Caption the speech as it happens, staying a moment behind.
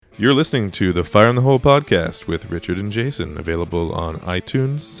You're listening to the Fire in the Hole podcast with Richard and Jason, available on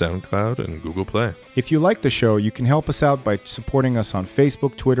iTunes, SoundCloud, and Google Play. If you like the show, you can help us out by supporting us on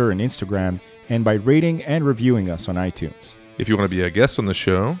Facebook, Twitter, and Instagram, and by rating and reviewing us on iTunes. If you want to be a guest on the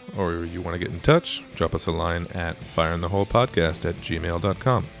show, or you want to get in touch, drop us a line at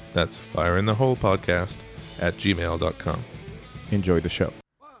fireintheholepodcast@gmail.com. That's fireintheholepodcast@gmail.com. Enjoy the show.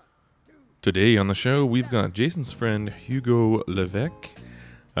 Today on the show, we've got Jason's friend Hugo Levesque.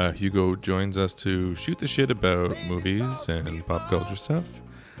 Hugo joins us to shoot the shit about movies and pop culture stuff.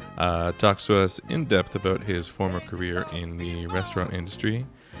 Talks to us in depth about his former career in the restaurant industry,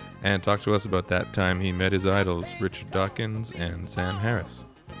 and talks to us about that time he met his idols, Richard Dawkins and Sam Harris.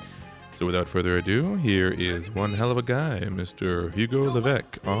 So without further ado, here is one hell of a guy, Mr. Hugo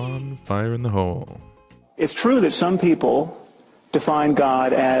Levesque on Fire in the Hole. It's true that some people define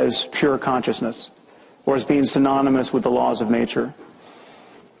God as pure consciousness, or as being synonymous with the laws of nature.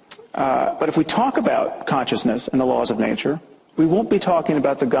 But if we talk about consciousness and the laws of nature, we won't be talking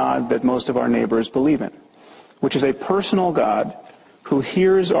about the God that most of our neighbors believe in, which is a personal God who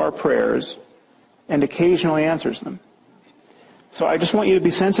hears our prayers and occasionally answers them. So I just want you to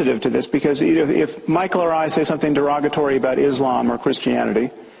be sensitive to this, because if Michael or I say something derogatory about Islam or Christianity,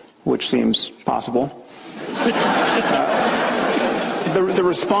 which seems possible, the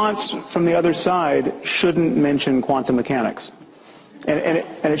response from the other side shouldn't mention quantum mechanics. And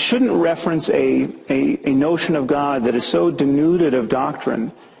it shouldn't reference a notion of God that is so denuded of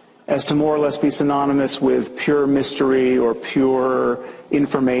doctrine as to more or less be synonymous with pure mystery or pure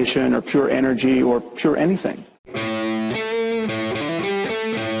information or pure energy or pure anything.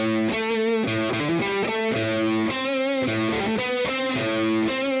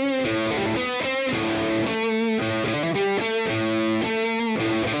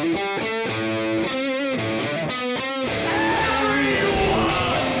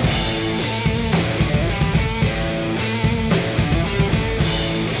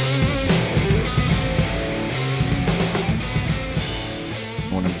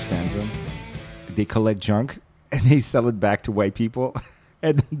 They collect junk and they sell it back to white people.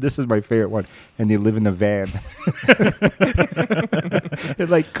 And this is my favorite one. And they live in a van. And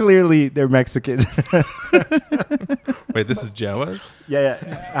like, clearly they're Mexicans. Wait, this is Jawas?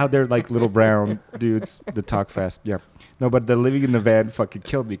 Yeah. How they're like little brown dudes that talk fast. Yeah. No, but the living in the van fucking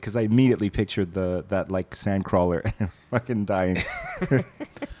killed me, because I immediately pictured that like sandcrawler fucking dying. I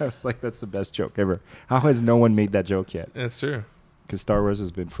was like, that's the best joke ever. How has no one made that joke yet? That's true. Because Star Wars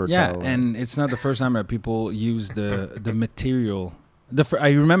has been fertile. Yeah, and it's not the first time that people use the material. I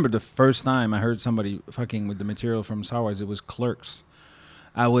remember the first time I heard somebody fucking with the material from Star Wars, it was Clerks.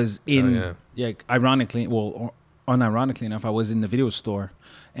 I was in, ironically, or unironically enough, I was in the video store,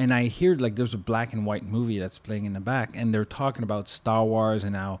 and I hear like there's a black and white movie that's playing in the back, and they're talking about Star Wars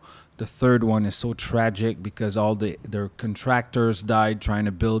and how the third one is so tragic because all their contractors died trying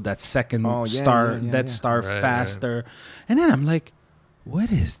to build that second star faster. Right. And then I'm like,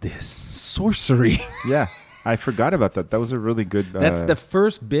 what is this? Sorcery. Yeah, I forgot about that. That was a really good... That's the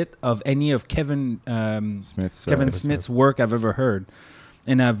first bit of any of Kevin Smith's work I've ever heard.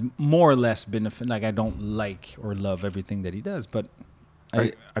 And I've more or less been... I don't like or love everything that he does, but...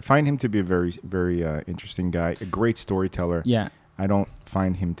 I find him to be a very, very interesting guy. A great storyteller. Yeah. I don't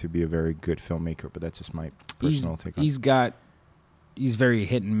find him to be a very good filmmaker, but that's just my personal take on it. He's very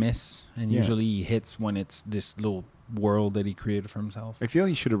hit and miss, and usually he hits when it's this little world that he created for himself. I feel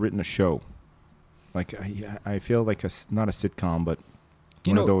he should have written a show. Like I feel like not a sitcom, but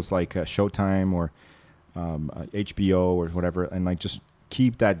one of those like Showtime or HBO or whatever, and like just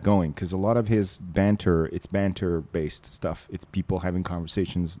keep that going, because a lot of his it's banter-based stuff. It's people having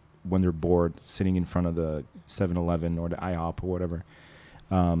conversations when they're bored, sitting in front of the 7-Eleven or the IHOP or whatever.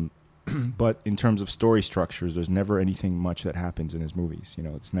 But in terms of story structures, there's never anything much that happens in his movies. You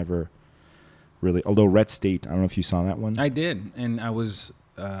know, it's never really. Although Red State, I don't know if you saw that one. I did, and I was.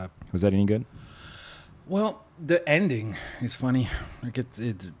 Was that any good? Well, the ending is funny. Like it's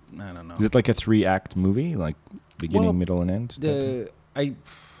I don't know. Is it like a 3-act movie, like beginning, middle, and end? I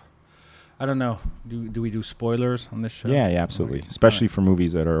don't know. Do we do spoilers on this show? Yeah, absolutely. Okay. Especially for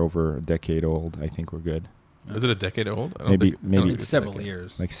movies that are over a decade old. I think we're good. Is it a decade old? Maybe it's several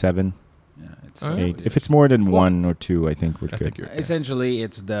years. Like 7. Yeah, it's 8. Years. If it's more than 1 or 2, I think we're good. Essentially,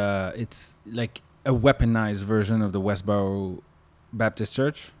 it's like a weaponized version of the Westboro Baptist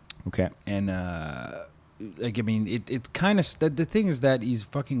Church. Okay. And it kind of the thing is that he's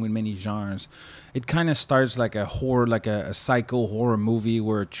fucking with many genres. It kind of starts like a horror, like a psycho horror movie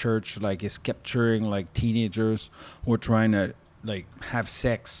where a church like is capturing like teenagers who are trying to like have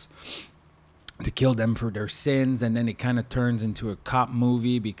sex. to kill them for their sins, and then it kind of turns into a cop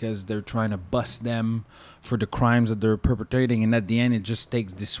movie because they're trying to bust them for the crimes that they're perpetrating, and at the end it just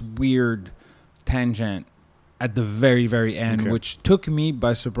takes this weird tangent at the very, very end, which took me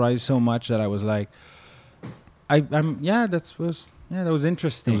by surprise so much that I was like, that was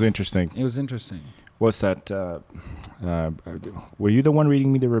interesting. It was interesting. It was interesting. What's that? Were you the one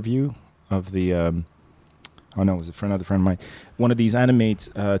reading me the review of the? Oh no, it was for another friend of mine. One of these animates,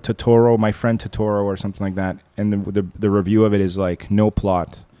 Totoro, my friend Totoro, or something like that. And the review of it is like no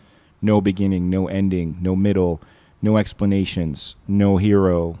plot, no beginning, no ending, no middle, no explanations, no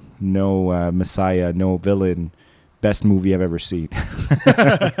hero, no messiah, no villain. Best movie I've ever seen.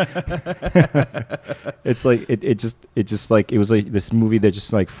 It's like it was like this movie that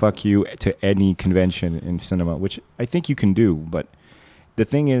just like fuck you to any convention in cinema, which I think you can do. But the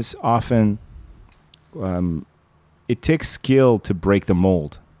thing is, often it takes skill to break the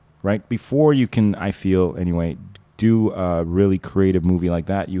mold, right? Before you can, I feel anyway, do a really creative movie like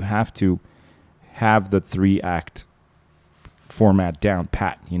that, you have to have the 3-act format down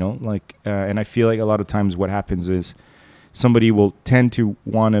pat, like and I feel like a lot of times what happens is somebody will tend to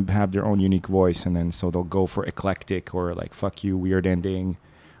want to have their own unique voice, and then so they'll go for eclectic or like fuck you, weird ending,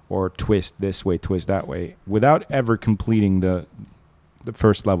 or twist this way, twist that way, without ever completing the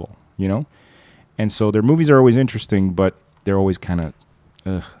first level, and so their movies are always interesting, but they're always kind of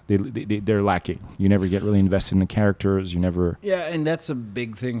they're lacking. You never get really invested in the characters. You never. Yeah, and that's a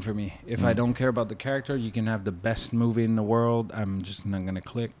big thing for me. If I don't care about the character, you can have the best movie in the world. I'm just not gonna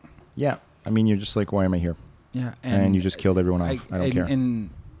click. Yeah, I mean, you're just like, why am I here? Yeah, and you just killed everyone off. I don't care.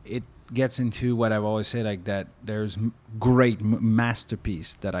 And it gets into what I've always said, like that. There's great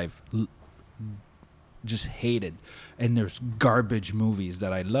masterpiece that I've just hated, and there's garbage movies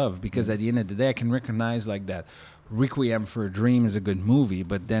that I love, because at the end of the day, I can recognize like that. Requiem for a Dream is a good movie,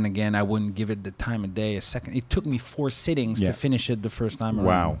 but then again, I wouldn't give it the time of day. It took me 4 sittings to finish it the first time around.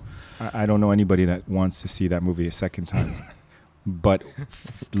 Wow. I don't know anybody that wants to see that movie a second time, but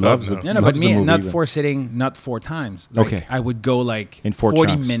loves it. But me, not 4 sitting, not 4 times. Like, okay. I would go like in 4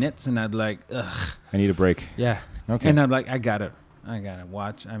 40 chunks. Minutes, and I'd like, ugh. I need a break. Yeah. Okay. And I'm like, I gotta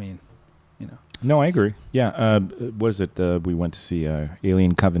watch. I mean, No, I agree. Yeah. What is it? We went to see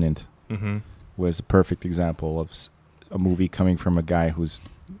Alien Covenant. Mm-hmm. Was a perfect example of a movie coming from a guy who's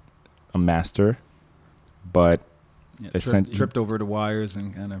a master, but tripped over the wires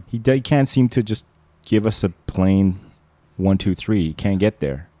and kind of... He can't seem to just give us a plain 1, 2, 3. He can't get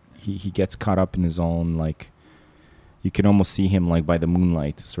there. He gets caught up in his own, like... You can almost see him, like, by the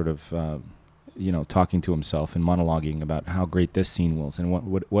moonlight, sort of, talking to himself and monologuing about how great this scene was and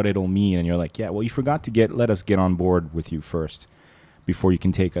what it'll mean. And you're like, yeah, well, you forgot to let us get on board with you first, before you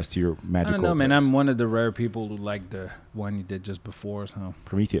can take us to your magical I don't know, man. place. I'm one of the rare people who like the one you did just before. So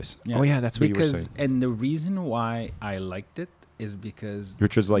Prometheus. Yeah. Oh, yeah, that's what you were saying. And the reason why I liked it is because...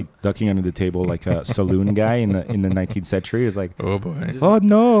 Richard's like ducking under the table like a saloon guy in the 19th century. It's like, oh, boy. Oh,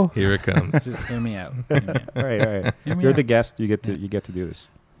 no. Here it comes. Just hear me out. All right. You're the guest. You get to do this.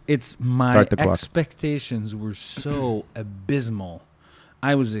 It's my expectations were so abysmal.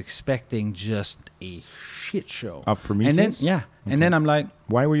 I was expecting just a shit show of Prometheus. And then and then I'm like,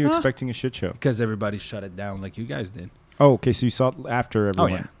 why were you expecting a shit show? Because everybody shut it down like you guys did. Oh, okay. So you saw it after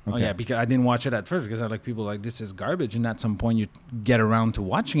everyone. Oh yeah. Okay. Oh yeah. Because I didn't watch it at first because I like people like this is garbage, and at some point you get around to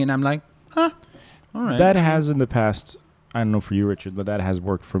watching it. And I'm like, all right. That has in the past. I don't know for you, Richard, but that has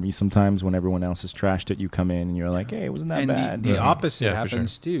worked for me sometimes. When everyone else has trashed it, you come in and you're like, hey, it wasn't that bad. And the opposite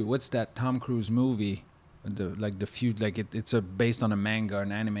happens too. What's that Tom Cruise movie? The feud, like it's based on a manga or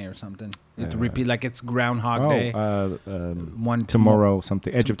an anime or something. It repeat like it's Groundhog Day. One tomorrow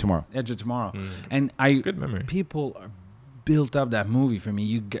something. Edge of Tomorrow. Edge of Tomorrow. Mm. And good memory. People are built up that movie for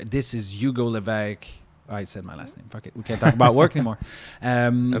me. This is Hugo Levesque. I said my last name. Fuck it. We can't talk about work anymore.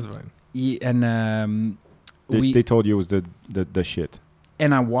 That's fine. They told you it was the shit.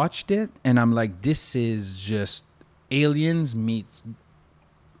 And I watched it, and I'm like, this is just Aliens meets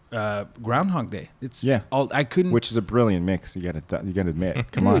Groundhog Day. It's all I couldn't. Which is a brilliant mix. You gotta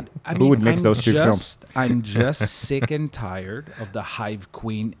admit. Come on, who would mix those two films? I'm just sick and tired of the Hive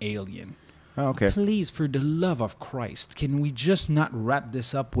Queen alien. Oh, okay. Please, for the love of Christ, can we just not wrap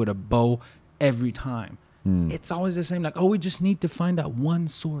this up with a bow every time? It's always the same. Like, we just need to find out one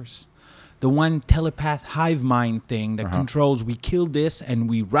source. The one telepath hive mind thing that controls, we kill this and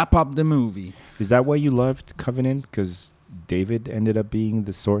we wrap up the movie. Is that why you loved Covenant? Because David ended up being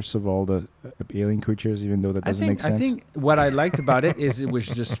the source of all the alien creatures, even though that doesn't make sense? I think what I liked about it is it was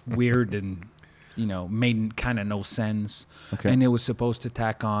just weird and, made kind of no sense. Okay. And it was supposed to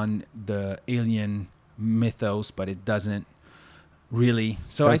tack on the alien mythos, but it doesn't. really.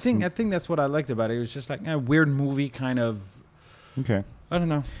 So I think that's what I liked about it. It was just like a weird movie kind of. Okay. I don't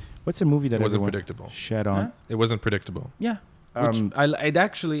know. What's a movie that wasn't predictable? Shed on. Huh? It wasn't predictable. Yeah. I'm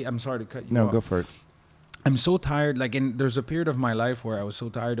sorry to cut you off. No, go for it. I'm so tired. Like, there's a period of my life where I was so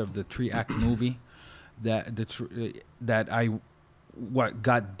tired of the 3-act movie that I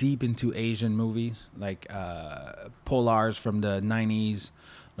got deep into Asian movies, like Polars from the 90s,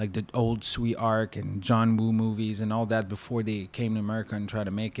 like the old Sweet Arc and John Woo movies and all that before they came to America and tried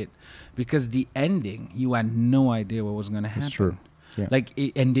to make it. Because the ending, you had no idea what was going to happen. That's true. Yeah. Like,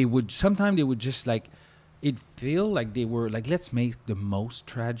 and sometimes they would just like, it feel like they were like, let's make the most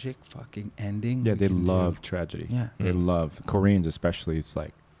tragic fucking ending. Yeah, they love tragedy. Yeah. They love, Koreans especially, it's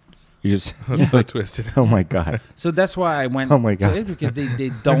like, you just... It's so twisted. Oh my God. So that's why I went to it, because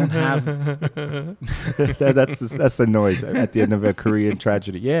they don't have... that's the noise at the end of a Korean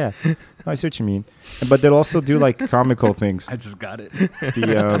tragedy. Yeah, I see what you mean. But they'll also do like comical things. I just got it.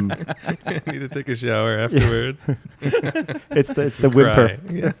 The need to take a shower afterwards. It's the whimper.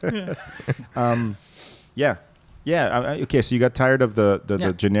 Yeah. Okay, so you got tired of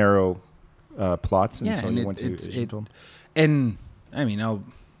the Gennaro plots, and so you went to Asian film. And I mean,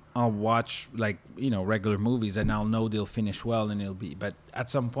 I'll watch like regular movies, and I'll know they'll finish well, and it'll be. But at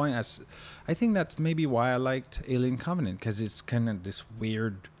some point, I think that's maybe why I liked Alien Covenant, because it's kind of this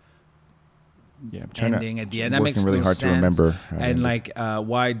weird ending at the end. That makes really no hard sense. to remember. And like,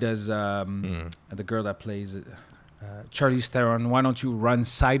 why does the girl that plays Charlize Theron, why don't you run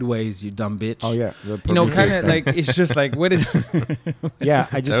sideways, you dumb bitch? Oh yeah, kind of like, it's just like, what is? That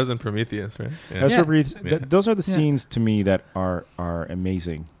was in Prometheus, right? Yeah. Those are the scenes to me that are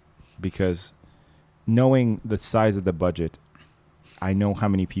amazing, because knowing the size of the budget, I know how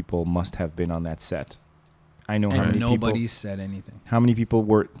many people must have been on that set. I know how many nobody said anything. How many people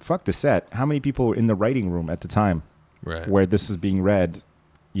were fuck the set? How many people were in the writing room at the time, right, where this is being read?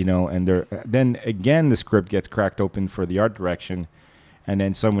 And then again the script gets cracked open for the art direction, and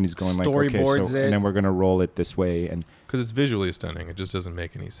then someone is going like, okay, so and then we're gonna roll it this way, and because it's visually stunning, it just doesn't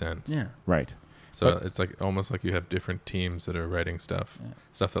make any sense. Yeah, right. So it's like almost like you have different teams that are writing stuff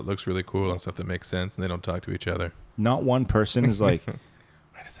that looks really cool and stuff that makes sense, and they don't talk to each other. Not one person is like, wait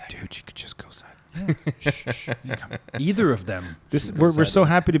a second, dude, you could just go side. Yeah. Shh. Either of them. We're so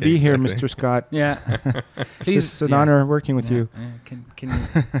happy to be here, Mr. Scott. Yeah. Please. It's an honor working with you. Can you?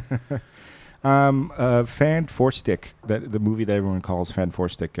 Fan Four Stick, the movie that everyone calls Fan Four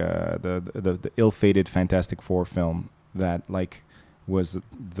Stick, the ill-fated Fantastic Four film that like was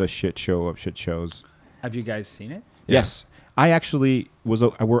the shit show of shit shows. Have you guys seen it? Yes, I actually was.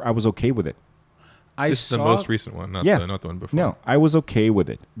 I was okay with it. This is the most recent one, not the one before. No, I was okay with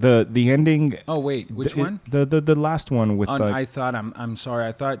it. The ending. Oh wait, which one? The last one with. I thought I'm sorry.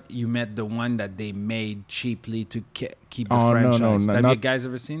 I thought you meant the one that they made cheaply to keep the franchise. No, have you guys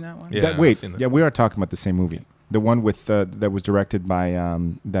ever seen that one? Yeah, wait, we are talking about the same movie. The one with that was directed by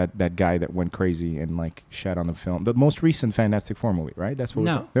that guy that went crazy and like shat on the film. The most recent Fantastic Four movie, right? That's what.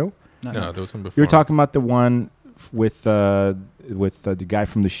 No, there was one before. You're talking about the one with the guy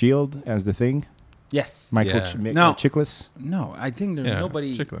from The Shield as the Thing. Yes. Michael Chiklis? No, I think there's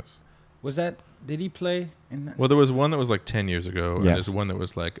nobody. Chiklis. Was that? Did he play in that? Well, there was one that was like 10 years ago, and there's one that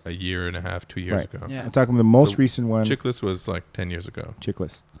was like a year and a half, 2 years ago. Yeah. I'm talking the most recent one. Chiklis was like 10 years ago.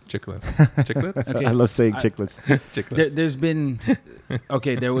 Chiklis. Chicklets? Okay. I love saying chicklets. There's been...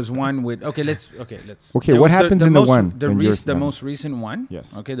 Okay, there was one with... let's... Okay, what happens in the one? The most recent one?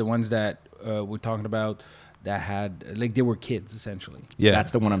 Yes. Okay, the ones that we're talking about that had... Like, they were kids, essentially. Yeah.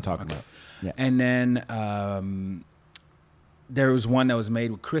 That's the one I'm talking about. Yeah. And then there was one that was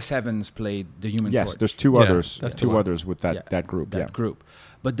made with Chris Evans played the Human Torch. Yes, there's two others. There's two others with that group. Group.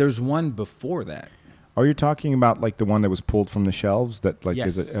 But there's one before that. Are you talking about like the one that was pulled from the shelves? That like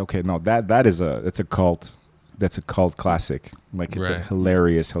is okay? No, it's a cult. That's a cult classic. Like it's a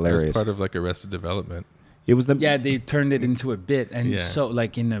hilarious. It was part of like Arrested Development. It was they turned it into a bit, and so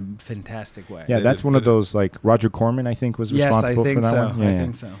like in a fantastic way. Yeah, that's one of those like Roger Corman, I think, was responsible for that one. I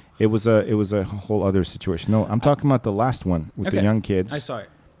think so. It was a whole other situation. No, I'm talking about the last one with the young kids. I saw it.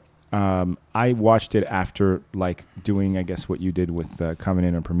 I watched it after like doing, I guess, what you did with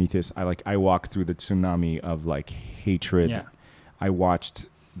Covenant and Prometheus. I walked through the tsunami of like hatred. Yeah. I watched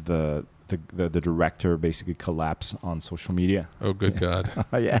the director basically collapse on social media. Oh, good God.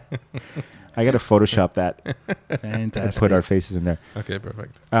 Yeah. I got to Photoshop that. Fantastic. And put our faces in there. Okay,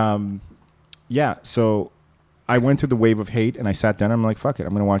 perfect. Yeah, so I went through the wave of hate and I sat down and I'm like, fuck it, I'm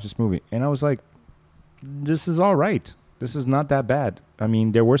going to watch this movie. And I was like, this is all right. This is not that bad. I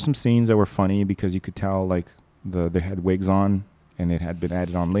mean, there were some scenes that were funny because you could tell like they had wigs on and it had been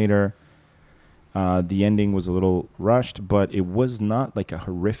added on later. The ending was a little rushed, but it was not like a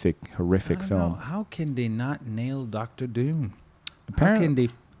horrific film. How can they not nail Dr. Doom? Apparently, how can they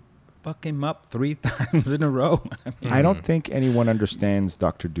fuck him up 3 times in a row? I don't think anyone understands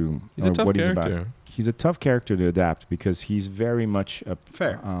Dr. Doom. He's a tough what character. He's about. He's a tough character to adapt because he's very much a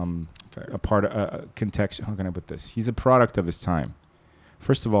part of a context. How can I put this? He's a product of his time.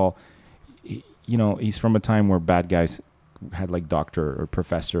 First of all, he's from a time where bad guys had like doctor or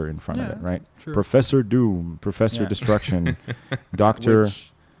professor in front of it, right? True. Professor Doom, Professor Destruction, Doctor.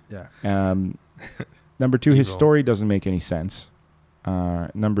 Number 2, his story doesn't make any sense.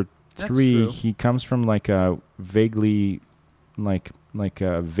 Number 3, he comes from like a vaguely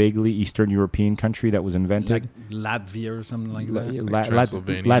Eastern European country that was invented, like Latvia or something like that.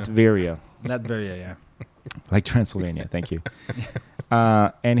 Latveria. Latveria, yeah. Like Transylvania. Thank you.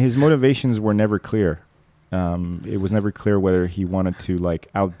 And his motivations were never clear. It was never clear whether he wanted to like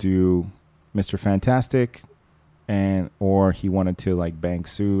outdo Mr. Fantastic or he wanted to like bang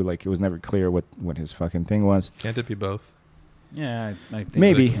Sue. Like it was never clear what his fucking thing was. Can't it be both? Yeah, I think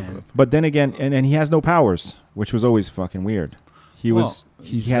maybe. But then again, and he has no powers, which was always fucking weird. He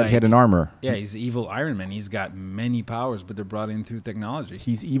had an armor. Yeah, he's evil Iron Man. He's got many powers, but they're brought in through technology.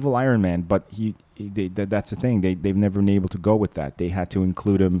 He's evil Iron Man, but that's the thing. They've never been able to go with that. They had to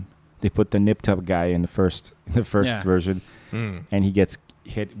include him. They put the Nip Tup guy in the first version, and he gets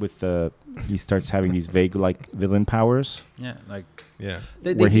hit with he starts having these vague like villain powers.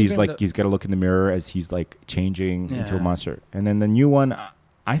 Where he's like he's got to look in the mirror as he's like changing into a monster. And then the new one,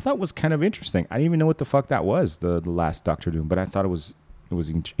 I thought was kind of interesting. I didn't even know what the fuck that was, the last Doctor Doom, but I thought it was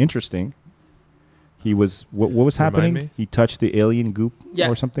interesting. He was what was happening? He touched the alien goop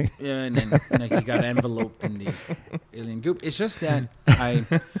or something. Yeah, and then like, he got enveloped in the alien goop. It's just that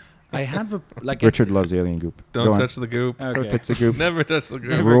I have Richard loves alien goop. Don't touch the goop. Okay. Don't touch the goop. Never touch the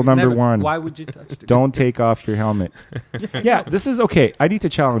goop. Rule number 1. Why would you touch the goop? Don't take off your helmet. Yeah, this is okay. I need to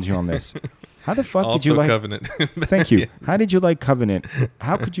challenge you on this. How the fuck did you like Covenant? Thank you. How did you like Covenant?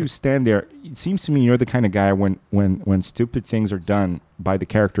 How could you stand there? It seems to me you're the kind of guy when stupid things are done by the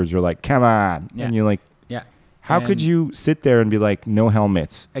characters, you're like, come on. Yeah. And you're like, how could you sit there and be like, no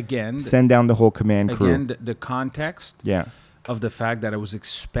helmets? Again. Send down the whole command crew. Again, the context. Yeah. Of the fact that I was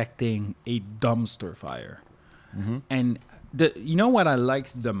expecting a dumpster fire. Mm-hmm. And you know what I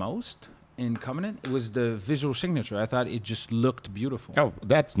liked the most in Covenant? It was the visual signature. I thought it just looked beautiful. Oh,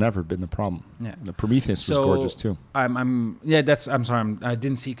 that's never been the problem. Yeah. The Prometheus was gorgeous too. I'm sorry. I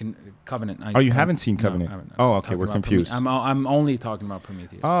didn't see Covenant. You haven't seen Covenant? No, I haven't. Oh, okay. We're confused. I'm only talking about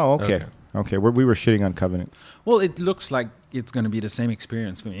Prometheus. Oh, okay. Okay, we were shitting on Covenant. Well, it looks like it's going to be the same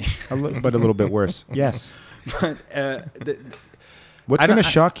experience for me. But a little bit worse. Yes. But what's going to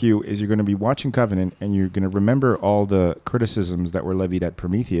shock you is you're going to be watching Covenant and you're going to remember all the criticisms that were levied at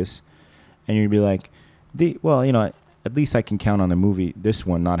Prometheus, and you'll be like, at least I can count on the movie, this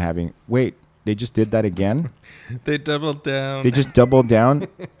one not having... Wait, they just did that again? They doubled down. They just doubled down?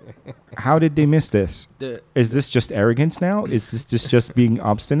 How did they miss this? Is this just arrogance now? Is this just being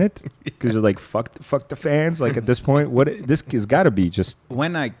obstinate? Because you're like, fuck the fans? Like at this point, this has got to be just...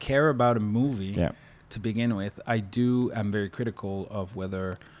 When I care about a movie... Yeah. To begin with, I'm very critical of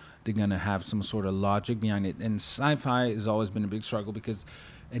whether they're going to have some sort of logic behind it. And sci-fi has always been a big struggle because,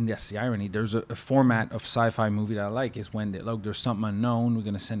 and that's the irony, there's a format of sci-fi movie that I like is when there's something unknown, we're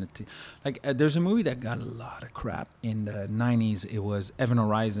going to send it to... there's a movie that got a lot of crap in the 90s. It was Event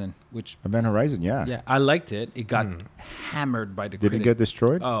Horizon, which... Event Horizon, yeah. Yeah, I liked it. It got hammered by the critic. Did it get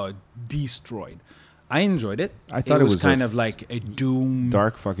destroyed? Oh, destroyed. I enjoyed it. I thought it was kind of like a Doom...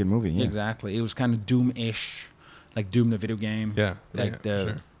 Dark fucking movie, yeah. Exactly. It was kind of Doom-ish, like Doom the video game. Yeah. Like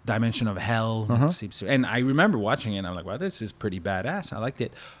the Dimension of Hell. And I remember watching it, and I'm like, wow, this is pretty badass. I liked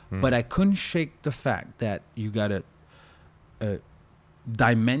it. But I couldn't shake the fact that you got a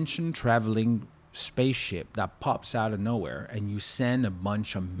dimension-traveling spaceship that pops out of nowhere, and you send a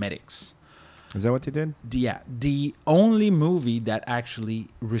bunch of medics. Is that what they did? Yeah. The only movie that actually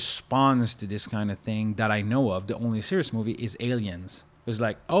responds to this kind of thing that I know of, the only serious movie, is Aliens. It's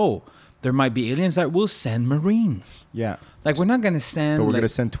like, there might be aliens that will send Marines. Yeah. Like, we're not going to send... But we're going to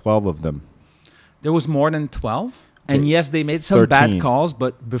send 12 of them. There was more than 12. And yes, they made some 13. bad calls,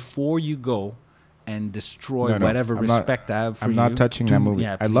 but before you go and destroy whatever respect I have for you... I'm not touching that movie.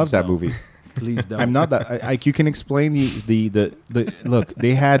 Yeah, I love that movie. Please don't. I'm not that. You can explain the look.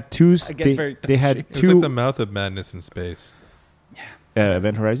 They had two. They had two. It's like the Mouth of Madness in space. Yeah.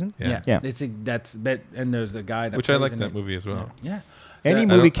 Event Horizon. Yeah. And there's the guy that. Which I like that movie as well. Yeah. Any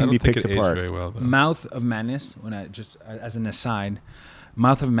movie can be picked apart. Very well, Mouth of Madness. When I just as an aside,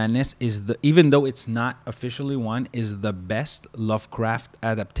 Mouth of Madness is even though it's not officially one, is the best Lovecraft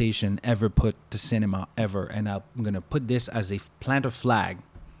adaptation ever put to cinema ever. And I'm gonna put this as a plant a flag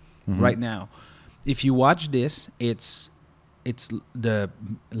right now. If you watch this, it's the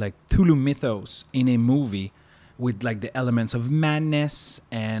like Cthulhu mythos in a movie with like the elements of madness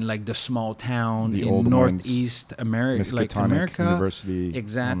and like the small town in Northeast America, like America, University,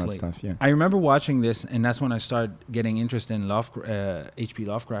 exactly. All that stuff, yeah. I remember watching this, and that's when I started getting interested in H.P.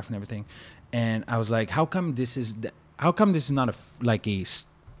 Lovecraft and everything. And I was like, how come this is not a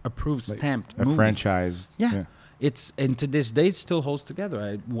approved stamped movie? Franchise? Yeah. And to this day, it still holds together.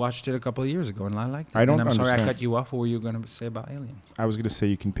 I watched it a couple of years ago, and I liked it. I'm sorry I cut you off. What were you going to say about aliens? I was going to say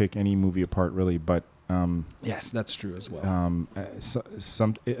you can pick any movie apart, really, but yes, that's true as well.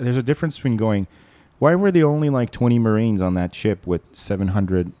 There's a difference between going, why were there only like 20 Marines on that ship with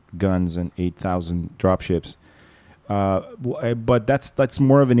 700 guns and 8,000 dropships? But that's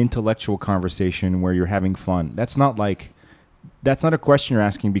more of an intellectual conversation where you're having fun. That's not a question you're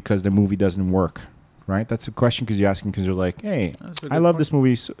asking because the movie doesn't work, right? That's a question because you're asking because you're like, hey, I love this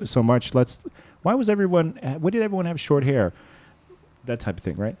movie so much. Why did everyone have short hair? That type of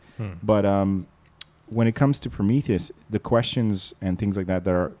thing, right? But when it comes to Prometheus, the questions and things like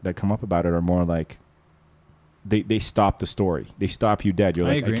that come up about it are more like they stop the story. They stop you dead. You're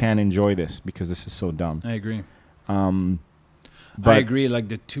like, I can't enjoy this because this is so dumb. I agree. But I agree. Like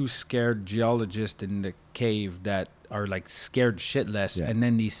the two scared geologists in the cave that are like scared shitless, and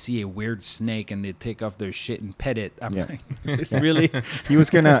then they see a weird snake and they take off their shit and pet it. I'm like, really? He was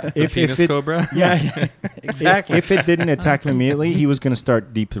gonna if cobra. Yeah, exactly. If it didn't attack him immediately, he was gonna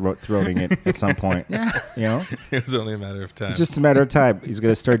start deep throating it at some point. Yeah, you know, it was only a matter of time. It's just a matter of time. He's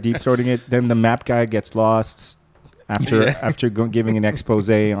gonna start deep throating it. Then the map guy gets lost after giving an expose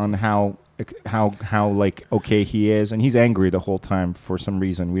on how like okay he is, and he's angry the whole time for some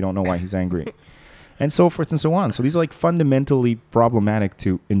reason. We don't know why he's angry. And so forth and so on. So these are like fundamentally problematic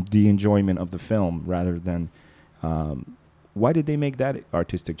to the enjoyment of the film rather than why did they make that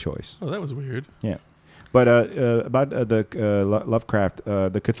artistic choice? Oh, that was weird. Yeah. But about the Lovecraft,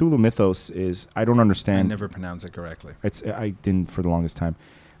 the Cthulhu mythos is, I don't understand. I never pronounce it correctly. I didn't for the longest time.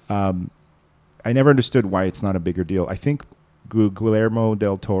 I never understood why it's not a bigger deal. I think Guillermo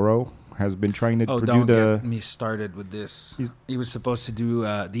del Toro has been trying to produce don't get me started with this. He was supposed to do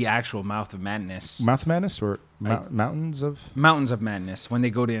the actual Mouth of Madness. Mouth of Madness or Mountains of Madness when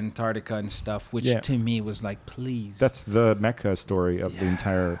they go to Antarctica and stuff, which to me was like, please. That's the Mecca story of the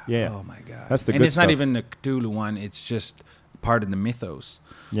entire. Yeah. Oh my god. That's the. And good it's stuff. not even the Cthulhu one. It's just part of the mythos.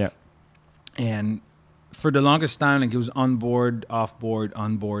 Yeah. And for the longest time, like it was on board, off board,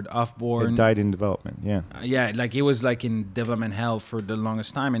 on board, off board. It died in development, yeah. Like it was like in development hell for the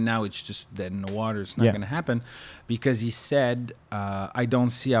longest time, and now it's just dead in the water. It's not going to happen because he said, I don't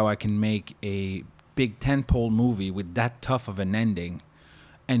see how I can make a big tentpole movie with that tough of an ending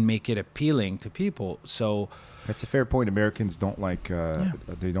and make it appealing to people. So that's a fair point. Americans don't like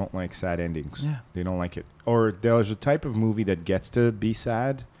they don't like sad endings. Yeah. They don't like it. Or there's a type of movie that gets to be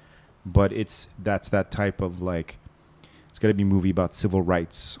sad, but that's that type of like, it's got to be a movie about civil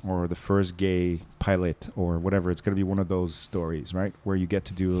rights or the first gay pilot or whatever. It's got to be one of those stories, right? Where you get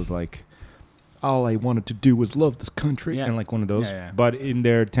to do like, all I wanted to do was love this country, and like one of those. Yeah. But in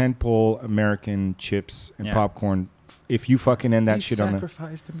their tentpole American chips and popcorn, if you fucking end that shit on the... He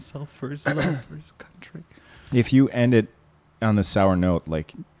sacrificed himself for his love for his country. If you end it on the sour note,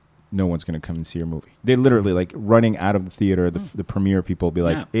 like, no one's going to come and see your movie. They literally, like, running out of the theater, the premiere people will be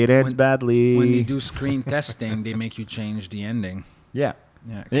like, it ends badly. When they do screen testing, they make you change the ending. Yeah.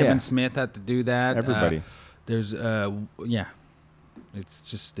 Yeah. Kevin Smith had to do that. Everybody. There's,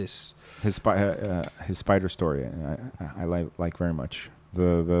 it's just this. His spider story, I like very much.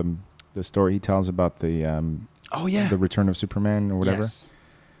 The story he tells about the Return of Superman or whatever. Yes.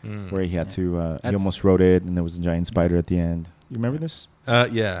 Where he had to, he almost wrote it, and there was a giant spider at the end. You remember this?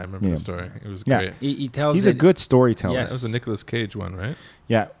 Yeah, I remember the story. It was great. He tells He's a good storyteller. Yes. That was a Nicolas Cage one, right?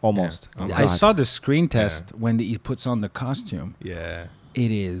 Yeah, almost. Yeah. Oh, I saw the screen test when he puts on the costume. Yeah.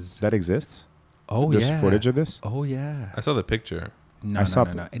 It is. That exists? Oh, There's footage of this? Oh, yeah. I saw the picture. No.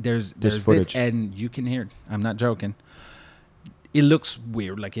 There's footage. And you can hear it. I'm not joking. It looks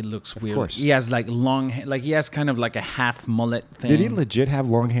weird. Like, it looks weird. Of course. He has, like, long hair. Like, he has kind of like a half mullet thing. Did he legit have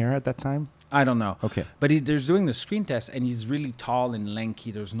long hair at that time? I don't know. Okay. But there's doing the screen test, and he's really tall and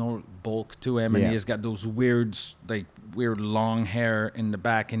lanky. There's no bulk to him, and he's got those weird long hair in the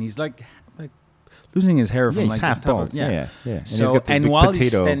back, and he's like losing his hair from like half bald. Yeah. So and while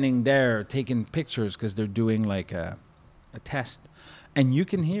he's standing there taking pictures because they're doing like a test, And you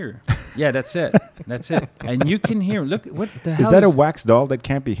can hear. Yeah, that's it. And you can hear. Look, what the hell is that a wax doll? That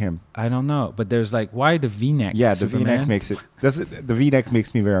can't be him. I don't know. But there's like, why the V-neck? Yeah, Superman? the V-neck makes it. The V-neck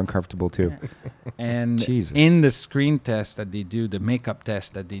makes me very uncomfortable too. And Jesus. In the screen test that they do, the makeup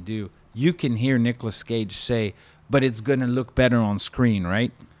test that they do, you can hear Nicolas Cage say, but it's going to look better on screen,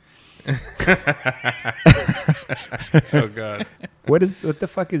 right? Oh God! What the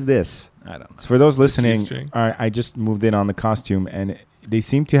fuck is this? I don't know. So for those listening, I just moved in on the costume, and they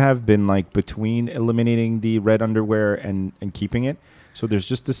seem to have been like between eliminating the red underwear and keeping it. So there's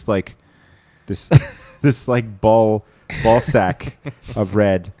just this like this like ball sack of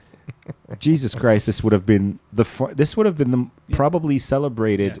red. Jesus Christ! This would have been probably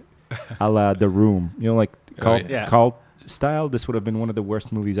celebrated, a la The Room. You know, like cult style. This would have been one of the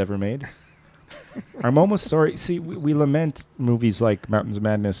worst movies ever made. I'm almost sorry. See, we lament movies like Mountains of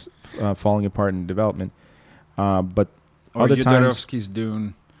Madness falling apart in development, but or other times,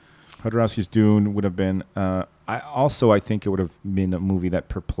 Jodorowsky's Dune would have been. I think it would have been a movie that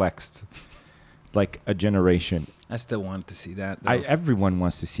perplexed like a generation. I still want to see that. Everyone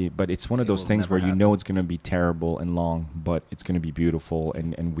wants to see it, but it's one of those things where you know it's going to be terrible and long, but it's going to be beautiful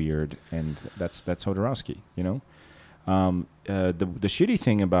and weird, and that's Jodorowsky, you know. The shitty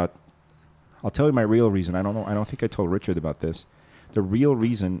thing about, I'll tell you my real reason. I don't think I told Richard about this. The real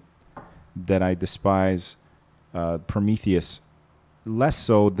reason that I despise Prometheus less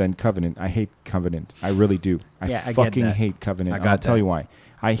so than Covenant. I hate Covenant. I really do. I fucking hate Covenant. I'll tell you why.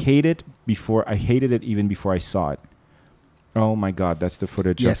 I hated it even before I saw it. Oh my God, that's the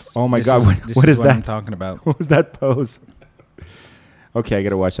footage. Yes. Oh my God, what is that? I'm talking about. What was that pose? Okay, I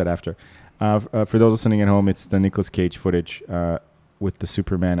gotta watch that after. For those listening at home, it's the Nicolas Cage footage with the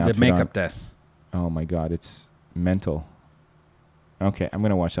Superman outfit. The makeup test. Oh my God, it's mental. Okay, I'm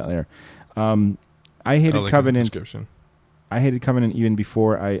gonna watch that later. I hated Covenant. I hated Covenant even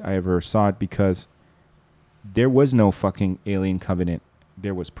before I ever saw it because there was no fucking alien Covenant.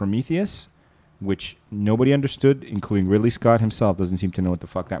 There was Prometheus, which nobody understood, including Ridley Scott himself. Doesn't seem to know what the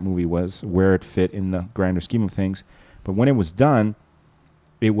fuck that movie was, where it fit in the grander scheme of things. But when it was done,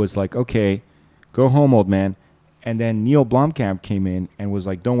 it was like, okay, go home, old man. And then Neil Blomkamp came in and was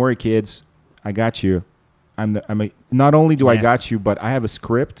like, don't worry, kids, I got you. Not only do I got you, but I have a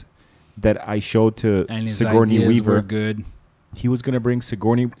script that I showed to Sigourney Weaver. Were good. He was going to bring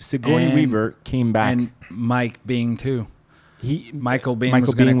Sigourney Weaver came back. And Mike Bing, too. Michael Biehn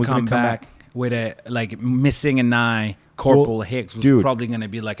was going to come back with a missing an eye. Corporal Hicks was probably going to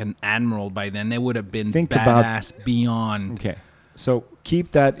be like an admiral by then. They would have been badass beyond. Okay, so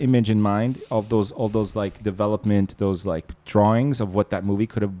keep that image in mind of all those like development, those like drawings of what that movie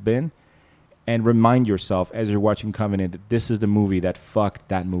could have been, and remind yourself as you're watching Covenant that this is the movie that fucked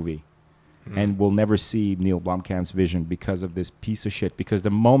that movie, and we'll never see Neil Blomkamp's vision because of this piece of shit. Because the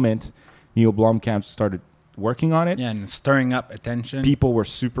moment Neil Blomkamp started working on it, and stirring up attention, people were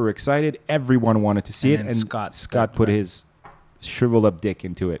super excited. Everyone wanted to see it, and Scott put his shriveled up dick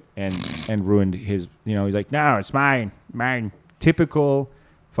into it and ruined his. You know, he's like, no, it's mine. Typical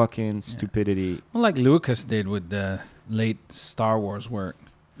fucking stupidity. Well, like Lucas did with the late Star Wars work.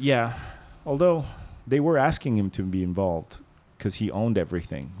 Yeah, although they were asking him to be involved because he owned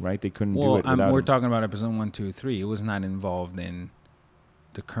everything, right? They couldn't do it without we're him. talking about episode 1, 2, 3. He was not involved in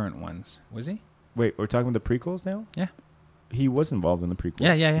the current ones, was he? Wait, we're talking about the prequels now? Yeah. He was involved in the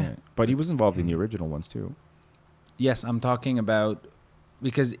prequels. Yeah. But he was involved in the original ones too. Yes, I'm talking about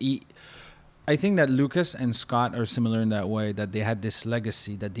because I think that Lucas and Scott are similar in that way, that they had this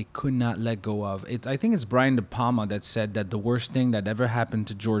legacy that they could not let go of. I think it's Brian De Palma that said that the worst thing that ever happened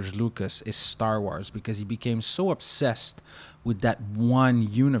to George Lucas is Star Wars, because he became so obsessed with that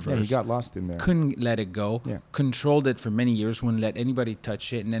one universe. Yeah, he got lost in there. Couldn't let it go. Yeah. Controlled it for many years, wouldn't let anybody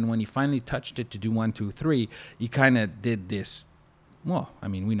touch it. And then when he finally touched it to do 1, 2, 3, he kind of did this. Well, I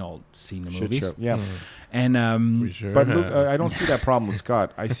mean, we all seen the movies. Show. Yeah. And but look, I don't see that problem with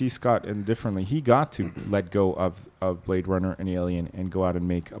Scott. I see Scott differently. He got to let go of Blade Runner and Alien and go out and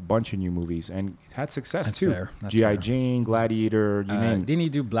make a bunch of new movies and had success. That's too. Fair. G.I. Jane, Gladiator, you name it. Didn't he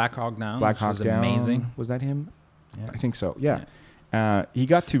do Black Hawk Down? Black Hawk Down. Amazing. Was that him? Yeah. I think so. Yeah. He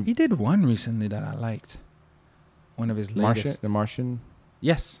got to. He did one recently that I liked. One of his latest. The Martian.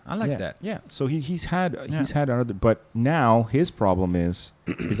 Yes, I like that. Yeah, so he's had another, but now his problem is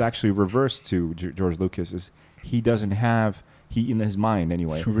actually reversed to George Lucas. Is he doesn't have in his mind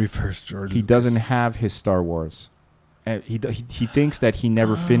anyway. Reverse George. He doesn't have his Star Wars. He thinks that he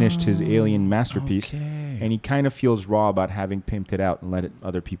never finished his Alien masterpiece, and he kind of feels raw about having pimped it out and let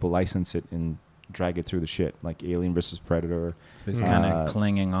other people license it and drag it through the shit, like Alien versus Predator. So he's kind of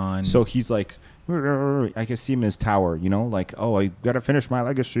clinging on. So he's like, I can see him in his tower, you know, like, oh, I got to finish my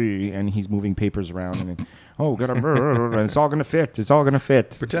legacy. And he's moving papers around. And and it's all going to fit. It's all going to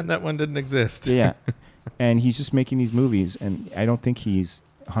fit. Pretend that one didn't exist. Yeah. And he's just making these movies. And I don't think he's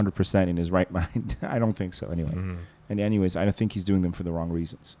 100% in his right mind. I don't think so, anyway. Mm-hmm. And anyways, I don't think he's doing them for the wrong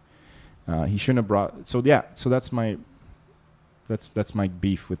reasons. He shouldn't have brought... So, yeah. So that's my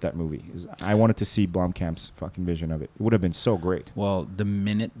beef with that movie. Is I wanted to see Blomkamp's fucking vision of it. It would have been so great. Well, the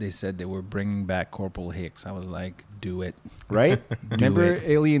minute they said they were bringing back Corporal Hicks, I was like, do it. Right? Remember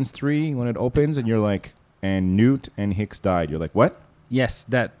Aliens 3 when it opens and you're like, and Newt and Hicks died. You're like, what? Yes,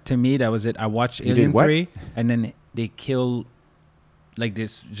 to me, that was it. I watched Alien 3 and then they kill like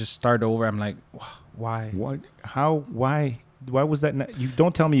this, just start over. I'm like, why? What? How? Why? Why was that? You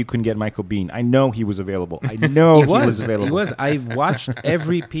don't tell me you couldn't get Michael Biehn. I know he was available. I know he was available. He was. I've watched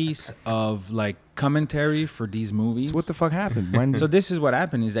every piece of like commentary for these movies. So what the fuck happened? So this is what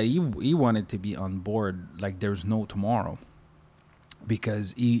happened is that he wanted to be on board like there's no tomorrow,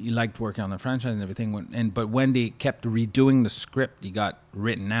 because he liked working on the franchise and everything. But when they kept redoing the script, he got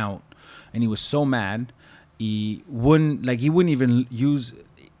written out, and he was so mad. He wouldn't even use.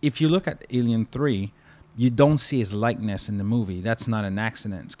 If you look at Alien 3. You don't see his likeness in the movie. That's not an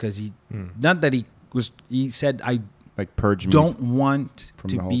accident, because not that he said, I like purge me don't want from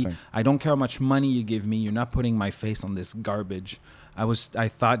to the whole be, thing. I don't care how much money you give me. You're not putting my face on this garbage. I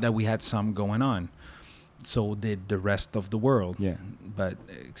thought that we had some going on. So did the rest of the world. Yeah. But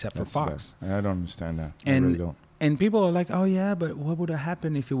except for Fox. I don't understand that. I really don't. And people are like, oh yeah, but what would have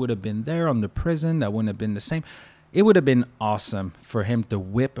happened if he would have been there on the prison? That wouldn't have been the same. It would have been awesome for him to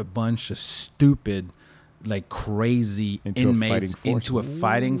whip a bunch of stupid, like crazy inmates into a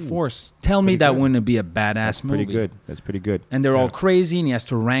fighting force. Tell me that wouldn't be a badass movie. That's pretty good. And they're all crazy, and he has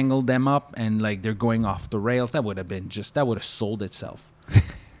to wrangle them up, and like they're going off the rails. That would have sold itself.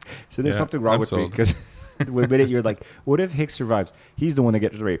 So there's something wrong with me, because the minute you're like, what if Hicks survives? He's the one that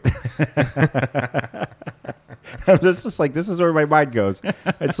gets raped. I'm just like, this is where my mind goes.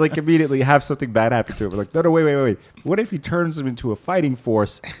 It's like immediately have something bad happen to him. We're like, no, wait. What if he turns them into a fighting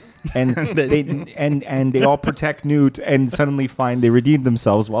force? And they all protect Newt, and suddenly they redeem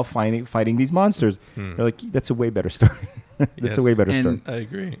themselves while fighting these monsters. They're like, that's a way better story. A way better story. I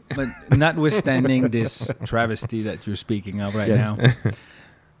agree. But notwithstanding this travesty that you're speaking of now,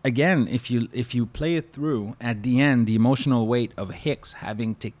 again, if you play it through, at the end, the emotional weight of Hicks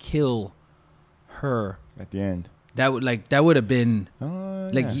having to kill her at the end. That would have been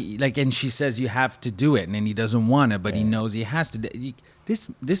and she says you have to do it, and then he doesn't want it, but he knows he has to.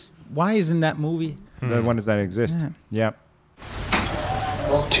 This why isn't that movie? The one does that exist? Yeah.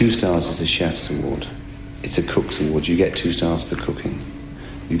 2 stars is a chef's award. It's a cook's award. You get 2 stars for cooking.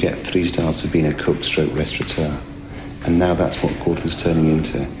 You get 3 stars for being a cook / restaurateur. And now that's what Gordon's turning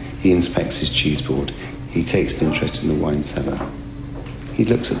into. He inspects his cheese board. He takes an interest in the wine cellar. He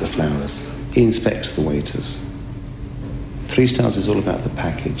looks at the flowers. He inspects the waiters. 3 stars is all about the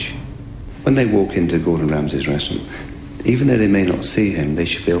package. When they walk into Gordon Ramsay's restaurant, even though they may not see him, they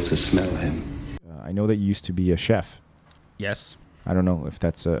should be able to smell him. I know that you used to be a chef. Yes. I don't know if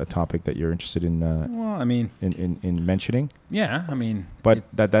that's a topic that you're interested in. In mentioning. Yeah, I mean, but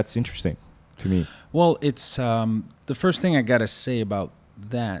that's interesting to me. Well, it's the first thing I gotta say about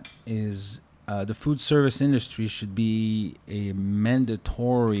that is the food service industry should be a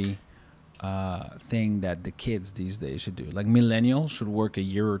mandatory thing that the kids these days should do. Like millennials should work a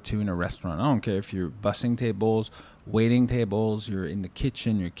year or 2 in a restaurant. I don't care if you're bussing tables, waiting tables, you're in the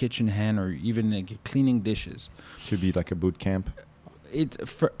kitchen, you're kitchen hand, or even like you're cleaning dishes. Should be like a boot camp.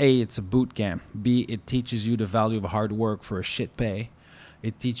 It's a boot camp. B, it teaches you the value of hard work for a shit pay.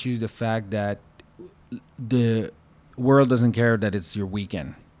 It teaches you the fact that the world doesn't care that it's your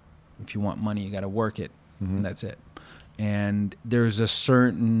weekend. If you want money, you got to work it. Mm-hmm. And that's it. And there's a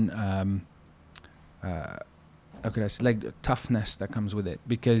certain how could I say, like the toughness that comes with it,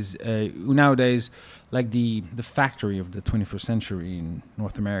 because nowadays, like the factory of the 21st century in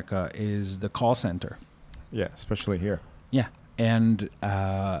North America is the call center. Yeah, especially here. Yeah, and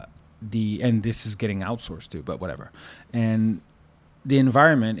this is getting outsourced too, but whatever. And the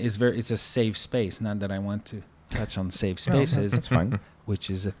environment is it's a safe space. Not that I want to touch on safe spaces. That's fine. Which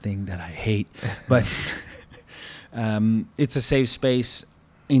is a thing that I hate, but it's a safe space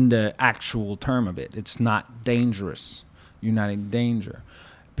in the actual term of it. It's not dangerous. You're not in danger.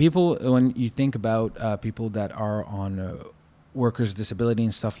 People, when you think about people that are on workers' disability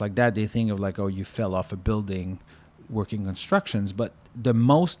and stuff like that, they think of like, oh, you fell off a building working constructions. But the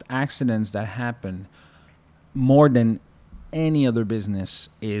most accidents that happen more than any other business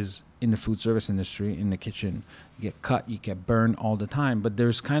is in the food service industry, in the kitchen. You get cut, you get burned all the time. But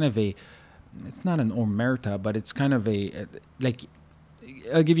there's kind of a it's not an omerta, but it's kind of like,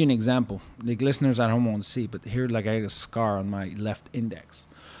 I'll give you an example. Like listeners at home won't see, but here, like I had a scar on my left index.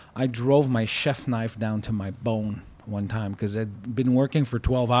 I drove my chef knife down to my bone one time because I'd been working for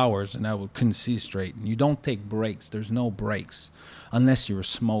 12 hours and I couldn't see straight. And you don't take breaks. There's no breaks unless you're a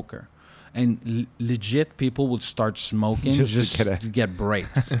smoker. And legit, people would start smoking just to get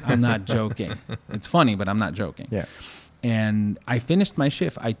breaks. I'm not joking. It's funny, but I'm not joking. Yeah. And I finished my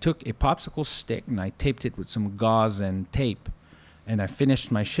shift. I took a popsicle stick and I taped it with some gauze and tape. And I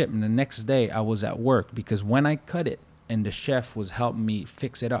finished my shift. And the next day I was at work because when I cut it and the chef was helping me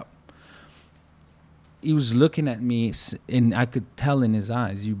fix it up, he was looking at me and I could tell in his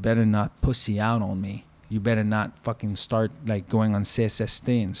eyes, you better not pussy out on me. You better not fucking start like going on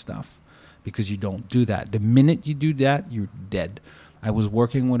CSST and stuff. Because you don't do that. The minute you do that, you're dead. I was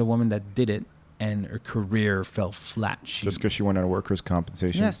working with a woman that did it, and her career fell flat. Just because she went on workers'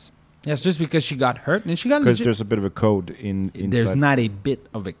 compensation? Yes, just because she got hurt, and she got because there's a bit of a code inside. There's not a bit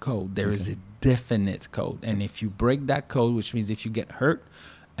of a code. There is a definite code. And if you break that code, which means if you get hurt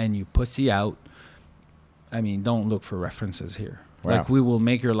and you pussy out, I mean, don't look for references here. Wow. Like, we will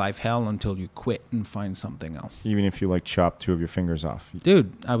make your life hell until you quit and find something else. Even if you, like, chop 2 of your fingers off.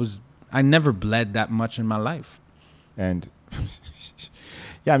 Dude, I never bled that much in my life. And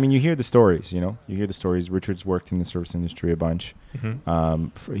yeah, I mean, you hear the stories, you know. You hear the stories. Richard's worked in the service industry a bunch.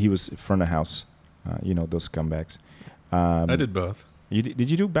 Mm-hmm. He was front of house, you know, those scumbags. I did both. Did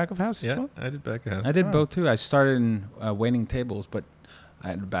you do back of house as well? I did back of house. I did both too. I started in waiting tables, but I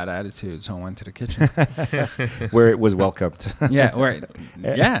had a bad attitude, so I went to the kitchen. Where it was welcomed. where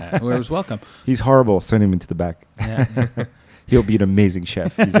it was welcome. He's horrible. Send him into the back. Yeah. He'll be an amazing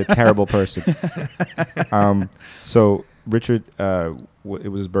chef. He's a terrible person. So Richard, it was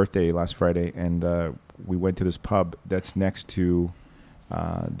his birthday last Friday, and we went to this pub that's next to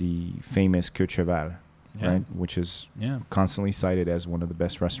the famous Queue de Cheval, right? Which is constantly cited as one of the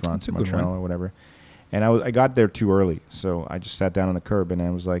best restaurants in Montreal or whatever. And I got there too early, so I just sat down on the curb, and I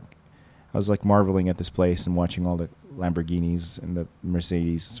was like marveling at this place and watching all the Lamborghinis and the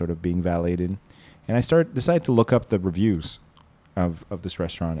Mercedes sort of being valeted. And I decided to look up the reviews of this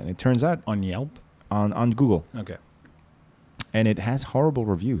restaurant, and it turns out on Yelp, on Google, okay, and it has horrible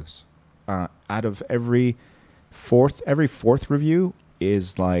reviews. Out of every fourth review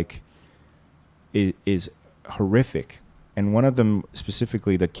is horrific, and one of them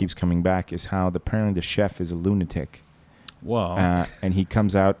specifically that keeps coming back is how apparently the chef is a lunatic. Wow! And he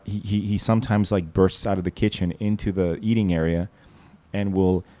comes out. He sometimes like bursts out of the kitchen into the eating area, and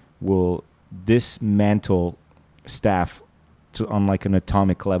will dismantle staff on like an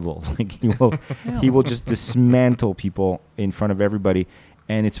atomic level. Like he will just dismantle people in front of everybody.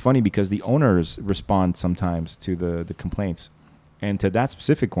 And it's funny because the owners respond sometimes to the complaints. And to that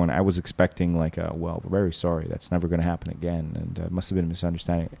specific one, I was expecting like, well, we're very sorry, that's never going to happen again, and it must have been a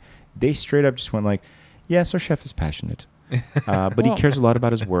misunderstanding. They straight up just went like, yes, our chef is passionate, but he cares a lot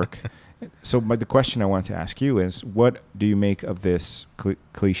about his work. So the question I want to ask you is, what do you make of this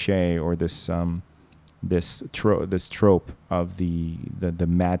cliche or this trope of the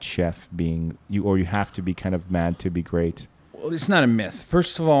mad chef being you, or you have to be kind of mad to be great? Well, it's not a myth.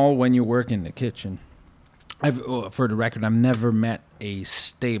 First of all, when you work in the kitchen, for the record, I've never met a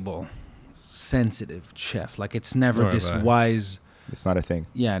stable, sensitive chef. Like, it's never wise. It's not a thing.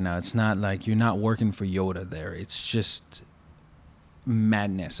 Yeah, no, it's not like you're not working for Yoda there. It's just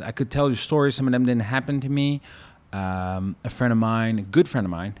madness. I could tell you stories. Some of them didn't happen to me. A good friend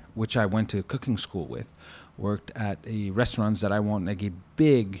of mine, which I went to cooking school with, worked at a restaurant that I want, like a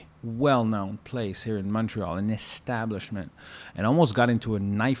big, well-known place here in Montreal, an establishment, and almost got into a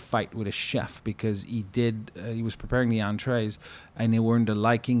knife fight with a chef because he was preparing the entrees, and they weren't the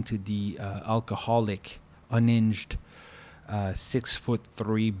liking to the alcoholic, unhinged,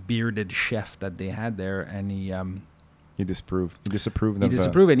 6'3" bearded chef that they had there, and he disapproved. He disapproved,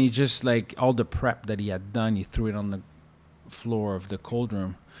 and he just, like, all the prep that he had done, he threw it on the floor of the cold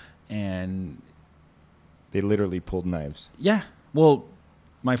room, and they literally pulled knives. Yeah, well,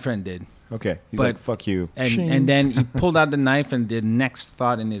 my friend did. Okay, he's like, "Fuck you," and then he pulled out the knife, and the next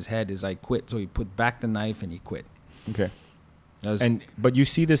thought in his head is, "I quit." So he put back the knife and he quit. Okay, but you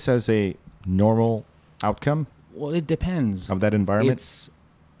see this as a normal outcome? Well, it depends of that environment.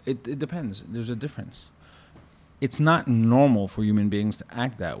 It depends. There's a difference. It's not normal for human beings to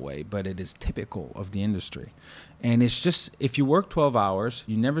act that way, but it is typical of the industry. And it's just, if you work 12 hours,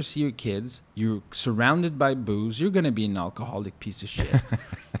 you never see your kids, you're surrounded by booze, you're going to be an alcoholic piece of shit.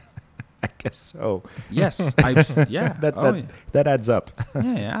 I guess so. Yes. That adds up.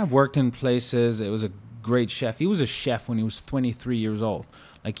 Yeah, I've worked in places. It was a great chef. He was a chef when he was 23 years old.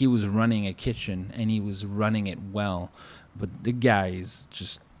 Like, he was running a kitchen, and he was running it well. But the guy is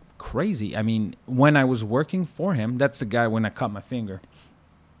just crazy. I mean, when I was working for him, that's the guy when I cut my finger.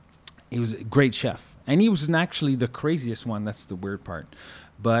 He was a great chef. And he wasn't actually the craziest one. That's the weird part.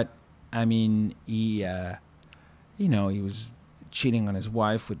 But, I mean, he was cheating on his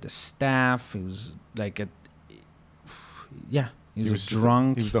wife with the staff. He was like he was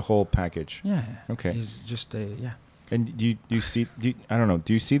drunk. He was the whole package. Yeah. Okay. He's just And do you see? I don't know.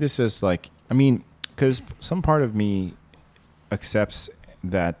 Do you see this as like? I mean, because some part of me accepts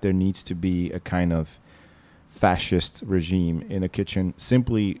that there needs to be a kind of fascist regime in a kitchen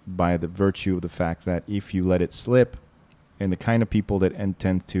simply by the virtue of the fact that if you let it slip, and the kind of people that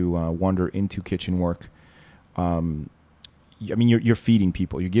tend to wander into kitchen work, I mean, you're feeding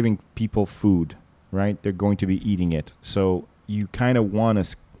people. You're giving people food, right? They're going to be eating it. So you kind of want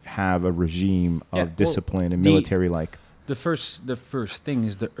to have a regime of discipline and military-like. The first thing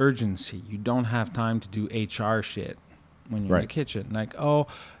is the urgency. You don't have time to do HR shit when you're in the kitchen. Like,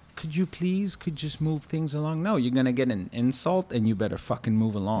 could you just move things along? No, you're going to get an insult, and you better fucking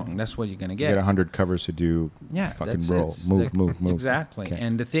move along. That's what you're going to get. You get 100 covers to do. Fucking roll. Move. Exactly. Okay.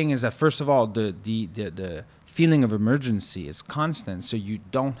 And the thing is that, first of all, the feeling of emergency is constant, so you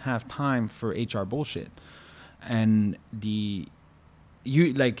don't have time for HR bullshit. And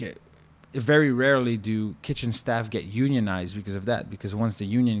very rarely do kitchen staff get unionized because of that. Because once the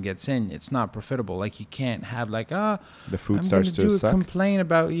union gets in, it's not profitable. Like, you can't have the food starts to suck. I'm complain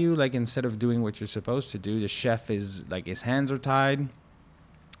about you. Like, instead of doing what you're supposed to do, the chef is like, his hands are tied,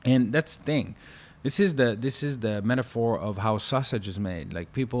 and that's the thing. This is the metaphor of how sausage is made.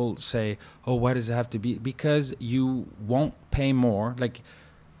 Like, people say, "Oh, why does it have to be?" Because you won't pay more. Like,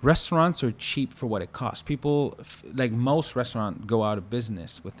 restaurants are cheap for what it costs. People, like most restaurants, go out of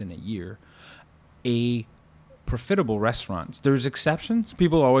business within a year. A profitable restaurant, there's exceptions.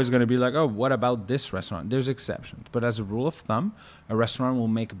 People are always going to be like, "Oh, what about this restaurant?" There's exceptions. But as a rule of thumb, a restaurant will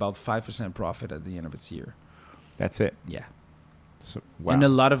make about 5% profit at the end of its year. That's it. Yeah. So, wow. And a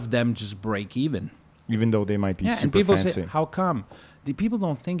lot of them just break even though they might be super and people fancy. Say, how come? The people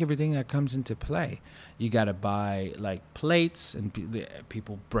don't think everything that comes into play. You got to buy like plates, and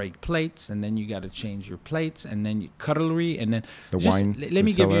people break plates, and then you got to change your plates, and then cutlery, and then wine. Let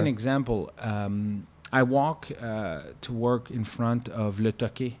me give you an example. I walk to work in front of Le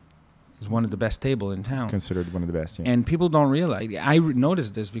Toquet. It's one of the best tables in town. Considered one of the best, yeah. And people don't realize. I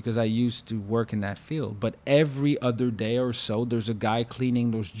noticed this because I used to work in that field. But every other day or so, there's a guy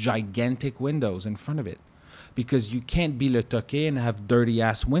cleaning those gigantic windows in front of it. Because you can't be Le Toquet and have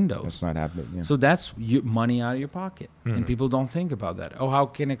dirty-ass windows. That's not happening, yeah. So that's money out of your pocket. Mm-hmm. And people don't think about that. Oh,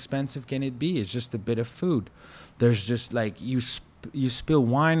 how expensive can it be? It's just a bit of food. There's just like, you spill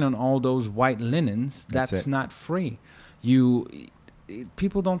wine on all those white linens. That's not free.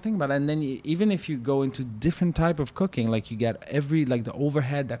 People don't think about it. And then even if you go into different type of cooking, like you get the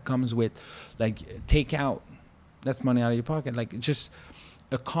overhead that comes with like takeout, that's money out of your pocket. Like just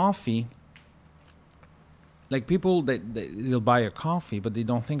a coffee, like people they'll buy a coffee, but they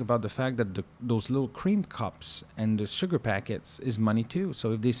don't think about the fact that those little cream cups and the sugar packets is money too.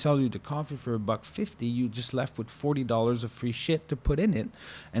 So if they sell you the coffee for $1.50, you just left with $40 of free shit to put in it,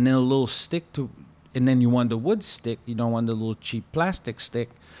 and then a little stick to. And then you want the wood stick. You don't want the little cheap plastic stick.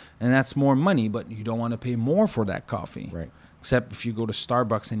 And that's more money, but you don't want to pay more for that coffee. Right. Except if you go to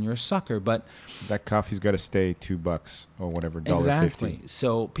Starbucks and you're a sucker. But that coffee's got to stay $2 or whatever, $1.50. Exactly.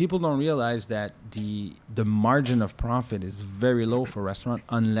 So people don't realize that the margin of profit is very low for a restaurant,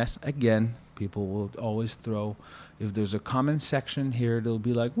 unless, again, people will always throw... If there's a comment section here, they'll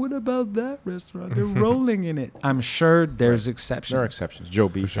be like, "What about that restaurant? They're rolling in it." I'm sure there's exceptions. There are exceptions. Joe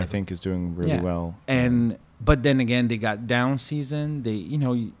Beef, I think, is doing really well. But then again, they got down season.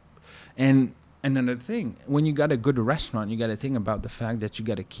 And another thing, when you got a good restaurant, you got to think about the fact that you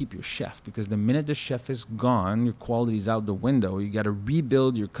got to keep your chef, because the minute the chef is gone, your quality's out the window. You got to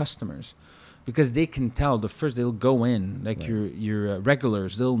rebuild your customers. Because they can tell they'll go in, like your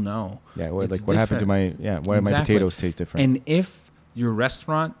regulars, they'll know. Yeah, what happened to why my potatoes taste different. And if your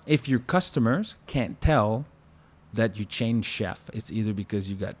customers can't tell that you changed chef, it's either because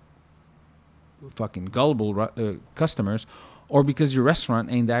you got fucking gullible customers, or because your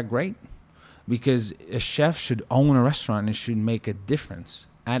restaurant ain't that great. Because a chef should own a restaurant and should make a difference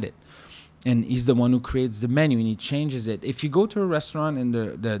at it. And he's the one who creates the menu, and he changes it. If you go to a restaurant and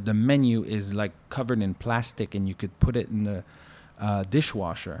the menu is like covered in plastic and you could put it in the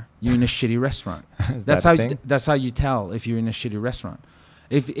dishwasher, you're in a shitty restaurant. That's how you tell if you're in a shitty restaurant.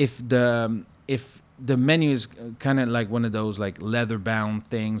 If the menu is kind of like one of those like leather bound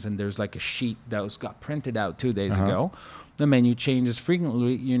things, and there's like a sheet that got printed out 2 days ago. The menu changes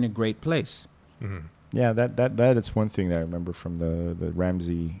frequently. You're in a great place. Mm-hmm. Yeah, that is one thing that I remember from the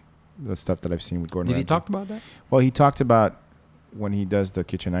Ramsay, the stuff that I've seen with Gordon Ramsay. Did he talk about that? Well, he talked about when he does the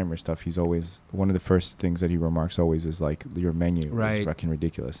Kitchen Nightmare stuff, he's always, one of the first things that he remarks always is like, your menu is fucking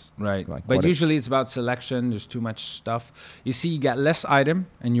ridiculous. Right. Like, but usually it's about selection. There's too much stuff. You see, you got less item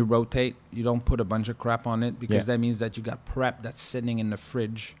and you rotate. You don't put a bunch of crap on it because that means that you got prep that's sitting in the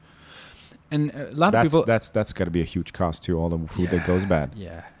fridge. And a lot of people, that's got to be a huge cost too. All the food that goes bad.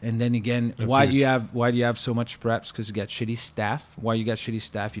 Yeah, and then again, that's why huge. do you have so much preps? Because you got shitty staff. Why you got shitty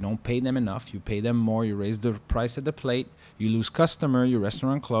staff? You don't pay them enough. You pay them more. You raise the price of the plate. You lose customer. Your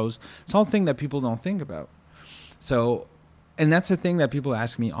restaurant close. It's all thing that people don't think about. So, and that's the thing that people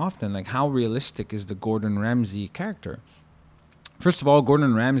ask me often, like how realistic is the Gordon Ramsay character? First of all,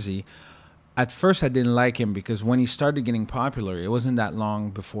 Gordon Ramsay. At first, I didn't like him because when he started getting popular, it wasn't that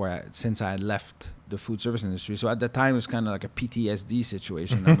long since I had left the food service industry. So at the time, it was kind of like a PTSD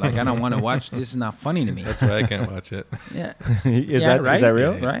situation. I'm like, I don't want to watch. This is not funny to me. That's why I can't watch it. Yeah. Is that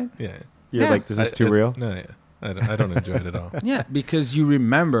real? Yeah. Right? Yeah. You're like, this is too real? No, yeah. I don't enjoy it at all. Yeah, because you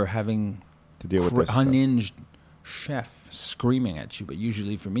remember having to deal with this unhinged chef screaming at you. But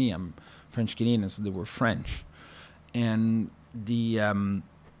usually for me, I'm French Canadian, so they were French. And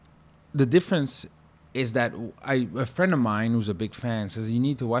the difference is that a friend of mine who's a big fan says, you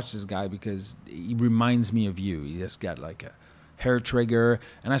need to watch this guy because he reminds me of you. He just got like a hair trigger.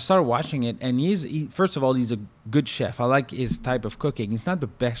 And I started watching it, and first of all, he's a good chef. I like his type of cooking. He's not the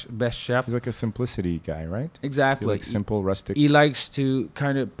best chef. He's like a simplicity guy, right? Exactly. Like simple, rustic. He likes to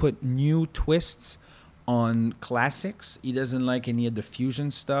kind of put new twists on classics. He doesn't like any of the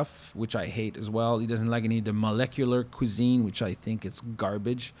fusion stuff, which I hate as well. He doesn't like any of the molecular cuisine, which I think is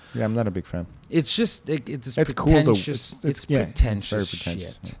garbage. Yeah, I'm not a big fan. It's just it's pretentious. Cool, though. It's It's pretentious very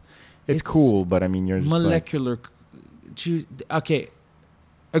pretentious. shit. It's cool, but I mean, you're just molecular. Okay,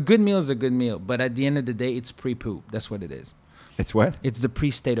 a good meal is a good meal, but at the end of the day, it's pre-poop. That's what it is. It's what? It's the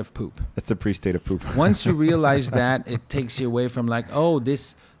pre-state of poop. It's the pre-state of poop. Once you realize that, it takes you away from like, oh,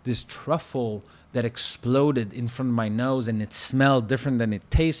 this truffle that exploded in front of my nose and it smelled different than it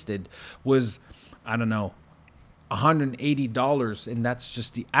tasted was, I don't know, $180, and that's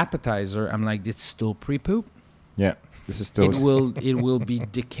just the appetizer. I'm like, it's still pre-poop. Yeah, this is still. It will be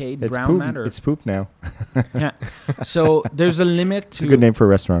decayed it's brown poop. matter. It's poop now. Yeah. So there's a limit to. It's a good name for a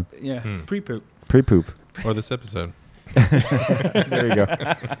restaurant. Yeah. Pre-poop. Pre-poop. Or this episode. There you go.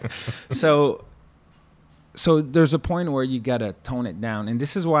 So there's a point where you gotta tone it down, and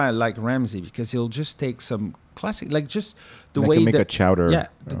this is why I like Ramsay, because he'll just take some classic, like just the way he make a chowder. Yeah,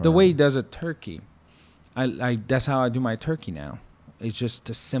 the way he does a turkey. I that's how I do my turkey now. It's just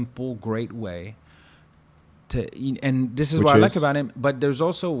a simple, great way to eat, and this is what I like about him. But there's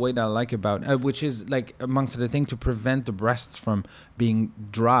also a way that I like about, which is like amongst the thing to prevent the breasts from being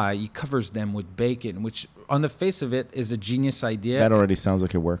dry. He covers them with bacon, which on the face of it is a genius idea. That already sounds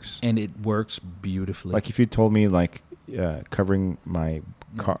like it works, and it works beautifully. Like if you told me like covering my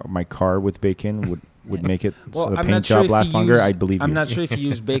car with bacon would make it so the paint job last longer, I'd believe you. I'm not sure if you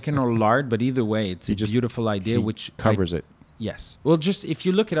use bacon or lard, but either way, it's a beautiful idea which covers it. Yes. Well, just if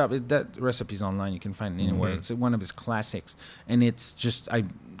you look it up, that recipe's online. You can find it anywhere. Mm-hmm. It's one of his classics, and it's just I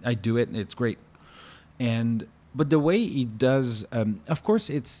do it. And it's great. But the way he does, of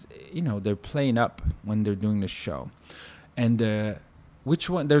course, it's they're playing up when they're doing the show, and which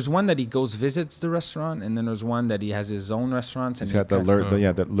one? There's one that he goes visits the restaurant, and then there's one that he has his own restaurants. He's got the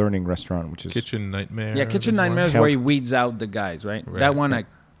learning restaurant, which is Kitchen Nightmare. Yeah, Kitchen Nightmare is where he weeds out the guys, right? That one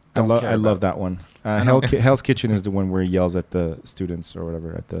I love that one. Hell's Kitchen is the one where he yells at the students or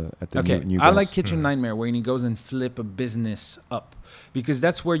whatever at the new guys. I like Kitchen Nightmare where he goes and flip a business up, because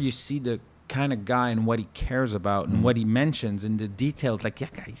that's where you see the kind of guy and what he cares about and what he mentions and the details. Like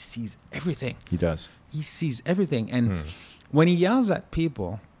that guy sees everything. He does. He sees everything, and when he yells at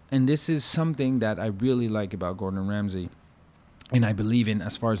people, and this is something that I really like about Gordon Ramsay, and I believe in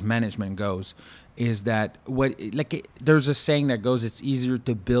as far as management goes, is that there's a saying that goes, it's easier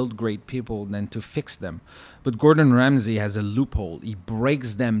to build great people than to fix them. But Gordon Ramsay has a loophole. He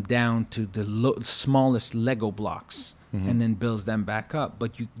breaks them down to the smallest Lego blocks and then builds them back up.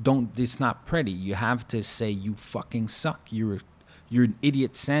 But it's not pretty. You have to say, you fucking suck. You're an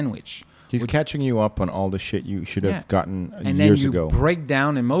idiot sandwich. He's catching you up on all the shit you should have gotten and years then you ago. break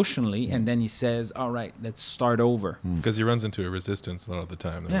down emotionally, and then he says, all right, let's start over. Because he runs into a resistance a lot of the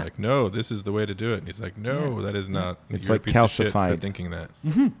time. They're like, no, this is the way to do it. And he's like, no, that is not. It's You're like a piece of shit calcified. for thinking that.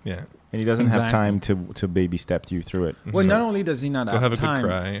 Yeah. And he doesn't have time to baby step you through it. Well, not only does he not have time. Go have a good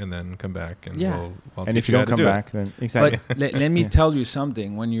cry and then come back. And we'll and if you don't come back, then exactly. But let me tell you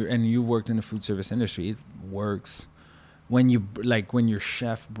something. When you worked in the food service industry, it works. When your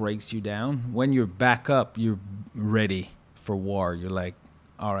chef breaks you down, when you're back up, you're ready for war. You're like,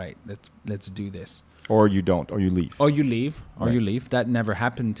 all right, let's do this. Or you don't, or you leave. You leave. That never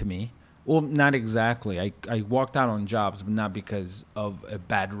happened to me. Well, not exactly. I walked out on jobs, but not because of a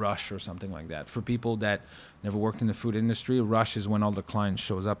bad rush or something like that. For people that never worked in the food industry, a rush is when all the clients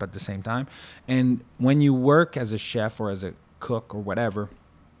shows up at the same time. And when you work as a chef or as a cook or whatever,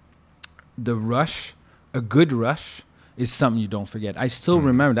 the rush, a good rush, is something you don't forget. I still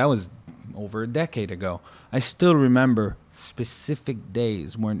remember, that was over a decade ago. I still remember specific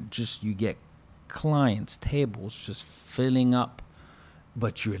days when just you get clients, tables just filling up,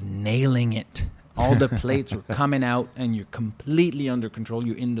 but you're nailing it. All the plates are coming out and you're completely under control.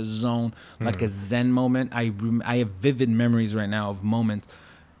 You're in the zone, like a Zen moment. I have vivid memories right now of moments,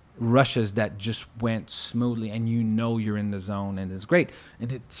 rushes that just went smoothly, and you know you're in the zone, and it's great.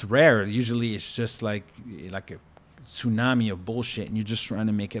 And it's rare. Usually it's just like a tsunami of bullshit, and you're just trying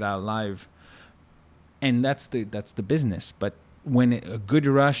to make it out alive. And that's the business. But when a good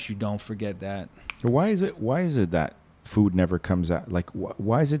rush, you don't forget that. Why is it that food never comes out? Like,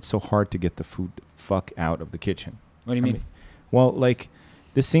 why is it so hard to get the food fuck out of the kitchen? What do you mean? Well, like,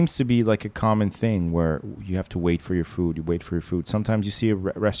 this seems to be like a common thing where you have to wait for your food. You wait for your food. Sometimes you see a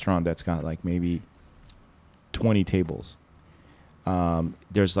restaurant that's got like maybe 20 tables.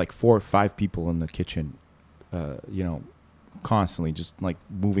 There's like 4 or 5 people in the kitchen, constantly just like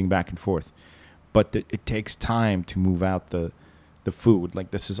moving back and forth. But it takes time to move out the food.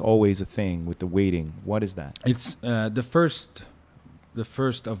 Like, this is always a thing with the waiting. What is that? It's the first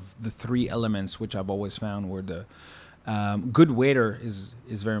of the 3 elements, which I've always found were the good waiter is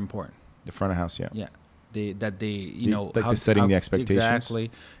very important. The front of house, yeah. Yeah. They're setting the expectations.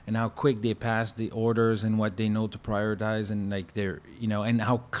 Exactly. And how quick they pass the orders and what they know to prioritize, and like they're, and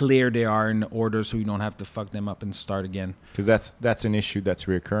how clear they are in the order, so you don't have to fuck them up and start again. Because that's an issue that's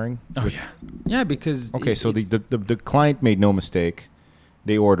reoccurring. Oh yeah. Yeah, because so the client made no mistake.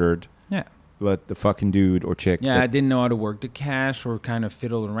 They ordered. Yeah. But the fucking dude or chick. Yeah, I didn't know how to work the cash or kind of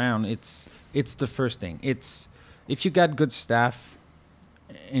fiddle around. It's the first thing. It's if you got good staff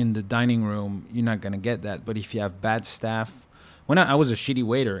in the dining room, you're not going to get that. But if you have bad staff, when I was a shitty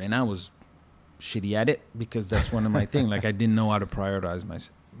waiter, and I was shitty at it because that's one of my things. Like, I didn't know how to prioritize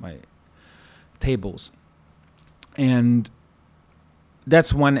my tables. And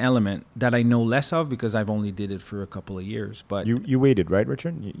that's one element that I know less of because I've only did it for a couple of years. But you waited, right,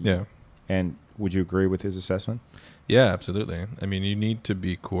 Richard? Yeah. And would you agree with his assessment? Yeah, absolutely. I mean, you need to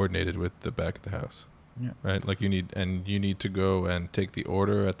be coordinated with the back of the house. Yeah. Right? Like, you need to go and take the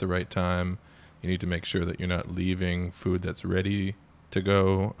order at the right time. You need to make sure that you're not leaving food that's ready to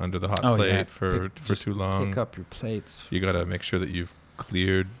go under the hot plate for too long. Pick up your plates. You got to make sure that you've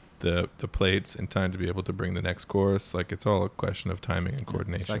cleared the plates in time to be able to bring the next course. Like, it's all a question of timing and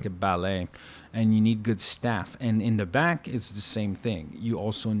coordination. It's like a ballet. And you need good staff. And in the back, it's the same thing. You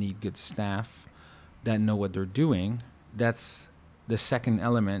also need good staff that know what they're doing. That's the second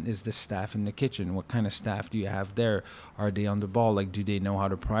element, is the staff in the kitchen. What kind of staff do you have there? Are they on the ball? Like, do they know how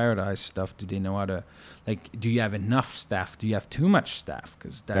to prioritize stuff? Do they know how to, like, do you have enough staff? Do you have too much staff?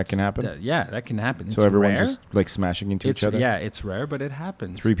 Because that can happen. That can happen. So everyone's just like smashing into each other. Yeah, it's rare, but it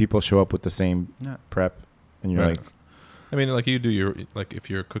happens. 3 people show up with the same prep, and you're like, I mean, like, you do if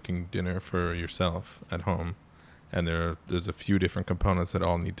you're cooking dinner for yourself at home, and there's a few different components that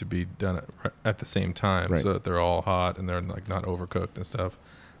all need to be done at the same time, so that they're all hot and they're like not overcooked and stuff.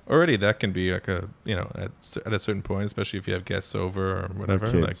 Already that can be like at a certain point, especially if you have guests over or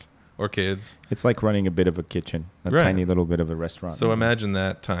whatever, or kids. It's like running a bit of a kitchen, a tiny little bit of a restaurant. So imagine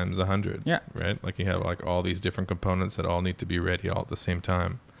that times 100. Yeah. Right. Like, you have like all these different components that all need to be ready all at the same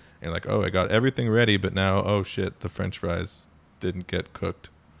time. And like, oh, I got everything ready, but now, oh shit, the French fries didn't get cooked.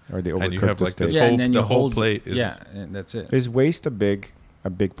 Or they overcooked and you have like this whole plate is and that's it. Is waste a big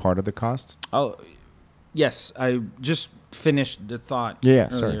part of the cost? Oh, yes. I just finished the thought. Yeah,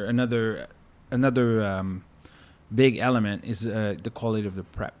 earlier. sorry. Another big element is the quality of the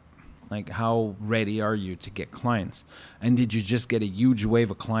prep. Like, how ready are you to get clients? And did you just get a huge wave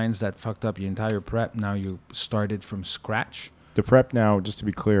of clients that fucked up your entire prep? Now you started from scratch. The prep now, just to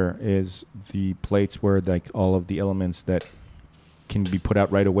be clear, is the plates where like all of the elements that can be put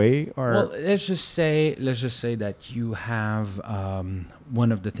out right away? Or well, let's just say that you have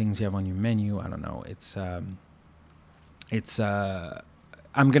one of the things you have on your menu. I don't know.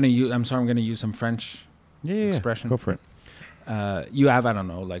 I'm gonna use some French expression. Go for it. You have, I don't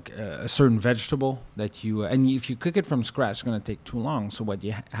know, like a certain vegetable that you, and if you cook it from scratch, it's going to take too long. So what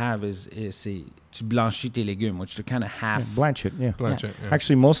you have is tu blanchis tes légumes, which are kind of half. Yeah, blanch it, yeah. Blanch it, yeah.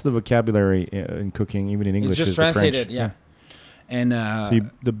 Actually, most of the vocabulary in cooking, even in English, it's just is the translated, French. yeah. And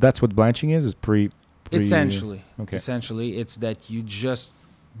so that's what blanching is essentially. Okay. Essentially, it's that you just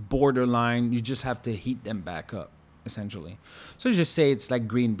borderline, you just have to heat them back up, essentially. So just say it's like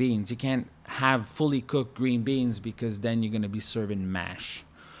green beans. You can't have fully cooked green beans because then you're going to be serving mash.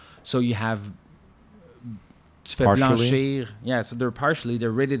 So you have tu fais blanchir. Yeah, so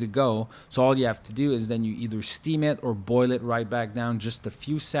they're ready to go. So all you have to do is then you either steam it or boil it right back down just a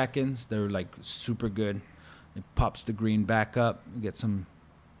few seconds. They're like super good. It pops the green back up. You get some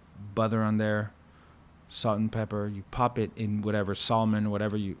butter on there, salt and pepper. You pop it in whatever salmon,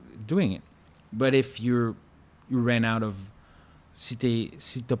 whatever you're doing it. But if you ran out of, si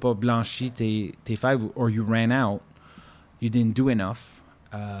t'as pas blanchi tes fèves, or you ran out, you didn't do enough,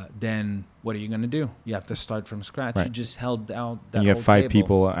 then what are you going to do? You have to start from scratch. Right. You just held out that and you have whole 5 table.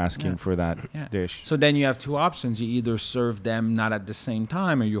 people asking for that dish. So then you have 2 options. You either serve them not at the same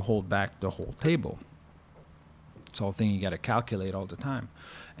time, or you hold back the whole table. It's all thing you got to calculate all the time.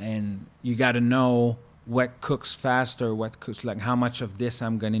 And you got to know what cooks faster, what cooks, like how much of this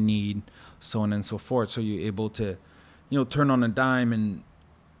I'm going to need, so on and so forth. So you're able to, turn on a dime and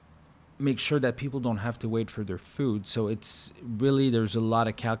make sure that people don't have to wait for their food. So it's really, there's a lot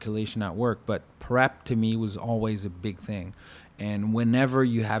of calculation at work, but prep to me was always a big thing. And whenever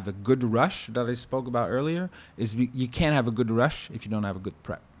you have a good rush that I spoke about earlier, you can't have a good rush if you don't have a good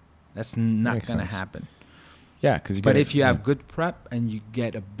prep. That's not going to happen. Yeah, because if you have good prep and you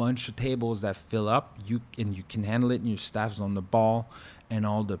get a bunch of tables that fill up, you can handle it, and your staff's on the ball, and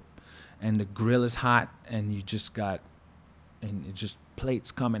the grill is hot, and you just got, and it just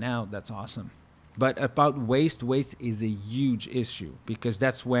plates coming out. That's awesome. But about waste is a huge issue, because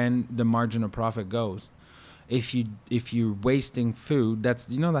that's when the margin of profit goes. If you're wasting food, that's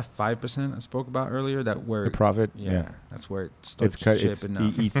that 5% I spoke about earlier, that where the profit, that's where it starts chipping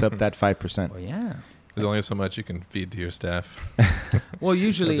up. It eats up that 5%. Well, yeah. There's only so much you can feed to your staff. Well,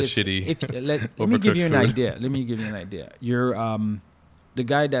 usually it's shitty. Let me give you an idea. You're the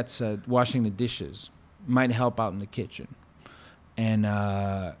guy that's washing the dishes might help out in the kitchen, and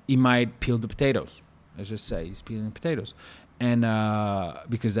he might peel the potatoes. Let's just say he's peeling the potatoes, and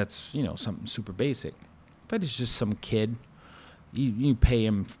because that's something super basic, but it's just some kid. You pay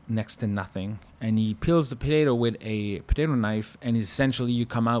him next to nothing, and he peels the potato with a potato knife, and essentially you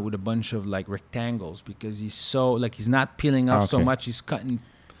come out with a bunch of like rectangles, because he's he's not peeling off so much. He's cutting.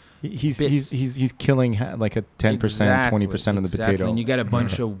 He's killing like a 10%, 20% of the potato, and you get a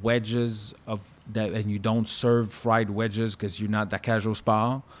bunch of wedges of that, and you don't serve fried wedges because you're not that casual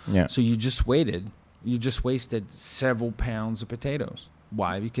spa. Yeah. So you just wasted several pounds of potatoes.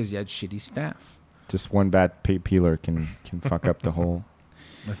 Why? Because you had shitty staff. Just one bad peeler can fuck up the whole.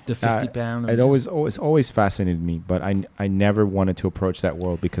 The 50-pound. It always fascinated me, but I never wanted to approach that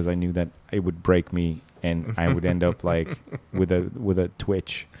world, because I knew that it would break me, and I would end up like with a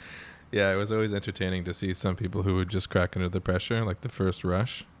twitch. Yeah, it was always entertaining to see some people who would just crack under the pressure, like the first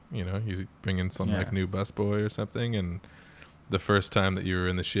rush. You bring in some like new busboy or something, and the first time that you were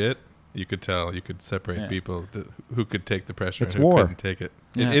in the shit, you could tell, you could separate people who could take the pressure and who couldn't take it.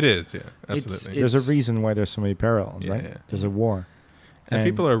 Yeah. It is, yeah, absolutely. There's a reason why there's so many parallels, right? Yeah. There's a war. And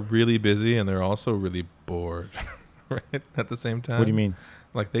people are really busy, and they're also really bored, right? At the same time. What do you mean?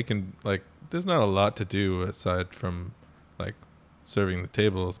 Like there's not a lot to do aside from like serving the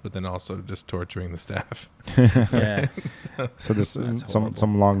tables, but then also just torturing the staff. Yeah. So there's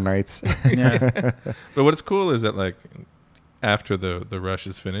some long nights. Yeah. But what's cool is that like after the rush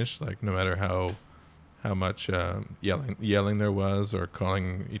is finished, like no matter how much yelling there was, or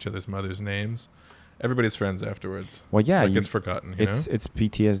calling each other's mothers names, everybody's friends afterwards. Well, yeah, it's forgotten. It's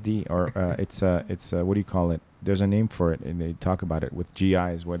PTSD, or it's what do you call it? There's a name for it, and they talk about it with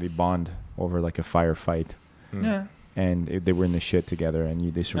GIs, where they bond over like a firefight. Yeah. And they were in the shit together,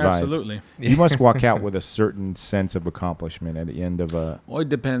 and they survived. Absolutely. You must walk out with a certain sense of accomplishment at the end of a. Well, it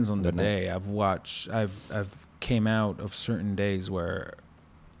depends on the day. I've came out of certain days where,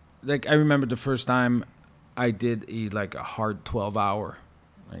 like, I remember the first time I did a hard 12-hour,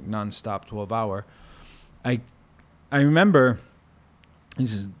 like nonstop 12-hour. I remember,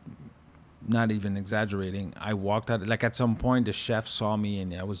 this is not even exaggerating. I walked out, like at some point the chef saw me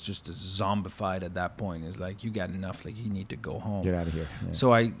and I was just zombified at that point. It's like, you got enough, like you need to go home. Get out of here. Yeah.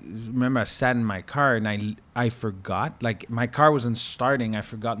 So I remember I sat in my car and I forgot, like my car wasn't starting. I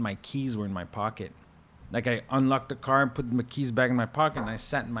forgot my keys were in my pocket. Like I unlocked the car and put my keys back in my pocket and I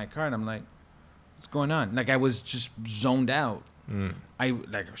sat in my car and I'm like, what's going on? Like I was just zoned out. I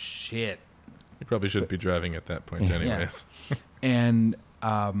like, oh, shit. You probably shouldn't be driving at that point anyways. Yeah. And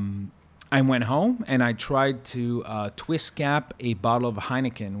I went home and I tried to twist cap a bottle of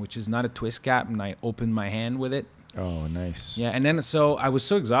Heineken, which is not a twist cap, and I opened my hand with it. Oh, nice. Yeah, and then so I was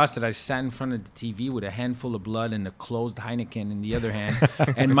so exhausted, I sat in front of the TV with a handful of blood and a closed Heineken in the other hand.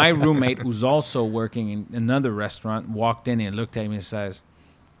 And my roommate, who's also working in another restaurant, walked in and looked at me and says,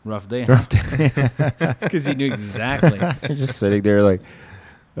 rough day. Rough day. Because he knew exactly. You're just sitting there like...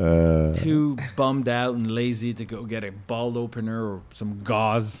 too bummed out and lazy to go get a bottle opener or some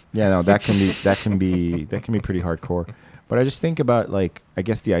gauze. Yeah, no, that can be pretty hardcore. But I just think about, like, I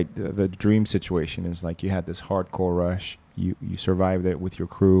guess the dream situation is like you had this hardcore rush, you survived it with your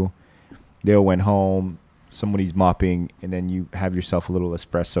crew. They all went home, somebody's mopping, and then you have yourself a little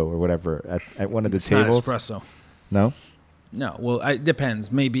espresso or whatever at one of the tables. Not espresso. No? No, well, it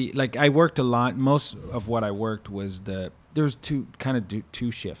depends. Maybe, like, I worked a lot. Most of what I worked was there's two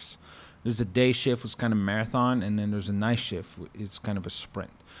shifts. There's a day shift, was kind of marathon, and then there's a night shift. It's kind of a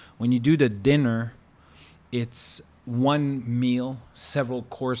sprint. When you do the dinner, it's one meal, several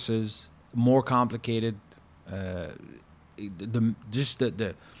courses, more complicated. The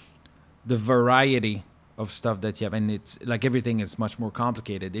variety of stuff that you have, and it's like everything is much more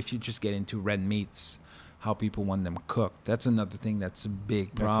complicated. If you just get into red meats, how people want them cooked, that's another thing that's a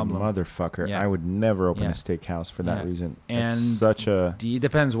big problem. That's a motherfucker. Yeah. I would never open a steakhouse for that reason. And it's such a... It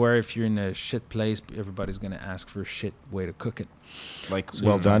depends where. If you're in a shit place, everybody's going to ask for a shit way to cook it. Like, so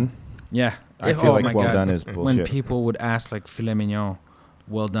well done? Yeah. I feel like well done is bullshit. When people would ask, like, filet mignon,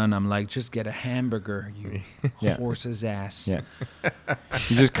 well done, I'm like, just get a hamburger, you horse's ass. Yeah.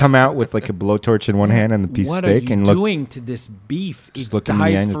 You just come out with like a blowtorch in one hand and the piece of steak. What are you doing to this beef? It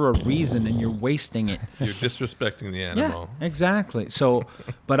died for a reason and you're wasting it. You're disrespecting the animal. Yeah, exactly. So,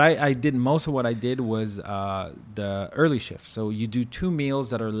 but I did, most of what I did was the early shift. So you do 2 meals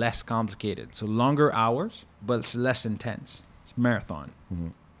that are less complicated. So longer hours, but it's less intense. It's marathon. Mm-hmm.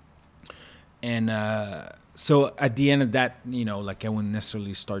 And so at the end of that, like I wouldn't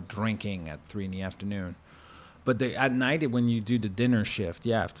necessarily start drinking at 3 p.m. But at night, when you do the dinner shift,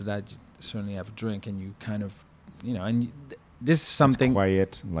 after that, you certainly have a drink and you kind of, and this is something... It's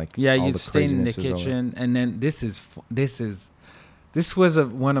quiet, like you stay in the kitchen. And then this was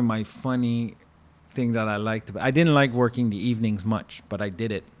one of my funny things that I liked. I didn't like working the evenings much, but I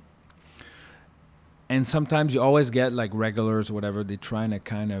did it. And sometimes you always get like regulars or whatever. They're trying to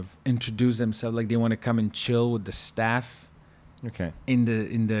kind of introduce themselves, like they want to come and chill with the staff. Okay. In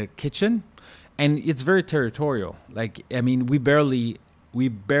the kitchen, and it's very territorial. Like, I mean, we barely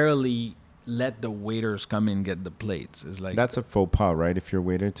let the waiters come in and get the plates. It's like that's a faux pas, right? If you're a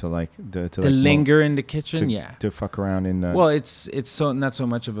waiter to linger in the kitchen, to fuck around in the. Well, it's so not so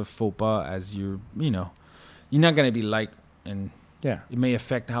much of a faux pas as you're not gonna be liked and. Yeah, it may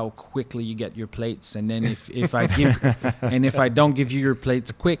affect how quickly you get your plates, and then if I don't give you your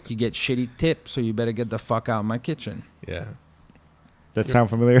plates quick, you get shitty tips. So you better get the fuck out of my kitchen. Yeah, that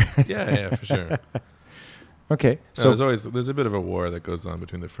sound familiar? yeah, for sure. Okay, so there's a bit of a war that goes on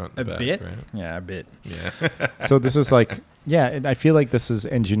between the front and the back, bit? right? Yeah, a bit. Yeah. So this is like, and I feel like this is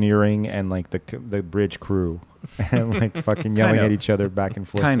engineering and like the bridge crew, and like fucking yelling at each other back and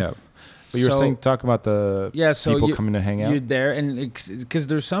forth. Kind of. But you were saying, talk about the people coming to hang out? You're there, and because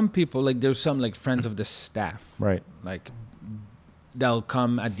there's some people, like there's some like friends of the staff. Right. Like, they'll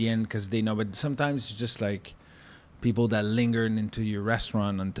come at the end because they know, but sometimes it's just like people that linger into your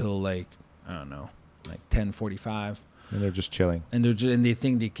restaurant until like, I don't know, like 10:45. And they're just chilling. And they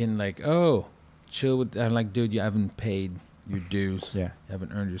think they can like, chill with, I'm like, dude, you haven't paid your dues. Yeah. You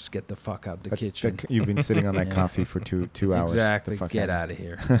haven't earned yours. Get the fuck out the kitchen. You've been sitting on that coffee for two hours. Exactly. Get out of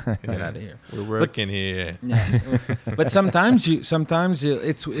here. Get out of here. We're working here. Yeah. But sometimes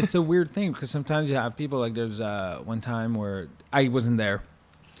it's a weird thing because sometimes you have people like there's one time where I wasn't there,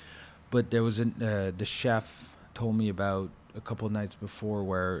 but there was the chef told me about a couple of nights before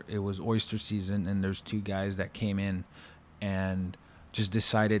where it was oyster season and there's 2 guys that came in and just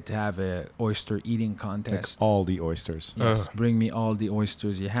decided to have a oyster eating contest. Like all the oysters. Yes, bring me all the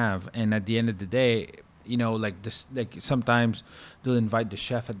oysters you have. And at the end of the day, like this, like sometimes they'll invite the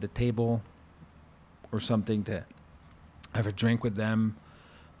chef at the table or something to have a drink with them.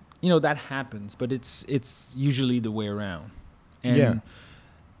 That happens, but it's usually the way around. And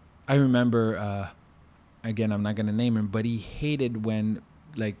I remember, again, I'm not gonna name him, but he hated when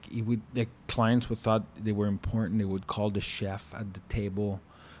clients would thought they were important. They would call the chef at the table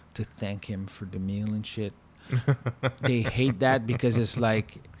to thank him for the meal and shit. They hate that because it's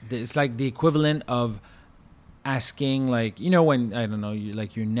like the equivalent of asking, like, when, I don't know, you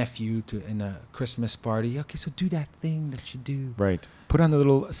like your nephew in a Christmas party. Okay, so do that thing that you do. Right. Put on the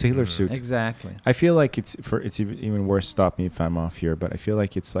little sailor suit. Exactly. I feel like it's even worse. Stop me if I'm off here, but I feel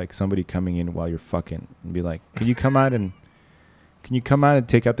like it's like somebody coming in while you're fucking and be like, "Can you come out and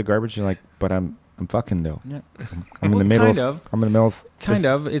take out the garbage?" You're like, "But I'm fucking though. Yeah. I'm in the middle of. I'm in the middle of. Kind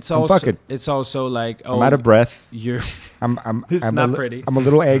of. It's also like, I'm out of breath. You're. I'm. This is not pretty. I'm a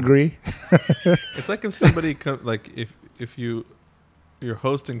little angry. It's like if somebody if you're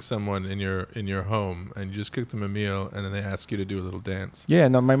hosting someone in your home and you just cook them a meal and then they ask you to do a little dance. Yeah,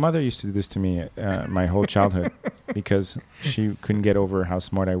 no, my mother used to do this to me my whole childhood because she couldn't get over how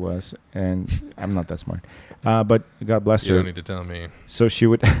smart I was, and I'm not that smart. But God bless her. You don't need to tell me. So she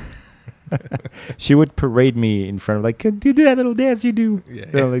would she would parade me in front of, like, do that little dance you do.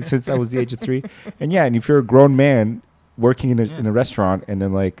 Yeah. Like, since I was the age of 3. And yeah, and if you're a grown man working in a restaurant and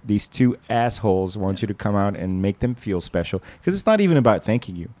then like these two assholes want you to come out and make them feel special, because it's not even about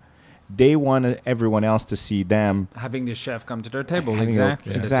thanking you. They want everyone else to see them having the chef come to their table.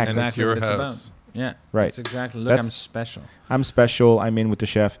 Exactly. And it's your what it's house. about. Yeah. Right. That's exactly. Look, I'm special. I'm special. I'm in with the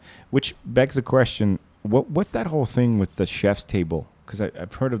chef, which begs the question, what's that whole thing with the chef's table? Because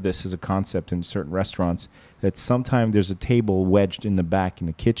I've heard of this as a concept in certain restaurants, that sometimes there's a table wedged in the back in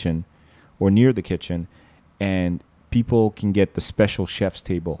the kitchen or near the kitchen, and people can get the special chef's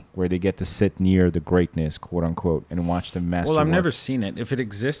table where they get to sit near the greatness, quote unquote, and watch the master. Well, I've work. never seen it. If it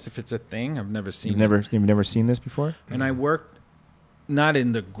exists, if it's a thing, I've never seen You've never seen this before? And I worked not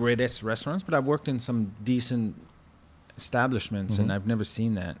in the greatest restaurants, but I've worked in some decent establishments, and I've never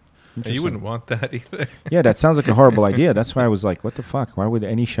seen that. And you wouldn't want that either. Yeah, that sounds like a horrible idea. That's why I was like, what the fuck? Why would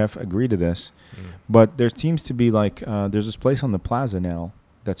any chef agree to this? But there seems to be like, there's this place on the plaza now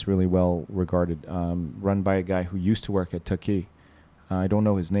that's really well regarded, run by a guy who used to work at Taki. I don't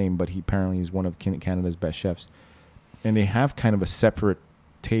know his name, but he apparently is one of Canada's best chefs. And they have kind of a separate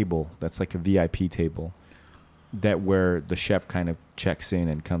table that's like a VIP table, that where the chef kind of checks in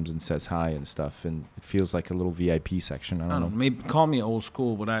and comes and says hi and stuff, and it feels like a little VIP section. I don't know. Maybe call me old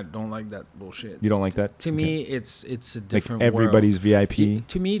school, but I don't like that bullshit. You don't like that? To me, it's a different like everybody's world. VIP.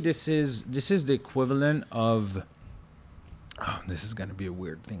 To me, this is the equivalent of. Oh, this is gonna be a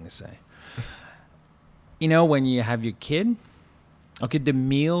weird thing to say. When you have your kid. Okay, the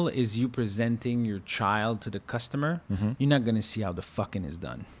meal is you presenting your child to the customer. You're not gonna see how the fucking is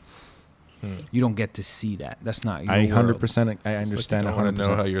done. You don't get to see that. That's not your 100%. I understand. I want to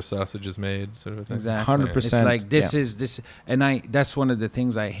know how your sausage is made, sort of thing. Exactly. 100%. It's like this is this, and that's one of the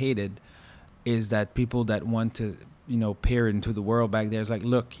things I hated, is that people that want to peer into the world back there is like,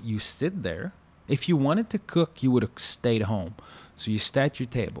 look, you sit there. If you wanted to cook, you would have stayed home. So you stay at your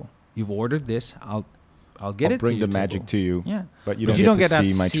table. You've ordered this. I'll get it. Bring to the magic to you. Yeah, but you don't get to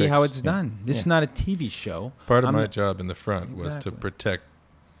see how it's done. This is not a TV show. Part of my job in the front was to protect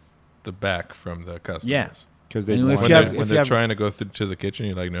the back from the customers. Yeah, because when they're trying to go to the kitchen,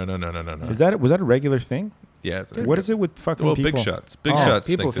 you're like, no. Was that a regular thing? Yeah. What is it with fucking people? Big shots. Big shots.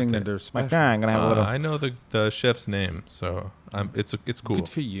 People think that they're special. Like, I'm gonna have a little. I know the chef's name, so it's cool. Good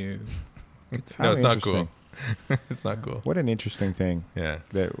for you. No, it's not cool. It's not cool. What an interesting thing. Yeah.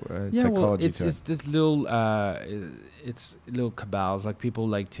 That psychology. It's this little it's little cabals. Like, people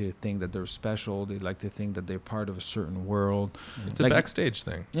like to think that they're special. They like to think that they're part of a certain world. It's a backstage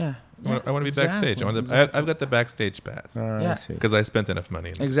thing. Yeah. I want to be backstage. I've got the backstage pass. Because I spent enough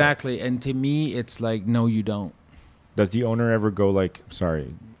money. Exactly. And to me, it's like, no, you don't. Does the owner ever go like,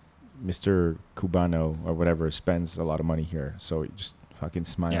 sorry, Mr. Cubano or whatever spends a lot of money here, so you just fucking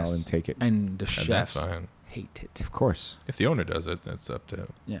smile and take it? And the chefs that's fine. Hate it. Of course. If the owner does it, that's up to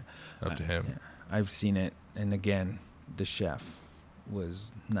him. Yeah. I've seen it, and again, the chef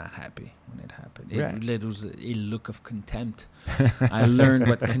was not happy when it happened. It was a look of contempt. I learned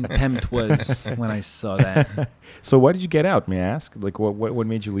what contempt was when I saw that. So why did you get out, may I ask? Like, what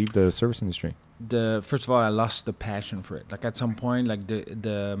made you leave the service industry? First of all, I lost the passion for it. Like, at some point, like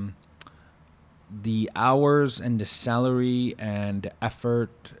the hours and the salary and the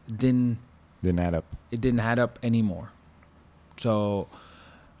effort didn't add up. It didn't add up anymore. So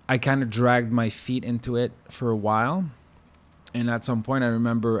I kind of dragged my feet into it for a while. And at some point, I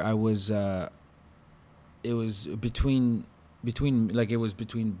remember it was between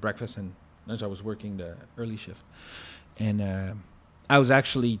breakfast and lunch. I was working the early shift. And I was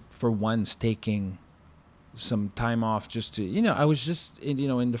actually, for once, taking some time off just to, I was just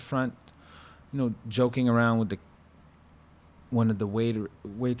in the front, joking around with one of the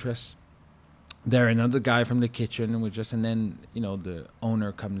waitress there, another guy from the kitchen, and then the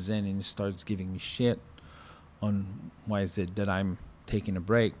owner comes in and starts giving me shit on why is it that I'm taking a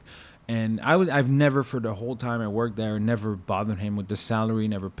break. And I've never, for the whole time I worked there, never bothered him with the salary,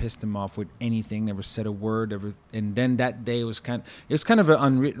 never pissed him off with anything, never said a word. And then that day it was kind of an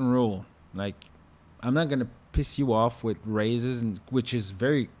unwritten rule. Like, I'm not gonna piss you off with raises, which is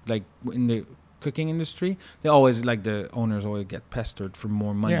very, like, in the cooking industry, they always, like, the owners always get pestered for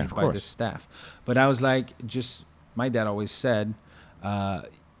more money by the staff. But I was like, my dad always said, la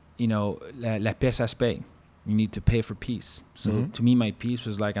paix ça se paye. You need to pay for peace. So to me, my peace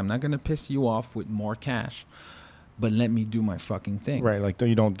was like, I'm not going to piss you off with more cash, but let me do my fucking thing. Right. Like,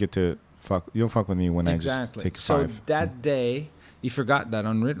 you don't get to fuck. You don't fuck with me when I just take 5. So that day, he forgot that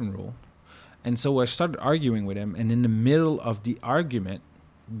unwritten rule. And so I started arguing with him. And in the middle of the argument,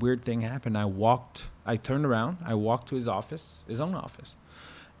 weird thing happened. I turned around. I walked to his own office.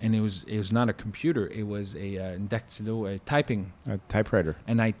 And it was not a computer. It was a typewriter.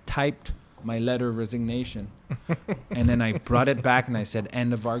 And I typed my letter of resignation. And then I brought it back and I said,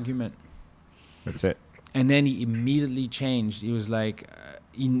 end of argument. That's it. And then he immediately changed. He was like,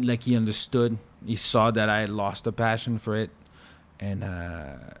 he understood. He saw that I had lost the passion for it. And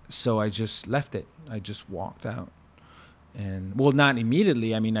so I just left it. I just walked out. And, well, not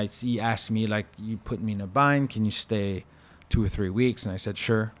immediately. I mean, he asked me, like, you put me in a bind. Can you stay 2 or 3 weeks? And I said,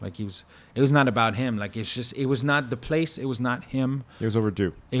 sure. Like, it was not about him. Like, it was not the place. It was not him. It was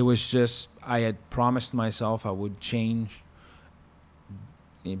overdue. It was just, I had promised myself I would change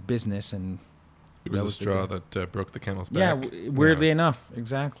business, and it was the straw that broke the camel's back. Yeah, weirdly enough.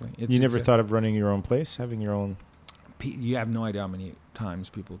 Exactly. You never thought of running your own place, having your own? You have no idea how many times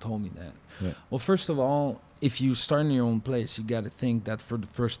people told me that. Yeah. Well, first of all, if you start in your own place, you got to think that for the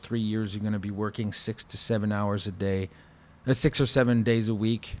first 3 years, you're going to be working 6 to 7 hours a day, 6 or 7 days a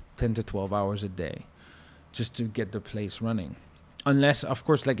week, 10 to 12 hours a day, just to get the place running. Unless, of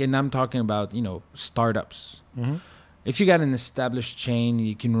course, like, and I'm talking about, startups. Mm-hmm. If you got an established chain,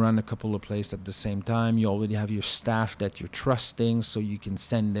 you can run a couple of places at the same time. You already have your staff that you're trusting, so you can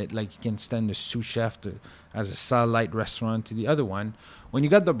send it, like, you can send a sous chef as a satellite restaurant to the other one. When you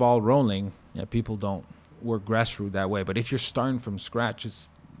got the ball rolling, people don't work grassroots that way. But if you're starting from scratch, it's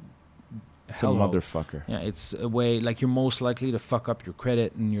a motherfucker. Yeah, it's a way, like, you're most likely to fuck up your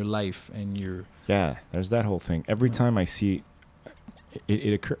credit and your life and your... Yeah, there's that whole thing. Every time I see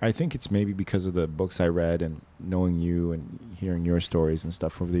it occur, I think it's maybe because of the books I read and knowing you and hearing your stories and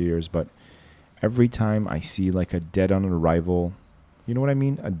stuff over the years, but every time I see, like, a dead on arrival, you know what I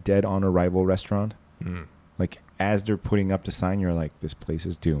mean? A dead on arrival restaurant. Mm. Like, as they're putting up the sign, you're like, this place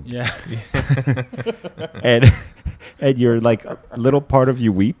is doomed. Yeah. and you're like, a little part of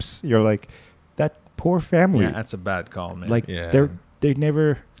you weeps. You're like, that poor family. Yeah, that's a bad call, man. Like, they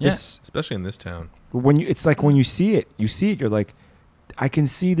never... especially in this town. When you see it, you're like, I can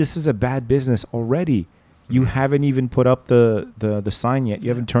see this is a bad business already. You haven't even put up the sign yet. You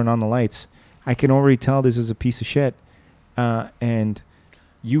haven't turned on the lights. I can already tell this is a piece of shit. And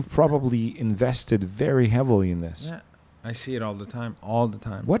you've probably invested very heavily in this. Yeah, I see it all the time.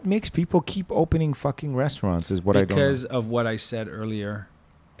 What makes people keep opening fucking restaurants is what I don't know. Because of what I said earlier,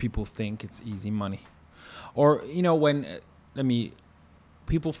 people think it's easy money. Or,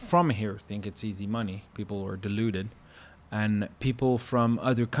 people from here think it's easy money. People are deluded. And people from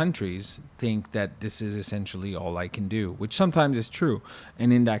other countries think that this is essentially all I can do, which sometimes is true.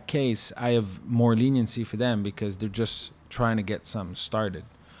 And in that case, I have more leniency for them because they're just trying to get something started.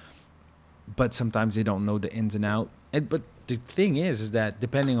 But sometimes they don't know the ins and outs. But the thing is that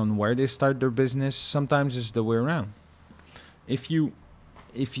depending on where they start their business, sometimes it's the way around. If you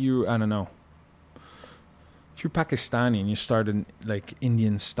I don't know, if you're Pakistani and you start an like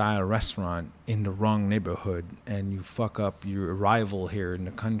Indian style restaurant in the wrong neighborhood and you fuck up your arrival here in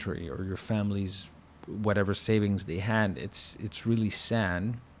the country or your family's whatever savings they had, it's really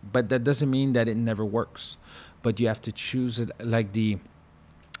sad. But that doesn't mean that it never works. But you have to choose it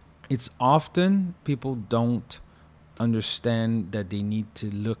it's often people don't understand that they need to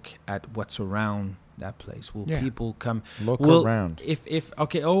look at what's around that place. People come around? If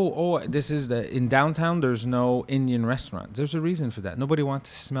this is in downtown there's no Indian restaurants. There's a reason for that. Nobody wants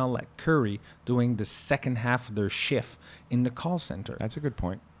to smell like curry doing the second half of their shift in the call center. That's a good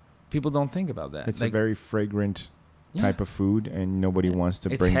point. People don't think about that. It's a very fragrant type of food and nobody wants to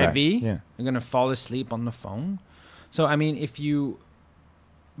bring it's heavy. Back. Yeah. You're gonna fall asleep on the phone. So I mean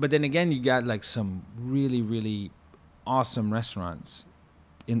but then again you got like some really, really awesome restaurants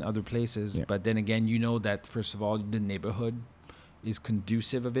in other places. Yeah. But then again, that first of all, the neighborhood is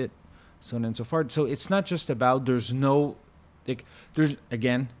conducive of it, so on and so forth. So it's not just about there's no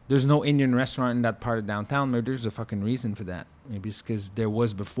Indian restaurant in that part of downtown. Maybe there's a fucking reason for that. Maybe it's because there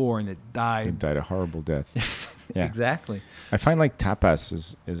was before and it died. It died a horrible death. Yeah, exactly. I find like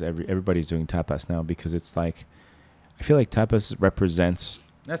tapas is everybody's doing tapas now because it's like, I feel like tapas represents.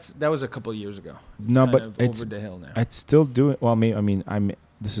 That was a couple of years ago. It's over the hill now. I'd still do it. Well,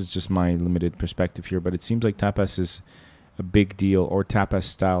 this is just my limited perspective here, but it seems like tapas is a big deal, or tapas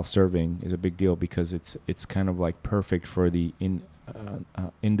style serving is a big deal because it's kind of like perfect for the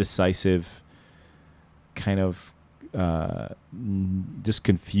indecisive kind of just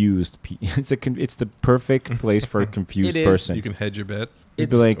confused. It's the perfect place for a confused person. You can hedge your bets. You'd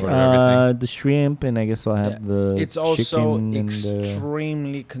be like the shrimp, and I guess I'll have the. It's also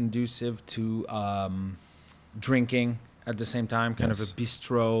extremely conducive to drinking at the same time, kind of a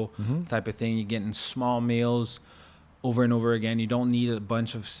bistro type of thing. You're getting small meals over and over again. You don't need a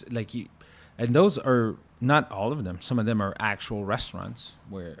bunch of and those are not all of them. Some of them are actual restaurants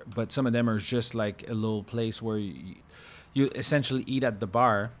but some of them are just like a little place where you essentially eat at the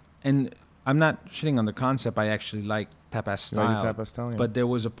bar. And I'm not shitting on the concept. I actually like tapas style. But there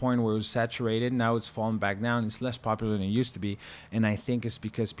was a point where it was saturated. Now it's fallen back down. It's less popular than it used to be. And I think it's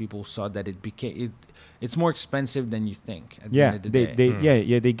because people saw that it's more expensive than you think at the end of the day.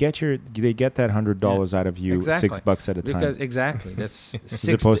 They get that $100 out of you, $6 at a time. That's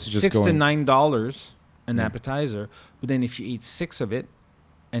 $6 to $9 an appetizer. But then if you eat 6 of it,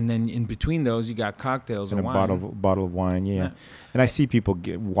 and then in between those you got cocktails and a wine. bottle of wine. Yeah. And I see people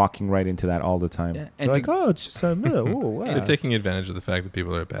walking right into that all the time. Yeah. And they're like, it's just wow. They're taking advantage of the fact that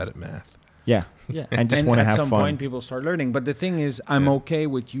people are bad at math. Yeah. And just want to have fun. At some point, people start learning. But the thing is, I'm okay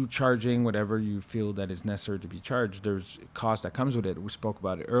with you charging whatever you feel that is necessary to be charged. There's cost that comes with it. We spoke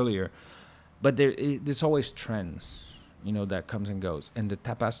about it earlier. But there's always trends, that comes and goes. And the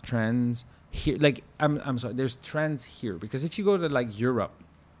tapas trends here, I'm sorry, there's trends here. Because if you go to Europe,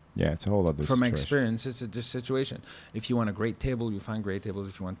 it's a whole other situation. From experience, it's a situation. If you want a great table, you find great tables.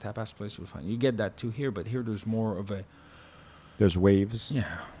 If you want a tapas place, you'll find. You get that too here. But here there's more of a. There's waves.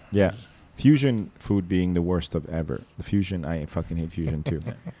 Yeah. Yeah. Fusion food being the worst of ever. The fusion, I fucking hate fusion too.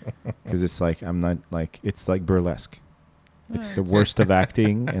 Because it's it's like burlesque. It's the worst of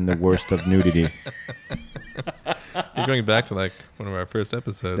acting and the worst of nudity. You're going back to one of our first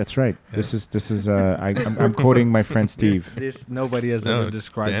episodes. That's right. Yeah. This is I'm quoting my friend Steve. This nobody has ever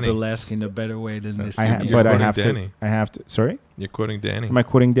described Danny. Burlesque in a better way than this. I have to. Sorry? You're quoting Danny. Am I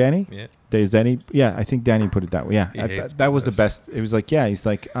quoting Danny? Yeah. Is Danny? Yeah, I think Danny put it that way. Yeah, that was the best. It was he's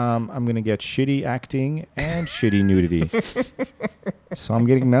like, I'm going to get shitty acting and shitty nudity. So I'm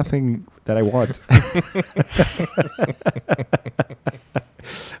getting nothing that I want.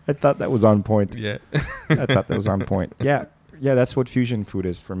 I thought that was on point. Yeah. I thought that was on point. Yeah, that's what fusion food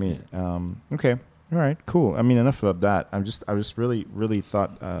is for me. Okay. All right, cool. I mean, enough of that. I just really, really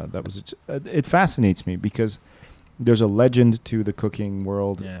thought that was it fascinates me because there's a legend to the cooking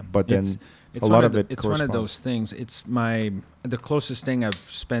world, but then it's a lot of it. It's one of those things. It's the closest thing I've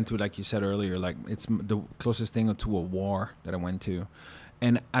spent to, like you said earlier. It's the closest thing to a war that I went to,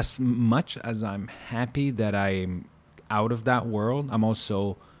 and as much as I'm happy that I'm out of that world, I'm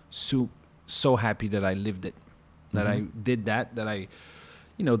also so happy that I lived it, that I did that I.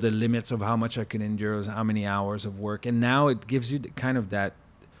 The limits of how much I can endure, how many hours of work, and now it gives you kind of that.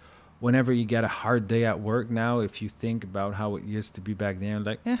 Whenever you get a hard day at work now, if you think about how it used to be back then,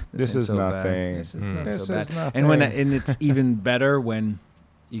 this is nothing. This is not so bad. And it's even better when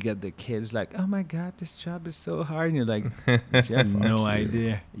you get the kids oh my God, this job is so hard, and you're like, you have no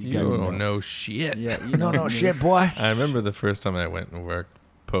idea. You don't know shit. Yeah, you don't know shit, boy. I remember the first time I went and worked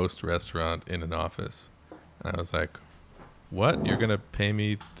post-restaurant in an office, and I was like, what? You're gonna pay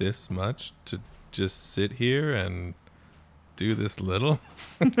me this much to just sit here and do this little?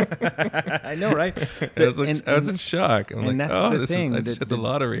 I know, right? I was in shock. I'm like, I just hit the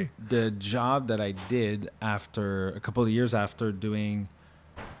lottery. The job that I did after a couple of years after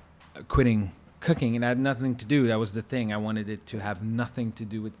quitting cooking, and it had nothing to do. That was the thing. I wanted it to have nothing to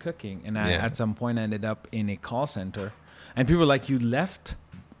do with cooking, and at some point I ended up in a call center, and people were like, you left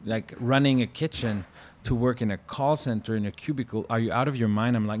running a kitchen to work in a call center in a cubicle. Are you out of your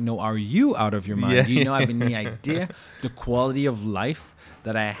mind? I'm like, no, are you out of your mind? Yeah. Do you have any idea the quality of life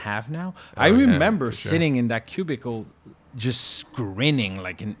that I have now? I remember sitting in that cubicle just grinning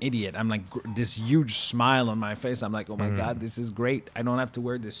like an idiot. I'm like, this huge smile on my face. I'm like, oh my God, this is great. I don't have to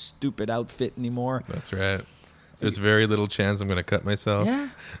wear this stupid outfit anymore. That's right. There's very little chance I'm going to cut myself. Yeah.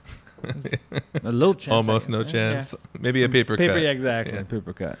 A little chance. Almost no chance. Yeah. Maybe a paper cut. Yeah, exactly. Yeah.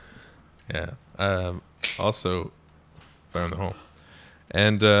 Paper cut. Yeah. Also, fire in the hole.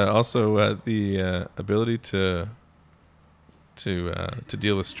 And also the ability to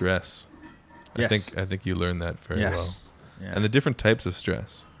deal with stress. Yes. I think you learned that very well. Yeah. And the different types of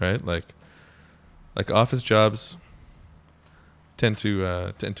stress, right? Like office jobs tend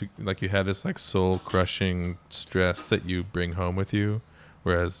to like you have this like soul crushing stress that you bring home with you,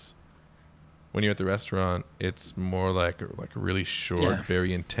 whereas when you're at the restaurant, it's more like a really short,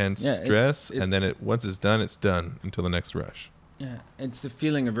 very intense stress, and then once it's done until the next rush. Yeah, it's the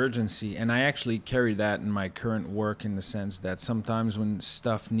feeling of urgency, and I actually carry that in my current work in the sense that sometimes when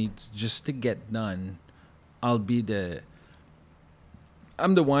stuff needs just to get done, I'm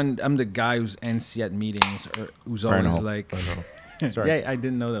the guy who's antsy at meetings or who's always like. Sorry. Yeah, I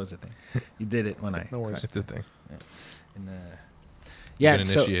didn't know that was a thing. You did it when no worries. It's a thing. Yeah. Been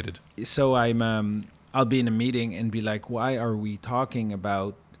initiated. So I'll be in a meeting and be like, why are we talking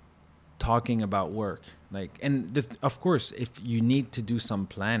about work? Like, and of course, if you need to do some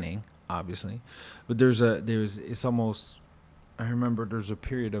planning, obviously, but it's almost. I remember there's a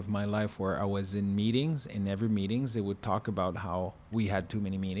period of my life where I was in meetings. In every meetings, they would talk about how we had too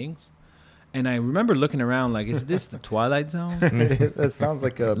many meetings. And I remember looking around like, is this the Twilight Zone? That sounds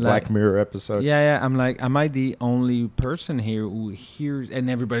like a Black Mirror episode. Yeah. I'm like, am I the only person here who hears? And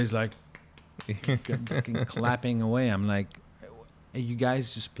everybody's like, clapping away. I'm like, are you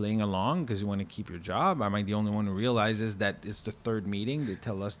guys just playing along because you want to keep your job? Am I the only one who realizes that it's the third meeting? They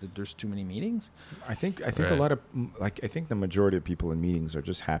tell us that there's too many meetings. I think a lot of I think the majority of people in meetings are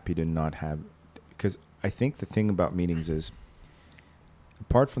just happy to not have, because I think the thing about meetings is,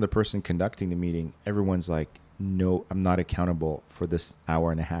 apart from the person conducting the meeting, everyone's like, no, I'm not accountable for this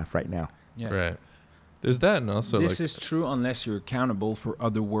hour and a half right now. Yeah. Right. There's that, and also this is true unless you're accountable for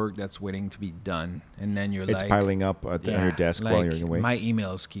other work that's waiting to be done, and then it's piling up on your desk while you're away. My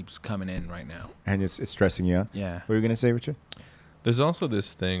emails keeps coming in right now, and it's stressing you out. Yeah. What were you gonna say, Richard? There's also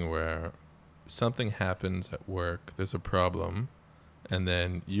this thing where something happens at work. There's a problem, and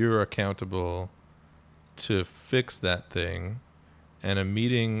then you're accountable to fix that thing, and a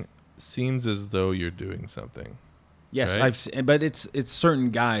meeting seems as though you're doing something. Yes, right? But it's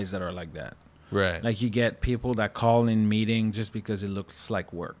certain guys that are like that. Right. Like you get people that call in meeting just because it looks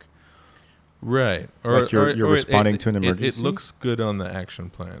like work. Right. Or like you're responding to an emergency? It looks good on the action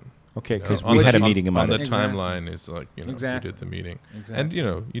plan. Okay, because we had a meeting about it. On the timeline is like, we did the meeting. Exactly. And,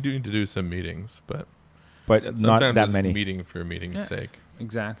 you do need to do some meetings, but not that many. Meeting for meeting's sake.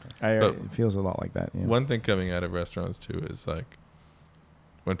 Exactly. It feels a lot like that. Yeah. One thing coming out of restaurants, too, is like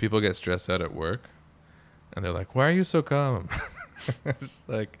when people get stressed out at work and they're like, why are you so calm? It's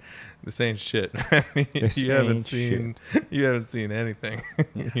like, this ain't shit. You haven't seen anything.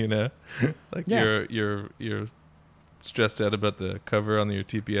 Like you're stressed out about the cover on your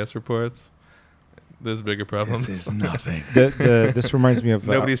TPS reports. There's bigger problems. This is nothing. This reminds me of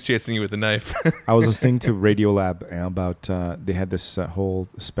nobody's chasing you with a knife. I was listening to Radiolab about they had this whole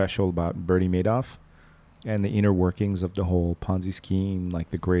special about Bernie Madoff and the inner workings of the whole Ponzi scheme, like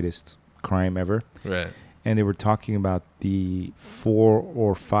the greatest crime ever. Right. And they were talking about the 4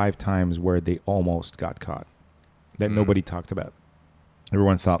 or 5 times where they almost got caught that nobody talked about.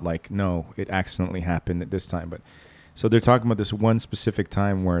 Everyone thought like, no, it accidentally happened at this time. But so they're talking about this one specific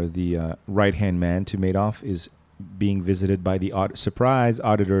time where the right-hand man to Madoff is being visited by the surprise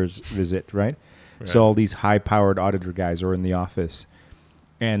auditor's visit, right? So all these high-powered auditor guys are in the office.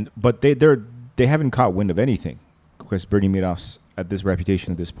 But they haven't caught wind of anything because Bernie Madoff's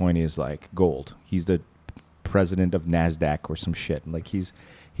reputation at this point is like gold. He's the president of NASDAQ or some shit. Like he's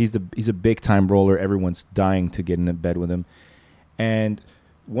a big time roller. Everyone's dying to get in bed with him. And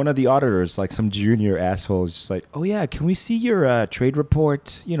one of the auditors, like some junior asshole, is just like, oh yeah, can we see your trade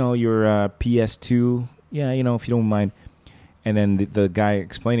report? Your PS2. Yeah, if you don't mind. And then the guy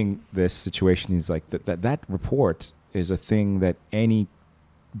explaining this situation, he's like, that report is a thing that any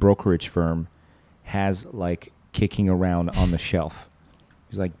brokerage firm has like kicking around on the shelf.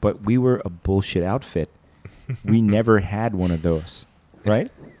 He's like, but we were a bullshit outfit. We never had one of those,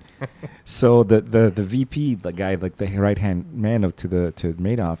 right? So the VP, the guy, like the right hand man to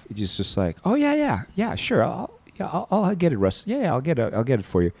Madoff, he's just like, oh yeah, sure, I'll get it, Russ. Yeah, I'll get it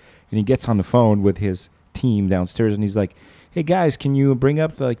for you. And he gets on the phone with his team downstairs, and he's like, hey guys, can you bring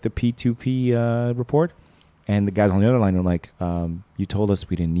up the P2P report? And the guys on the other line are like, you told us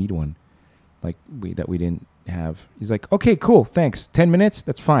we didn't need one, like we didn't have. He's like, okay, cool, thanks. 10 minutes,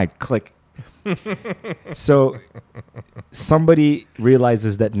 that's fine. Click. So somebody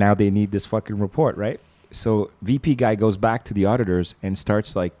realizes that now they need this fucking report, right? So VP guy goes back to the auditors and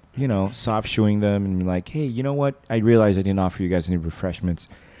starts like, soft shoeing them and like, hey, you know what? I realized I didn't offer you guys any refreshments.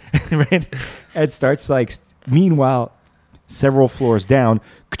 Right? And starts like, meanwhile, several floors down,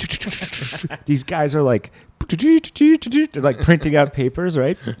 these guys are like, they're like printing out papers,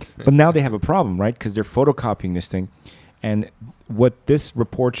 right? But now they have a problem, right? Because they're photocopying this thing. And what this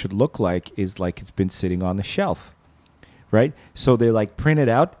report should look like is like it's been sitting on the shelf, right? So they like print it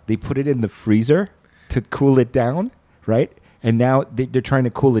out, they put it in the freezer to cool it down, right? And now they're trying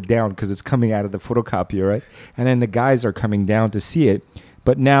to cool it down because it's coming out of the photocopier, right? And then the guys are coming down to see it,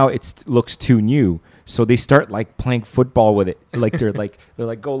 but now it looks too new. So they start like playing football with it, like they're like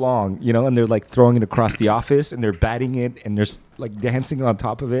go long, and they're like throwing it across the office and they're batting it and they're like dancing on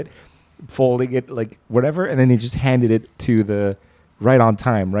top of it, folding it like whatever, and then they just handed it to right on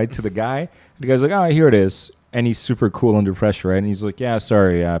time, right to the guy. And the guy's like, "Oh, here it is," and he's super cool under pressure, right? And he's like, "Yeah,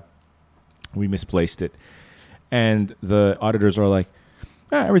 sorry, we misplaced it." And the auditors are like,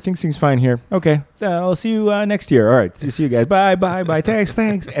 everything seems fine here. Okay, I'll see you next year. All right, see you guys. Bye.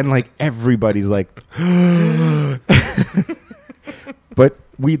 Thanks. And like everybody's like, but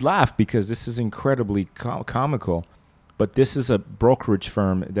we'd laugh because this is incredibly comical. But this is a brokerage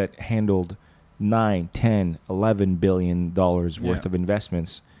firm that handled $9, $10, $11 billion worth of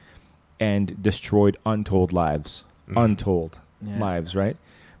investments and destroyed untold lives. Untold lives, right?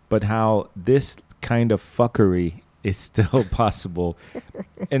 But how this kind of fuckery is still possible.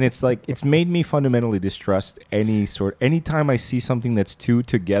 And it's like, it's made me fundamentally distrust anytime I see something that's two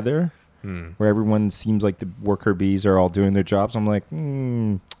together, where everyone seems like the worker bees are all doing their jobs. I'm like,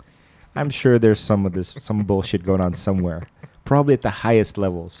 I'm sure there's some bullshit going on somewhere. Probably at the highest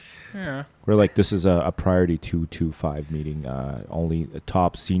levels. Yeah. We're like, this is a priority 225 meeting. Only the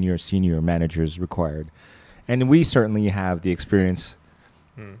top senior managers required. And we certainly have the experience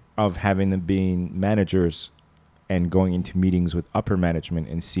of having them being managers and going into meetings with upper management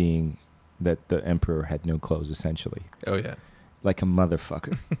and seeing that the emperor had no clothes, essentially. Oh, yeah. Like a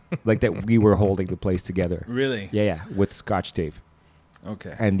motherfucker. Like that we were holding the place together. Really? Yeah, with Scotch tape.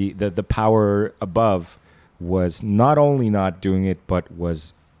 Okay. And the power above was not only not doing it, but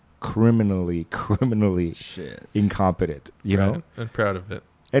was criminally incompetent, you know? And proud of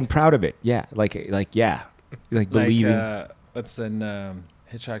it. Yeah. Like believing. What's in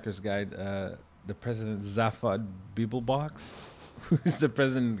Hitchhiker's Guide? The president Zaphod Beeblebox, who's the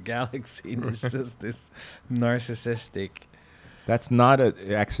president of the galaxy, and is just this narcissistic. That's not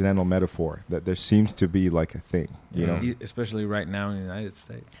an accidental metaphor. That there seems to be like a thing, you know, especially right now in the United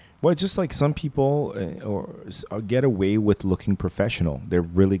States. Well, it's just like some people or get away with looking professional. They're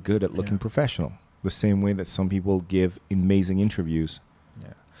really good at looking professional. The same way that some people give amazing interviews.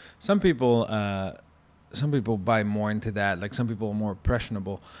 Yeah, some people buy more into that. Like some people are more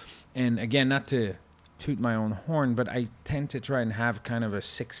impressionable. And again, not to toot my own horn, but I tend to try and have kind of a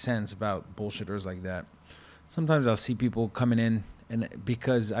sixth sense about bullshitters like that. Sometimes I'll see people coming in, and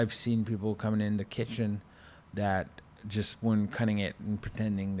because I've seen people coming in the kitchen that just when cutting it and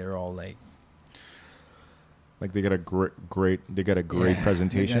pretending they're all like they got a great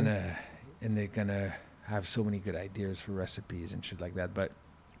presentation, they're gonna have so many good ideas for recipes and shit like that. But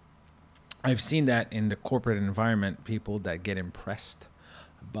I've seen that in the corporate environment, people that get impressed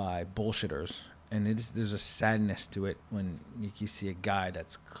by bullshitters, and there's a sadness to it when you see a guy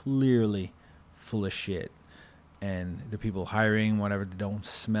that's clearly full of shit, and the people hiring whatever, they don't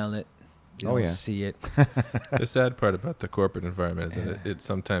smell it, they don't see it. The sad part about the corporate environment is that it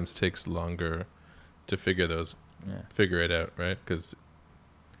sometimes takes longer to figure it out, right? Because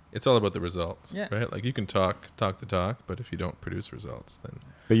it's all about the results, right? Like you can talk the talk, but if you don't produce results, then.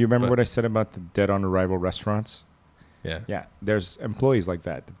 But you remember what I said about the dead on arrival restaurants? Yeah. There's employees like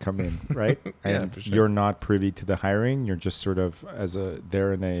that come in, right? And for sure. You're not privy to the hiring. You're just sort of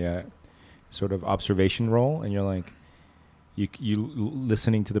they're in a sort of observation role, and you're like, you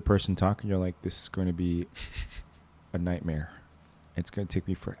listening to the person talk, and you're like, this is going to be a nightmare. It's going to take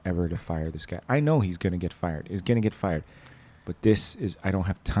me forever to fire this guy. I know he's going to get fired. He's going to get fired. But I don't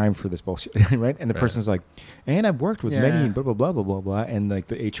have time for this bullshit, right? And the person's like, and I've worked with many, blah, blah, blah, blah, blah, blah. And like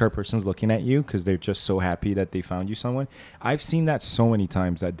the HR person's looking at you because they're just so happy that they found you someone. I've seen that so many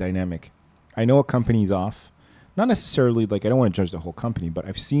times, that dynamic. I know a company's off. Not necessarily, like, I don't want to judge the whole company, but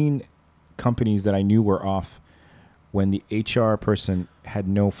I've seen companies that I knew were off when the HR person had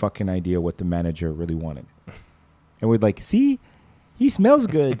no fucking idea what the manager really wanted. And we're like, see, he smells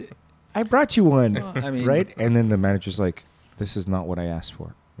good. I brought you one, right? And then the manager's like, this is not what I asked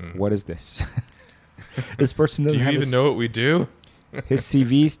for. What is this? This person doesn't have. Do you even know what we do? His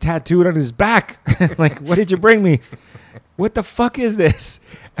CV's tattooed on his back. Like, what did you bring me? What the fuck is this?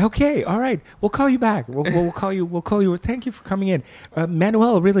 Okay, all right. We'll call you back. We'll call you. We'll call you. Thank you for coming in.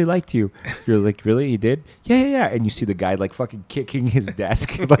 Manuel really liked you. You're like, really? He did? Yeah. And you see the guy like fucking kicking his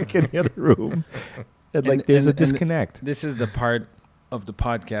desk like in the other room. And like there's a disconnect. This is the part of the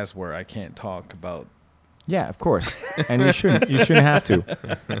podcast where I can't talk about. Yeah, of course. And you shouldn't have to.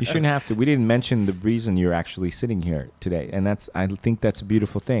 You shouldn't have to. We didn't mention the reason you're actually sitting here today. And I think that's a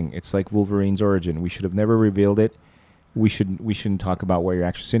beautiful thing. It's like Wolverine's origin. We should have never revealed it. We shouldn't talk about why you're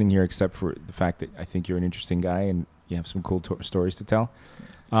actually sitting here, except for the fact that I think you're an interesting guy and you have some cool stories to tell.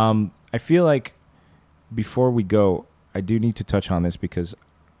 I feel like before we go, I do need to touch on this because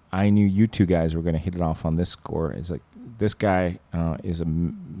I knew you two guys were going to hit it off on this score. It's like this guy is a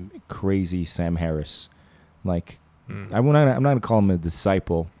crazy Sam Harris. Like I'm not going to call him a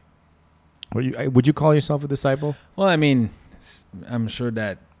disciple. Would you call yourself a disciple? Well, I mean, I'm sure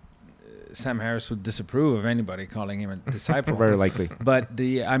that Sam Harris would disapprove of anybody calling him a disciple. Very likely. But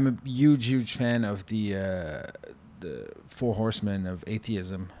I'm a huge fan of the Four Horsemen of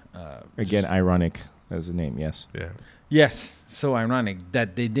Atheism. Again, ironic as a name, yes. Yeah. Yes, so ironic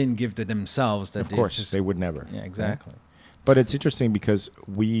that they didn't give to themselves. That of course, they would never. Yeah, exactly. Right? But it's interesting because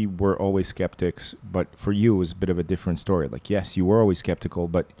we were always skeptics, but for you it was a bit of a different story. Like, yes, you were always skeptical,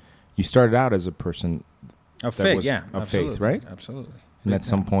 but you started out as a person of faith, of faith, right? Absolutely. And at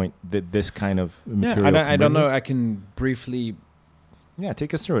some point, this kind of material... Yeah, I don't know. I can briefly... Yeah,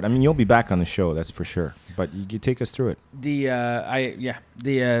 take us through it. I mean, you'll be back on the show, that's for sure. But you take us through it. The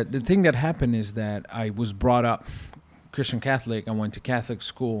thing that happened is that I was brought up Christian Catholic. I went to Catholic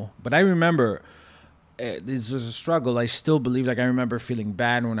school. But I remember this was a struggle. I still believe, like, I remember feeling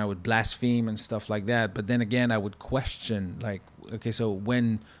bad when I would blaspheme and stuff like that. But then again, I would question, like, okay, so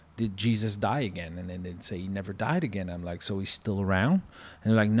when... did Jesus die again? And then they'd say he never died again. I'm like, so he's still around? And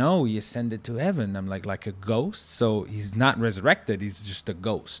they're like, no, he ascended to heaven. I'm like a ghost? So he's not resurrected. He's just a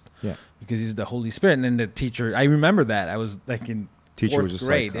ghost. Yeah. Because he's the Holy Spirit. And then the teacher, I remember that. I was like in fourth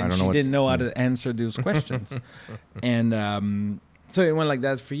grade, and she didn't know how to answer those questions. And so it went like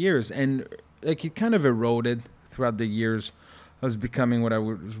that for years. And like it kind of eroded throughout the years. I was becoming what I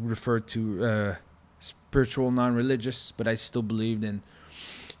would refer to spiritual, non-religious, but I still believed in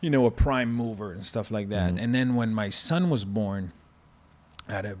a prime mover and stuff like that. And then when my son was born,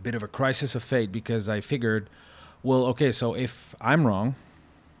 I had a bit of a crisis of faith because I figured, well, okay, so if I'm wrong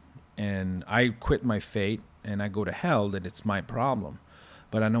and I quit my faith and I go to hell, then it's my problem.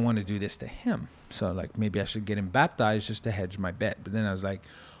 But I don't want to do this to him. So like maybe I should get him baptized just to hedge my bet. But then I was like,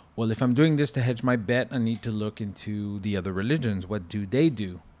 well, if I'm doing this to hedge my bet, I need to look into the other religions. What do they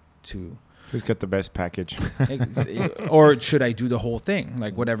do to... Who's got the best package? Or should I do the whole thing?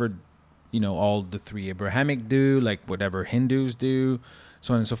 Like whatever, all the three Abrahamic do, like whatever Hindus do,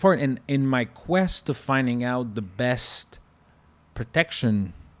 so on and so forth. And in my quest of finding out the best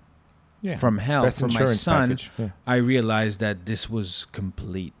protection from hell for my son, I realized that this was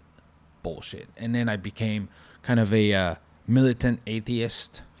complete bullshit. And then I became kind of a militant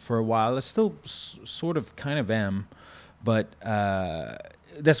atheist for a while. I still sort of kind of am, but...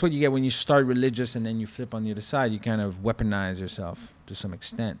 that's what you get when you start religious and then you flip on the other side. You kind of weaponize yourself to some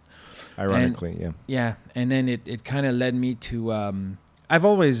extent. Ironically, Yeah. And then it kind of led me to... I've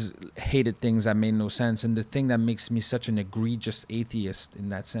always hated things that made no sense. And the thing that makes me such an egregious atheist in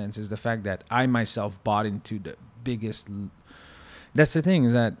that sense is the fact that I myself bought into the biggest... That's the thing,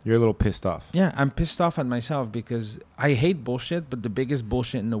 is that... You're a little pissed off. Yeah, I'm pissed off at myself because I hate bullshit, but the biggest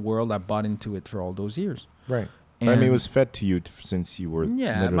bullshit in the world, I bought into it for all those years. Right. I mean, it was fed to you since you were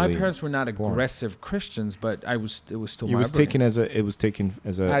my parents were not aggressive Christians, but it was still my upbringing. It was taken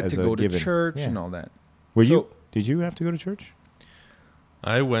as a I had to go given. to church and all that. Did you have to go to church?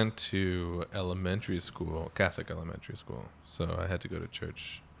 I went to elementary school, Catholic elementary school, so I had to go to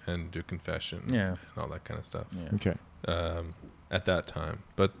church and do confession and all that kind of stuff. Yeah. Okay. At that time,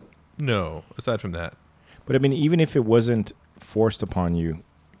 but no, aside from that. But I mean, even if it wasn't forced upon you,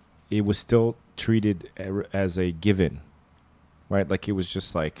 it was still treated as a given, right? Like it was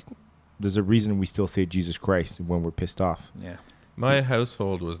just like, there's a reason we still say Jesus Christ when we're pissed off. Yeah. My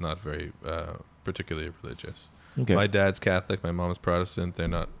household was not very particularly religious. Okay. My dad's Catholic, my mom's Protestant.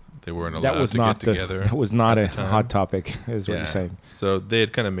 They weren't allowed to get together. That was not a hot topic, is what you're saying. So they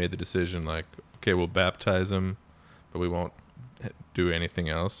had kind of made the decision like, okay, we'll baptize him, but we won't do anything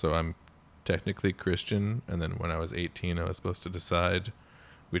else. So I'm technically Christian. And then when I was 18, I was supposed to decide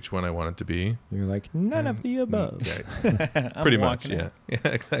which one I wanted to be. You're like, none of the above. Yeah. Pretty much, yeah. Yeah,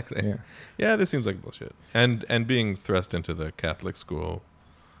 exactly. Yeah, this seems like bullshit. And being thrust into the Catholic school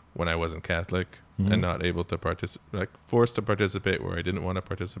when I wasn't Catholic and not able to participate, like forced to participate where I didn't want to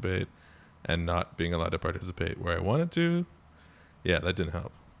participate and not being allowed to participate where I wanted to, yeah, that didn't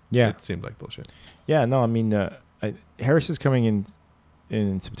help. it seemed like bullshit. Yeah, no, I mean, Harris is coming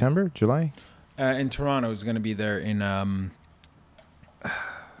in September, July? In Toronto, he's going to be there in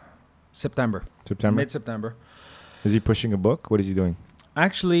September. Mid-September. Is he pushing a book? What is he doing?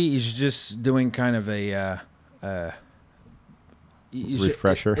 Actually, he's just doing kind of a...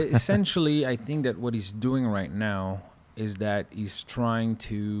 refresher. Essentially, I think that what he's doing right now is that he's trying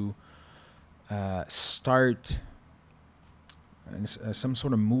to start some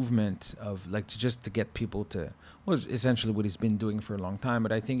sort of movement of like to get people to, well, it's essentially what he's been doing for a long time,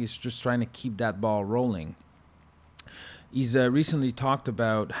 but I think he's just trying to keep that ball rolling. He's recently talked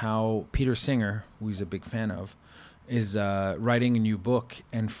about how Peter Singer, who he's a big fan of, is writing a new book,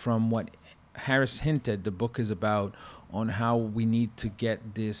 and from what Harris hinted, the book is about on how we need to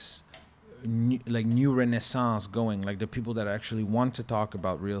get this new renaissance going, like the people that actually want to talk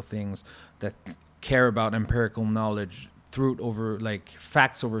about real things, that care about empirical knowledge, through it over like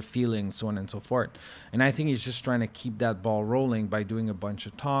facts over feelings, so on and so forth. And I think he's just trying to keep that ball rolling by doing a bunch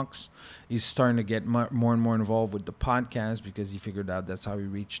of talks. He's starting to get more and more involved with the podcast because he figured out that's how he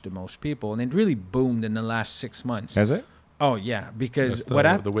reached the most people, and it really boomed in the last 6 months. Has it? Oh yeah, because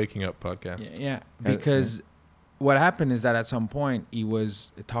the Waking Up podcast. Yeah, because what happened is that at some point he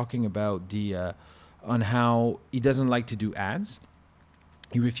was talking about the on how he doesn't like to do ads.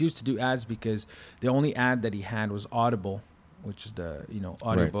 He refused to do ads because the only ad that he had was Audible, which is the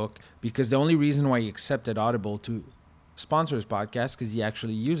audiobook. Right. Because the only reason why he accepted Audible to sponsor his podcast because he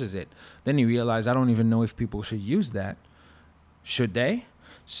actually uses it. Then he realized, I don't even know if people should use that. Should they?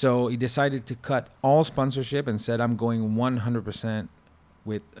 So he decided to cut all sponsorship and said, I'm going 100%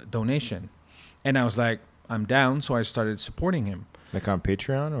 with donation. And I was like, I'm down. So I started supporting him. Like on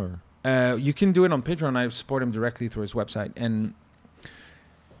Patreon or? You can do it on Patreon. I support him directly through his website. And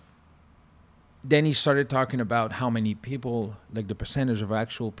then he started talking about how many people, like the percentage of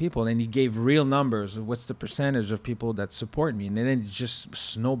actual people, and he gave real numbers of what's the percentage of people that support me. And then it just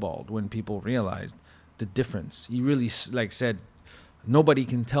snowballed when people realized the difference. He really said, nobody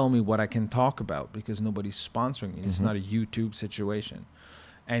can tell me what I can talk about because nobody's sponsoring me. It's not a YouTube situation.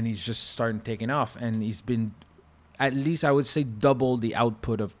 And he's just starting taking off. And he's been, at least I would say, double the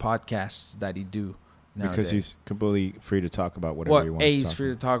output of podcasts that he do nowadays. Because he's completely free to talk about whatever he wants. A, he's free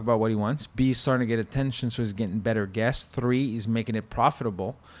to talk about what he wants. B, he's starting to get attention, so he's getting better guests. 3, he's making it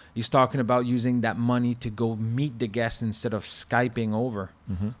profitable. He's talking about using that money to go meet the guests instead of Skyping over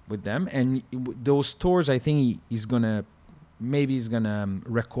with them. And those tours, I think he's going to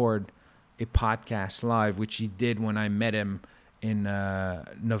record a podcast live, which he did when I met him in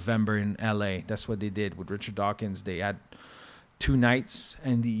November in LA. That's what they did with Richard Dawkins. They had 2 nights,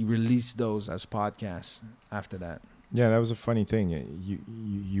 and he released those as podcasts after that. Yeah, that was a funny thing.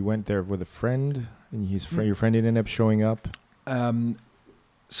 You went there with a friend, and your friend ended up showing up.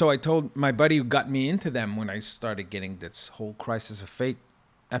 So I told my buddy who got me into them when I started getting this whole Crisis of Fate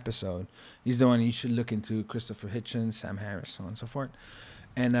episode. He's the one you should look into, Christopher Hitchens, Sam Harris, so on and so forth.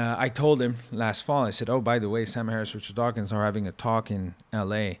 And I told him last fall, I said, oh, by the way, Sam Harris, Richard Dawkins are having a talk in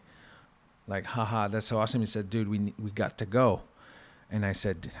L.A. Like, haha, that's so awesome. He said, dude, we got to go. And I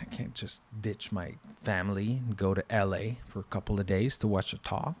said, I can't just ditch my family and go to L.A. for a couple of days to watch a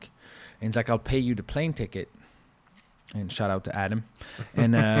talk. And he's like, I'll pay you the plane ticket. And shout out to Adam.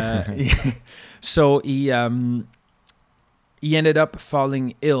 And so he ended up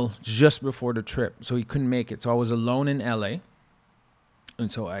falling ill just before the trip. So he couldn't make it. So I was alone in L.A.,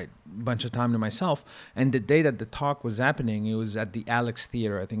 and so I had a bunch of time to myself. And the day that the talk was happening, it was at the Alex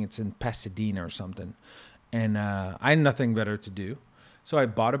Theater. I think it's in Pasadena or something. And I had nothing better to do. So I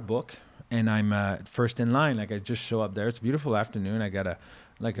bought a book, and I'm first in line. Like, I just show up there. It's a beautiful afternoon. I got a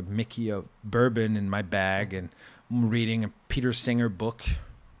Mickey of bourbon in my bag, and I'm reading a Peter Singer book,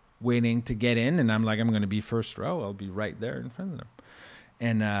 waiting to get in. And I'm like, I'm going to be first row. I'll be right there in front of them.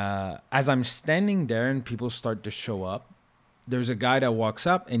 And as I'm standing there and people start to show up, there's a guy that walks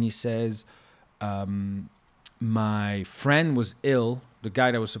up and he says, my friend was ill. The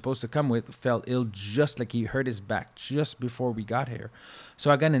guy that was supposed to come with fell ill, just like he hurt his back just before we got here.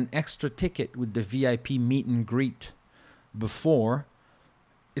 So I got an extra ticket with the VIP meet and greet before.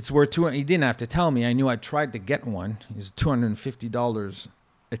 It's worth $200. He didn't have to tell me. I knew I tried to get one. It's $250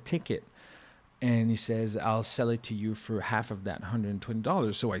 a ticket. And he says, I'll sell it to you for half of that,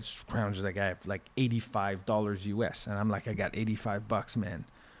 $120. So I scrounged the guy for like $85 US. And I'm like, I got $85, man.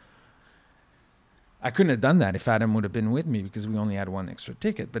 I couldn't have done that if Adam would have been with me because we only had one extra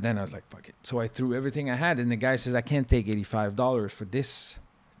ticket. But then I was like, fuck it. So I threw everything I had. And the guy says, I can't take $85 for this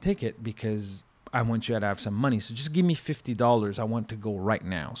ticket because I want you to have some money. So just give me $50. I want to go right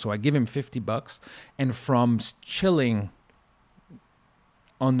now. So I give him $50. And from chilling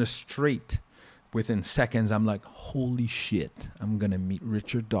on the street, within seconds, I'm like, holy shit, I'm going to meet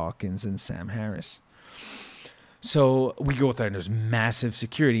Richard Dawkins and Sam Harris. So we go there and there's massive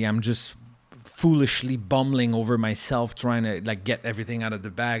security. I'm just foolishly bumbling over myself, trying to like get everything out of the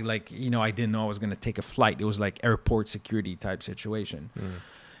bag. Like, you know, I didn't know I was going to take a flight. It was like airport security type situation.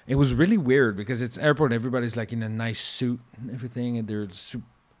 It was really weird because it's airport. Everybody's like in a nice suit and everything. And they're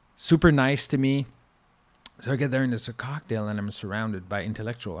super nice to me. So I get there and it's a cocktail and I'm surrounded by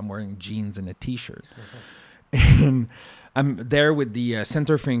intellectual. I'm wearing jeans and a t-shirt. And I'm there with the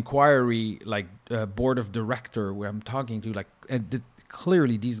Center for Inquiry, like board of director, where I'm talking to, like,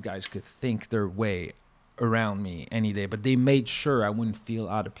 clearly these guys could think their way around me any day, but they made sure I wouldn't feel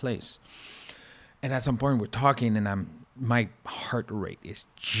out of place. And at some point we're talking and my heart rate is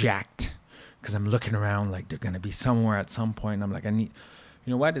jacked because I'm looking around like they're going to be somewhere at some point. I'm like, you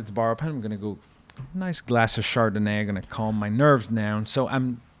know what? It's bar up. I'm going to go nice glass of Chardonnay. I'm going to calm my nerves down. So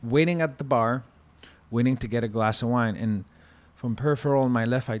I'm waiting at the bar, waiting to get a glass of wine. And from peripheral on my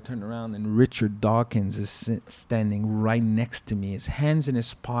left, I turn around and Richard Dawkins is standing right next to me, his hands in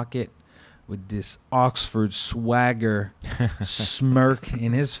his pocket with this Oxford swagger smirk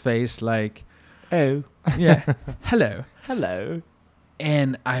in his face like, oh, yeah, hello. Hello.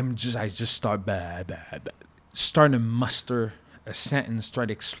 And I just start starting to muster a sentence, try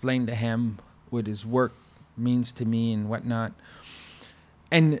to explain to him what his work means to me and whatnot.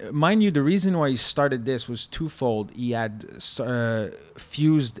 And mind you, the reason why he started this was twofold. He had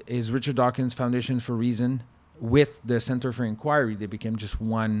fused his Richard Dawkins Foundation for Reason with the Center for Inquiry. They became just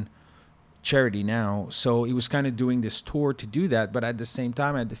one charity now. So he was kind of doing this tour to do that. But at the same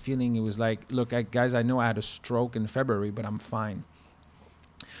time, I had the feeling it was like, look, guys, I know I had a stroke in February, but I'm fine.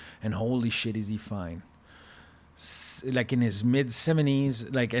 And holy shit, is he fine. Like in his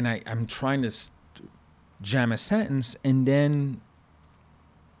mid-70s, like, and I'm trying to jam a sentence, and then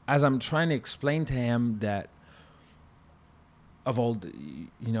as I'm trying to explain to him that of all the,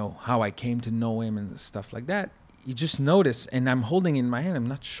 you know, how I came to know him and stuff like that, he just noticed, and I'm holding it in my hand, I'm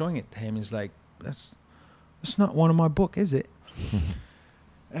not showing it to him. He's like, that's not one of my book, is it?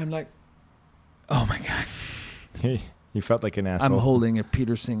 And I'm like, oh my God. Hey, you felt like an asshole. I'm holding a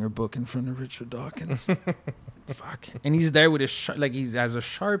Peter Singer book in front of Richard Dawkins. Fuck. And he's there with his, like he has a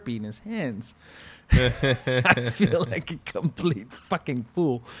Sharpie in his hands. I feel like a complete fucking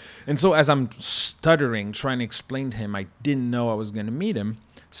fool. And so as I'm stuttering, trying to explain to him, I didn't know I was going to meet him.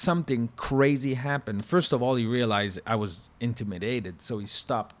 Something crazy happened. First of all, he realized I was intimidated, so he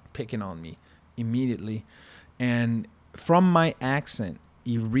stopped picking on me immediately. And from my accent,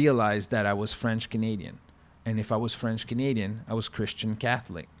 he realized that I was French Canadian. And if I was French Canadian, I was Christian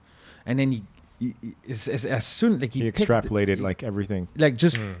Catholic. And then he as soon like he extrapolated like everything, like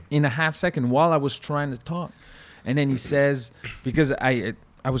just in a half second while I was trying to talk. And then he says, because I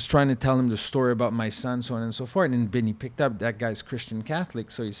was trying to tell him the story about my son, so on and so forth. And then he picked up that guy's Christian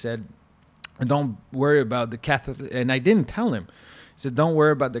Catholic. So he said, don't worry about the Catholic. And I didn't tell him. He said, don't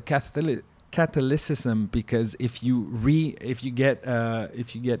worry about the Catholicism, because if you get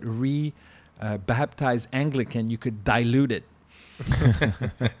baptized Anglican, you could dilute it.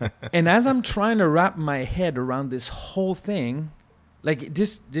 And as I'm trying to wrap my head around this whole thing, like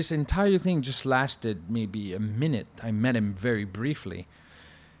this entire thing just lasted maybe a minute. I met him very briefly.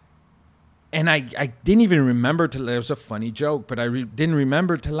 And I didn't even remember to laugh. It was a funny joke, but I didn't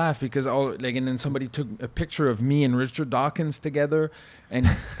remember to laugh because and then somebody took a picture of me and Richard Dawkins together, and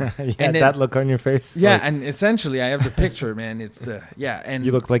and then, that look on your face. Yeah, like, and essentially I have the picture, man. It's and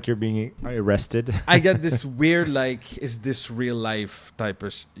you look like you're being arrested. I got this weird like, is this real life type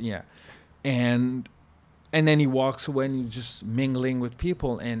of and then he walks away and he's just mingling with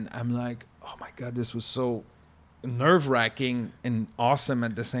people, and I'm like, oh my God, this was so nerve-wracking and awesome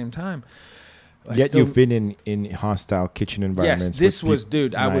at the same time. Yet you've been in hostile kitchen environments. Yes, this was,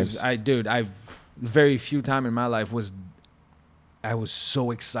 dude. I've very few time in my life I was so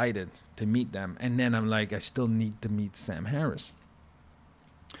excited to meet them, and then I'm like, I still need to meet Sam Harris,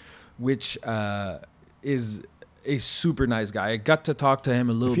 which is a super nice guy. I got to talk to him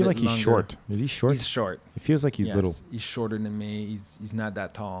a little bit longer. I feel like he's short. Is he short? He's short. It feels like he's little. He's shorter than me. He's not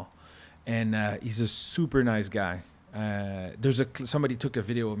that tall, and he's a super nice guy. Somebody took a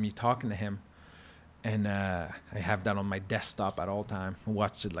video of me talking to him. And I have that on my desktop at all time. I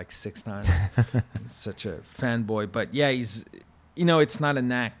watched it like 6 times. I'm such a fanboy. But yeah, he's, it's not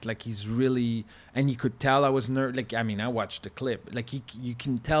an act. Like he's really, and you could tell I was nervous. Like, I mean, I watched the clip. Like you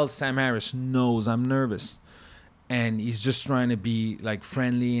can tell Sam Harris knows I'm nervous. And he's just trying to be like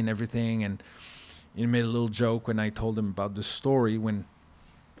friendly and everything. And he made a little joke when I told him about the story when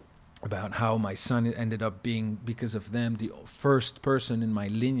about how my son ended up being, because of them, the first person in my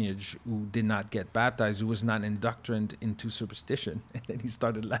lineage who did not get baptized, who was not inducted into superstition. And then he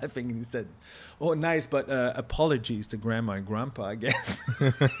started laughing and he said, "Oh, nice, but apologies to grandma and grandpa, I guess."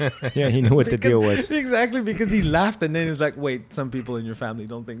 Yeah, he knew what the deal was. Exactly, because he laughed and then he was like, "Wait, some people in your family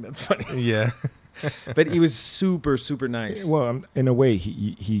don't think that's funny." Yeah. But he was super, super nice. Well, in a way,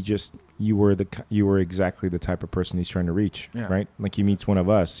 he just you were exactly the type of person he's trying to reach, right? Like he meets one of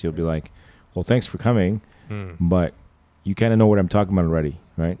us, he'll be like, "Well, thanks for coming, but you kind of know what I'm talking about already,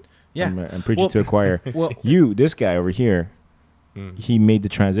 right?" Yeah, I'm preaching to a choir. Well, this guy over here, he made the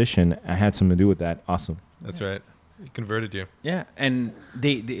transition. I had something to do with that. Awesome. That's right. He converted you. Yeah, and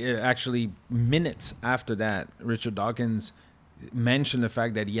they actually minutes after that, Richard Dawkins mentioned the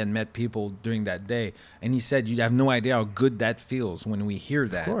fact that he had met people during that day, and he said, "You have no idea how good that feels when we hear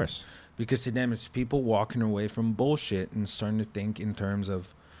that." Of course, because to them it's people walking away from bullshit and starting to think in terms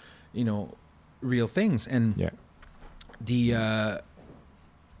of, real things. And a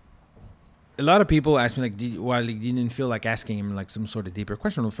lot of people ask me why you didn't feel like asking him like some sort of deeper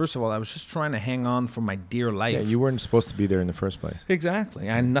question. Well, first of all, I was just trying to hang on for my dear life. Yeah, you weren't supposed to be there in the first place.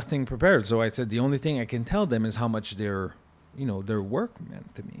 Exactly, I had nothing prepared, so I said the only thing I can tell them is how much their work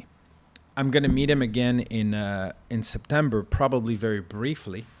meant to me. I'm gonna meet him again in September, probably very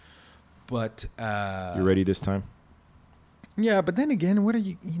briefly, but you ready this time? Yeah, but then again, what are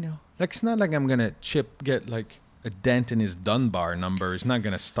you like? It's not like I'm gonna get like a dent in his Dunbar number. It's not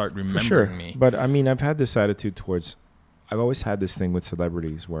gonna start remembering me. But I mean, I've had this attitude towards. I've always had this thing with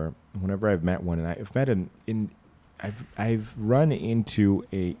celebrities where whenever I've met one, and I've run into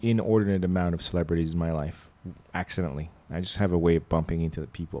a inordinate amount of celebrities in my life accidentally. I just have a way of bumping into the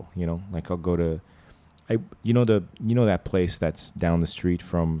people, like I'll go to, that place that's down the street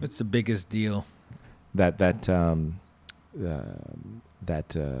from. It's the biggest deal. That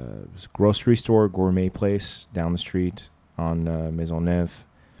grocery store gourmet place down the street on Maisonneuve.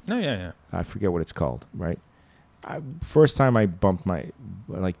 Oh yeah. I forget what it's called. Right. First time I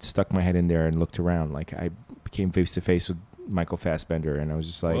stuck my head in there and looked around. Like I came face to face with Michael Fassbender, and I was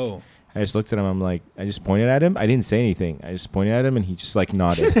just like. Whoa. I just looked at him. I'm like, I just pointed at him. I didn't say anything. I just pointed at him, and he just like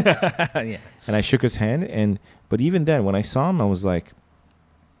nodded. Yeah. And I shook his hand. But even then, when I saw him, I was like,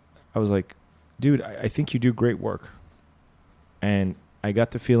 dude, I think you do great work. And I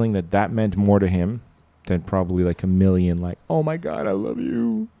got the feeling that meant more to him than probably like a million. Like, oh my God, I love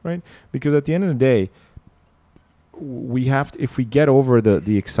you, right? Because at the end of the day, we have to, if we get over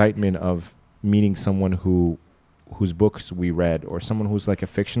the excitement of meeting someone whose books we read, or someone who's like a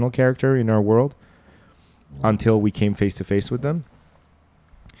fictional character in our world, until we came face to face with them,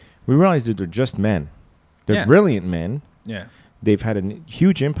 we realized that they're just men. They're brilliant men. Yeah. They've had a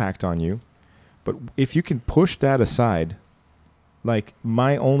huge impact on you. But if you can push that aside, like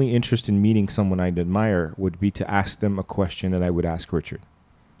my only interest in meeting someone I'd admire would be to ask them a question that I would ask Richard.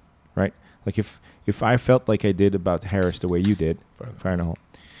 Right? Like if I felt like I did about Harris the way you did, Fire in the Hole,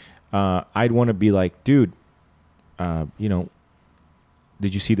 I'd want to be like, dude,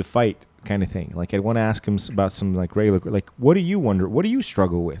 did you see the fight kind of thing? Like, I want to ask him about some like regular, like, what do you wonder? What do you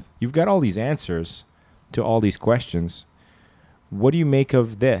struggle with? You've got all these answers to all these questions. What do you make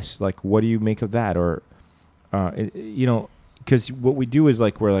of this? Like, what do you make of that? Or, because what we do is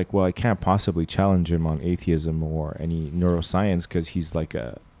like, we're like, well, I can't possibly challenge him on atheism or any neuroscience because he's like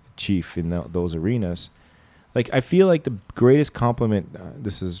a chief in those arenas. Like, I feel like the greatest compliment,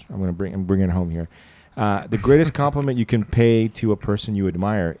 I'm bringing it home here. The greatest compliment you can pay to a person you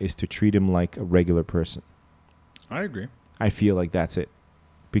admire is to treat him like a regular person. I agree. I feel like that's it.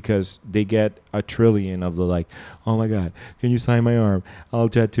 Because they get a trillion of the like, oh my God, can you sign my arm? I'll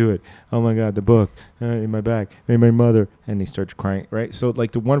tattoo it. Oh my God, the book in my back, and my mother. And they start crying, right? So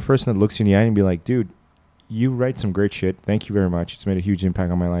like the one person that looks you in the eye and be like, dude, you write some great shit. Thank you very much. It's made a huge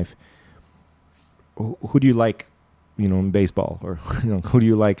impact on my life. Who do you like? In baseball, or who do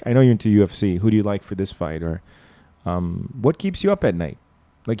you like? I know you're into UFC. Who do you like for this fight? Or what keeps you up at night?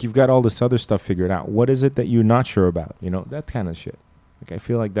 Like, you've got all this other stuff figured out. What is it that you're not sure about? That kind of shit. Like, I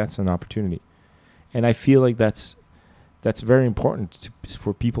feel like that's an opportunity, and I feel like that's very important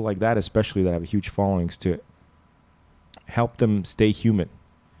for people like that, especially that have huge followings, to help them stay human.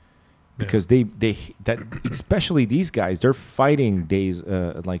 Because especially these guys, they're fighting days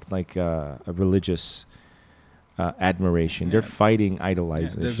like a religious. Admiration. They're fighting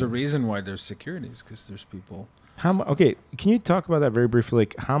idolization. There's a reason why there's securities, because there's people. Okay, can you talk about that very briefly?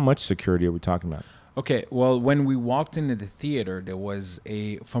 Like, how much security are we talking about? Okay, well, when we walked into the theater, there was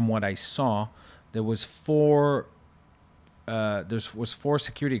from what I saw, there was four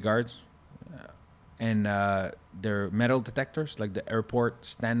security guards, and they're metal detectors, like the airport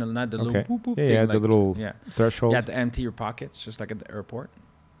standard, not the little boop boop thing. Yeah, like, the little threshold. You have to empty your pockets, just like at the airport.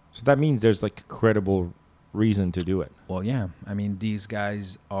 So that means there's like a credible reason to do it. Well, yeah. I mean, these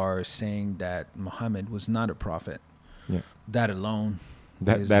guys are saying that Muhammad was not a prophet. Yeah. That alone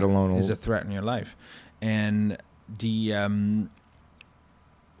is a threat in your life. And the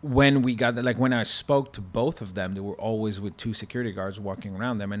when I spoke to both of them, they were always with 2 security guards walking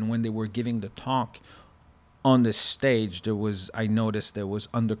around them. And when they were giving the talk on the stage, I noticed there was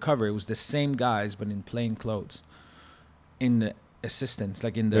undercover. It was the same guys, but in plain clothes, in the assistants,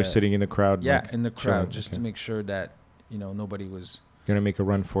 like they're sitting in the crowd. Yeah, in the crowd, to make sure that nobody was gonna make a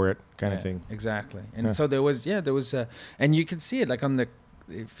run for it, kind of thing. Exactly. And so there was and you could see it like on the.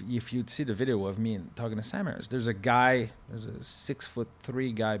 If you'd see the video of me talking to Sam Harris, there's a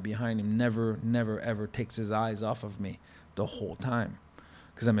 6'3" guy behind him, never ever takes his eyes off of me the whole time,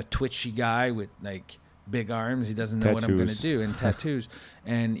 because I'm a twitchy guy with like big arms. He doesn't know what I'm gonna do, and tattoos,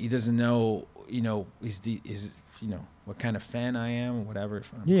 and he doesn't know what kind of fan I am or whatever.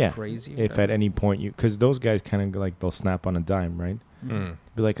 If I'm crazy. If at any point because those guys kind of like they'll snap on a dime, right? Mm.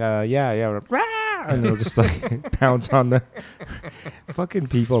 Be like, yeah. And they'll just like pounce on the fucking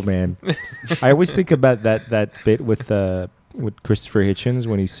people, man. I always think about that bit with Christopher Hitchens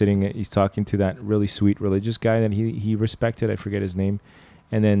when he's talking to that really sweet religious guy that he respected. I forget his name.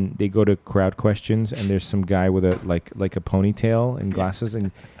 And then they go to crowd questions, and there's some guy with a like a ponytail and glasses,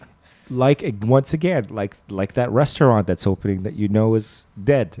 and once again, like that restaurant that's opening that is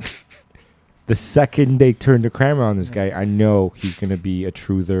dead. The second they turn the camera on this guy, I know he's gonna be a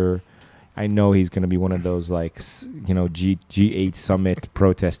truther. I know he's going to be one of those, like, G8 summit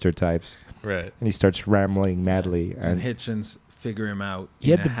protester types. Right. And he starts rambling madly. And Hitchens figure him out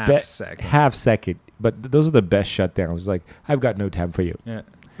in a half second. Half second. But those are the best shutdowns. Like, I've got no time for you. Yeah.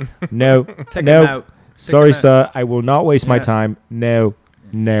 No. Take him out. Sorry, sir. I will not waste my time. No.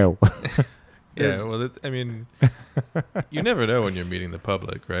 Yeah, well, you never know when you're meeting the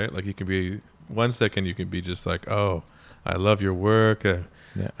public, right? Like, you can be, 1 second you can be just like, oh, I love your work.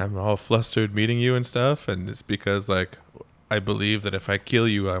 I'm all flustered meeting you and stuff, and it's because like I believe that if I kill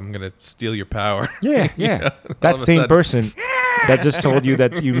you, I'm gonna steal your power. Yeah. That same person that just told you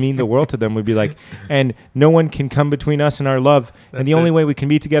that you mean the world to them would be like, and no one can come between us and our love, and the only way we can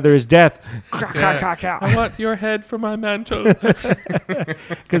be together is death. I want your head for my mantle.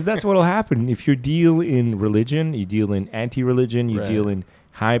 Because that's what'll happen if you deal in religion, you deal in anti-religion, you deal in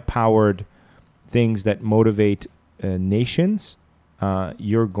high-powered things that motivate nations.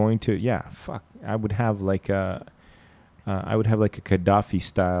 You're going to I would have like a Gaddafi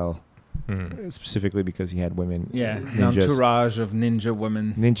style, specifically because he had women. Yeah, an entourage of ninja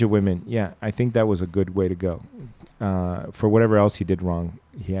women. Yeah, I think that was a good way to go. For whatever else he did wrong,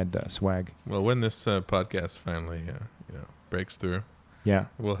 he had swag. Well, when this podcast finally breaks through,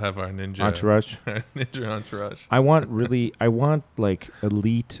 we'll have our ninja entourage. Our ninja entourage. I want like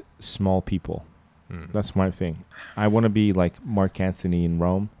elite small people. That's my thing. I want to be like Mark Anthony in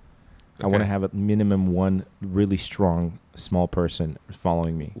Rome. Okay. I want to have at minimum one really strong small person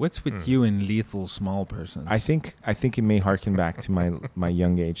following me. What's with you and lethal small persons? I think it may harken back to my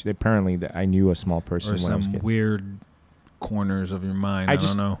young age. Apparently, that I knew a small person or when I was a kid. Weird corners of your mind. I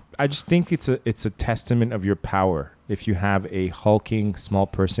don't know. I just think it's a testament of your power if you have a hulking small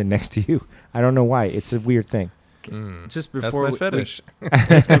person next to you. I don't know why. It's a weird thing. Just before that's my fetish.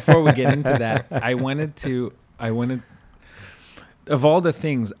 Just before we get into that, I wanted of all the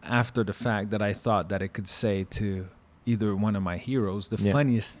things after the fact that I thought that I could say to either one of my heroes, the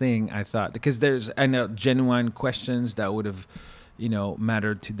funniest thing I thought, because I know genuine questions that would have,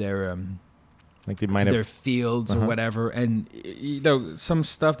 mattered to their like they might have their fields or whatever, and some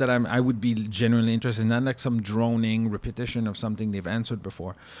stuff that I would be genuinely interested in, not like some droning repetition of something they've answered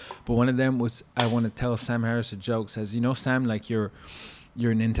before. But one of them was, I want to tell Sam Harris a joke. Says, Sam, like you're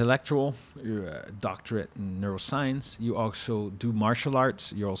an intellectual, you're a doctorate in neuroscience, you also do martial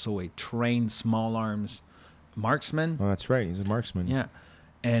arts, you're also a trained small arms marksman. Oh, that's right, he's a marksman. Yeah,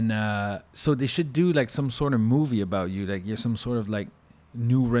 and so they should do like some sort of movie about you, like you're some sort of like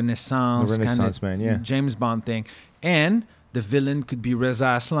new Renaissance man, yeah, James Bond thing, and the villain could be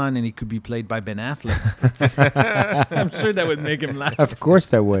Reza Aslan, and he could be played by Ben Affleck. I'm sure that would make him laugh. Of course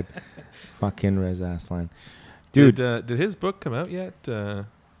that would. Fucking Reza Aslan, dude. Did his book come out yet?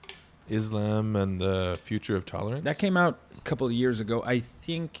 Islam and the Future of Tolerance. That came out a couple of years ago. I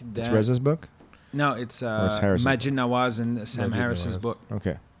think that it's Reza's book. No, it's Majid Nawaz and Sam Harris's book.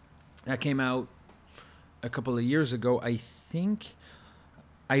 Okay, that came out a couple of years ago. I think.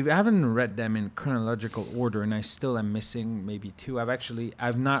 I haven't read them in chronological order, and I still am missing maybe two.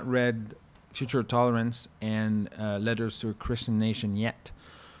 I've not read Future of Tolerance and Letters to a Christian Nation yet.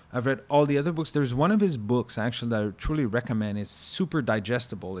 I've read all the other books. There's one of his books, actually, that I truly recommend. It's super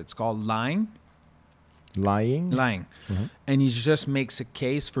digestible. It's called Lying. Lying? Mm-hmm. And he just makes a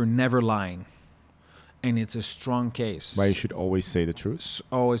case for never lying. And it's a strong case. Why you should always say the truth?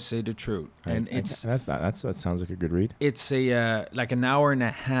 Always say the truth. And that sounds like a good read. It's a like an hour and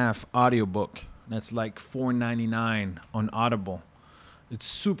a half audiobook. That's like $4.99 on Audible. It's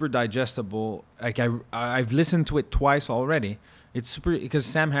super digestible. Like I've listened to it twice already. It's super because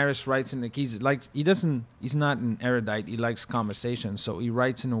Sam Harris writes in the he's not an erudite. He likes conversation, so he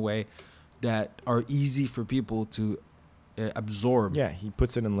writes in a way that are easy for people to absorb. Yeah, he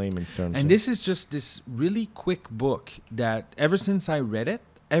puts it in layman's terms. And this is just this really quick book that ever since I read it,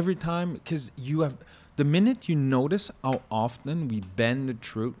 every time, because the minute you notice how often we bend the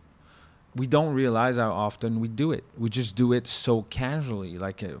truth, we don't realize how often we do it. We just do it so casually,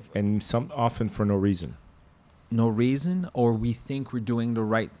 often for no reason. No reason, or we think we're doing the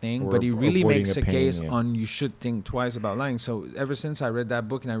right thing, but he really makes a case on you should think twice about lying. So ever since I read that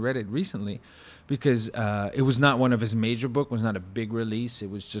book, and I read it recently, because it was not one of his major books, it was not a big release, it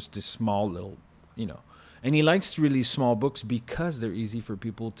was just this small little, and he likes to release small books because they're easy for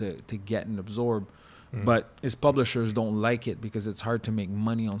people to get and absorb. Mm-hmm. But his publishers don't like it because it's hard to make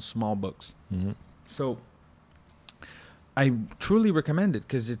money on small books. Mm-hmm. So I truly recommend it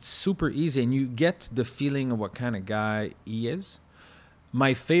because it's super easy and you get the feeling of what kind of guy he is.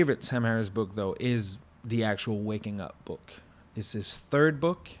 My favorite Sam Harris book, though, is the actual Waking Up book. It's his third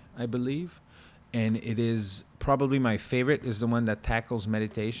book, I believe, and it is probably my favorite. Is the one that tackles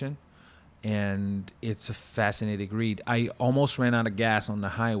meditation, and it's a fascinating read. I almost ran out of gas on the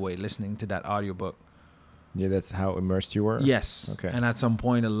highway listening to that audiobook. Yeah, that's how immersed you were? Yes. Okay. And at some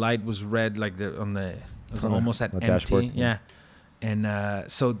point, a light was red, like it was almost at empty. Dashboard. Yeah.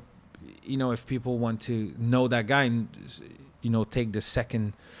 And so, if people want to know that guy, take the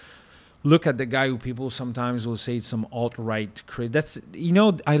second look at the guy who people sometimes will say some alt-right crazy. That's,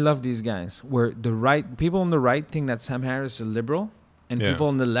 I love these guys where people on the right think that Sam Harris is a liberal and people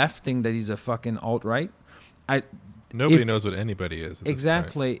on the left think that he's a fucking alt-right. Nobody knows what anybody is.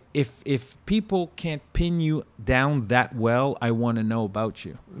 Exactly. If people can't pin you down that well, I want to know about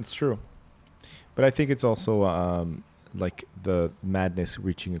you. It's true. But I think it's also like the madness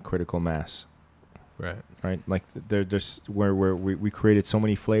reaching a critical mass. Right. Like there's where we created so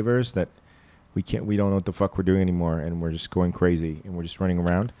many flavors that we don't know what the fuck we're doing anymore, and we're just going crazy and we're just running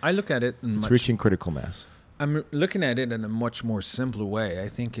around. I look at it. It's reaching critical mass. I'm looking at it in a much more simpler way. I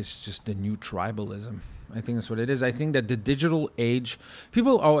think it's just the new tribalism. I think that's what it is. I think that the digital age,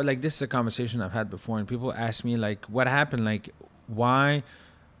 people are like, this is a conversation I've had before, and people ask me like, what happened? Like, why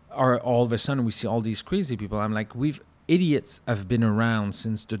are all of a sudden we see all these crazy people? I'm like, idiots have been around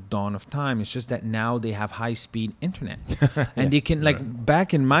since the dawn of time. It's just that now they have high-speed internet. And they can,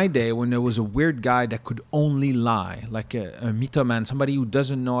 back in my day when there was a weird guy that could only lie, like a mythoman, somebody who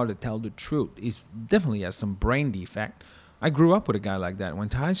doesn't know how to tell the truth. He definitely has some brain defect. I grew up with a guy like that, went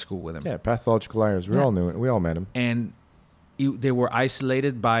to high school with him. Yeah, pathological liars. We all knew it. We all met him. And they were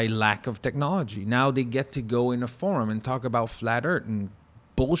isolated by lack of technology. Now they get to go in a forum and talk about flat earth and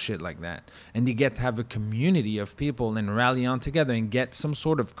bullshit like that. And they get to have a community of people and rally on together and get some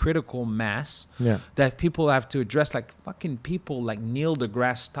sort of critical mass that people have to address. Like fucking people like Neil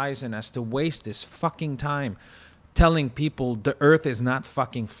deGrasse Tyson has to waste this fucking time telling people the earth is not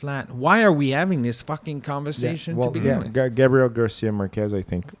fucking flat. Why are we having this fucking conversation to begin with? Gabriel Garcia Marquez, I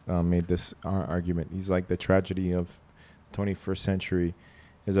think, made this argument. He's like, the tragedy of 21st century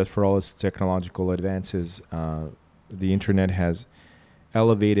is that for all its technological advances, the internet has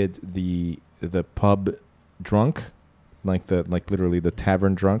elevated the pub drunk, like literally the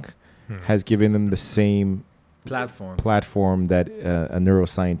tavern drunk, has given them the same platform that a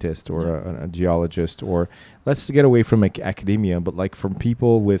neuroscientist or a geologist, or let's get away from academia, but like from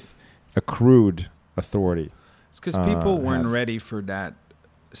people with accrued authority. It's because people weren't ready for that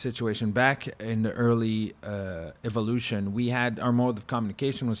situation. Back in the early evolution, we had our mode of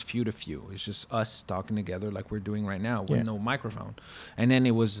communication was few to few. It's just us talking together like we're doing right now with no microphone. And then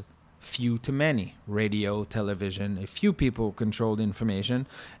it was few to many, radio, television. A few people controlled information,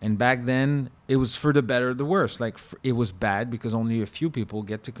 and back then it was for the better or the worse. Like it was bad because only a few people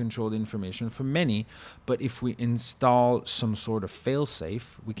get to control the information from many. But if we install some sort of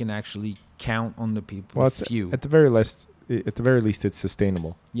fail-safe, we can actually count on the people. Few. At the very least, it's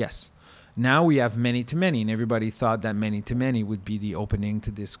sustainable. Yes. Now we have many to many, and everybody thought that many to many would be the opening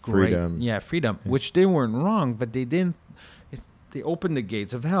to this great freedom, which they weren't wrong, but they didn't. They opened the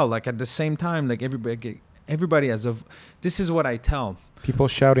gates of hell. Like at the same time, like everybody has this is what I tell. People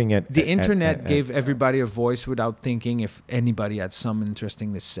shouting at... The internet gave everybody a voice without thinking if anybody had something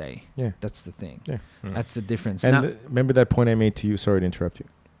interesting to say. Yeah. That's the thing. Yeah. That's the difference. And remember that point I made to you? Sorry to interrupt you.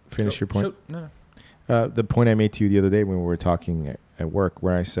 Finish your point. No. The point I made to you the other day when we were talking at work,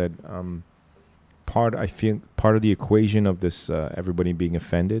 where I said part of the equation of this everybody being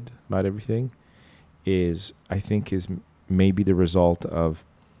offended about everything is maybe the result of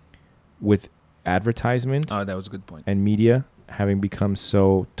with advertisement. Oh, that was a good point. And media having become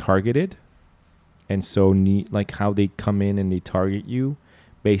so targeted and so neat, like how they come in and they target you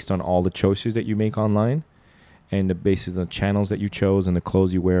based on all the choices that you make online. And the basis of the channels that you chose and the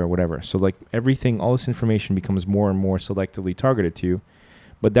clothes you wear or whatever. So like everything, all this information becomes more and more selectively targeted to you.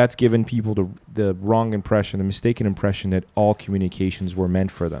 But that's given people the wrong impression, the mistaken impression that all communications were meant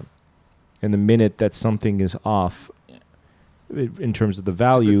for them. And the minute that something is off in terms of the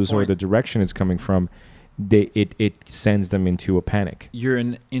values or the direction it's coming from, it sends them into a panic. You're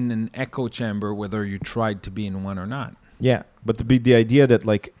in an echo chamber whether you tried to be in one or not. Yeah, but the idea that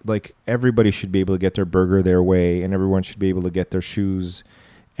like everybody should be able to get their burger their way and everyone should be able to get their shoes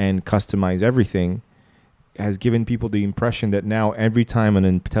and customize everything has given people the impression that now every time an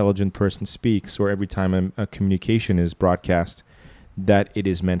intelligent person speaks or every time a communication is broadcast, that it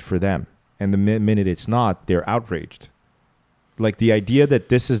is meant for them. And the minute it's not, they're outraged. Like the idea that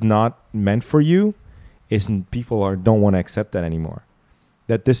this is not meant for you people don't want to accept that anymore.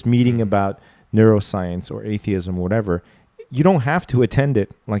 That this meeting about neuroscience or atheism or whatever, you don't have to attend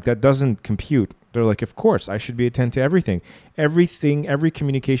it. Like that doesn't compute. They're like, of course, I should be attend to everything. Everything, every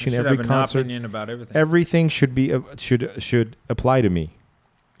communication, every concert, an opinion about everything. Everything should be should apply to me.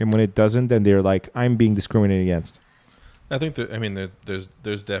 And when it doesn't, then they're like, I'm being discriminated against. I think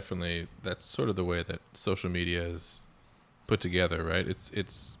there's definitely, that's sort of the way that social media is put together, right?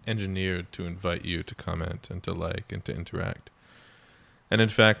 It's engineered to invite you to comment and to like and to interact. And in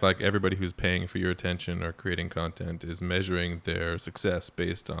fact, like everybody who's paying for your attention or creating content is measuring their success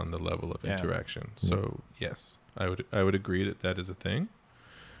based on the level of interaction. So yes, I would agree that is a thing.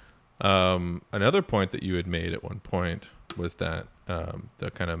 Another point that you had made at one point was that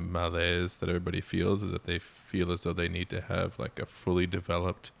the kind of malaise that everybody feels is that they feel as though they need to have like a fully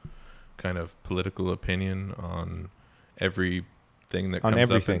developed kind of political opinion on everything that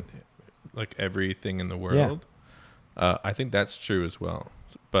comes up in, like everything in the world. Yeah. I think that's true as well,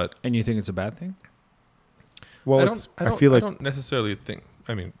 and you think it's a bad thing? Well, I don't necessarily think.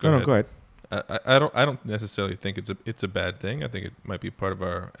 I mean, go ahead. I don't necessarily think it's a bad thing. I think it might be part of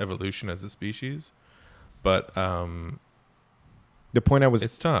our evolution as a species, but the point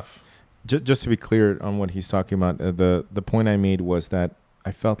it's tough. Just to be clear on what he's talking about, the point I made was that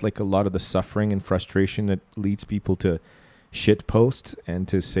I felt like a lot of the suffering and frustration that leads people to shit post and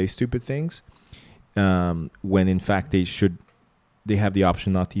to say stupid things. When in fact they have the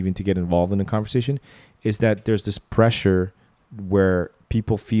option not even to get involved in a conversation, is that there's this pressure where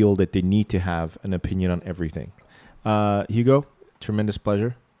people feel that they need to have an opinion on everything. Hugo, tremendous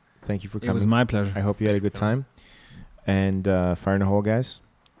pleasure. Thank you for coming. It was my pleasure. I hope you had a good time. And fire in the hole, guys.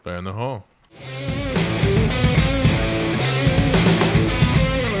 Fire in the hole.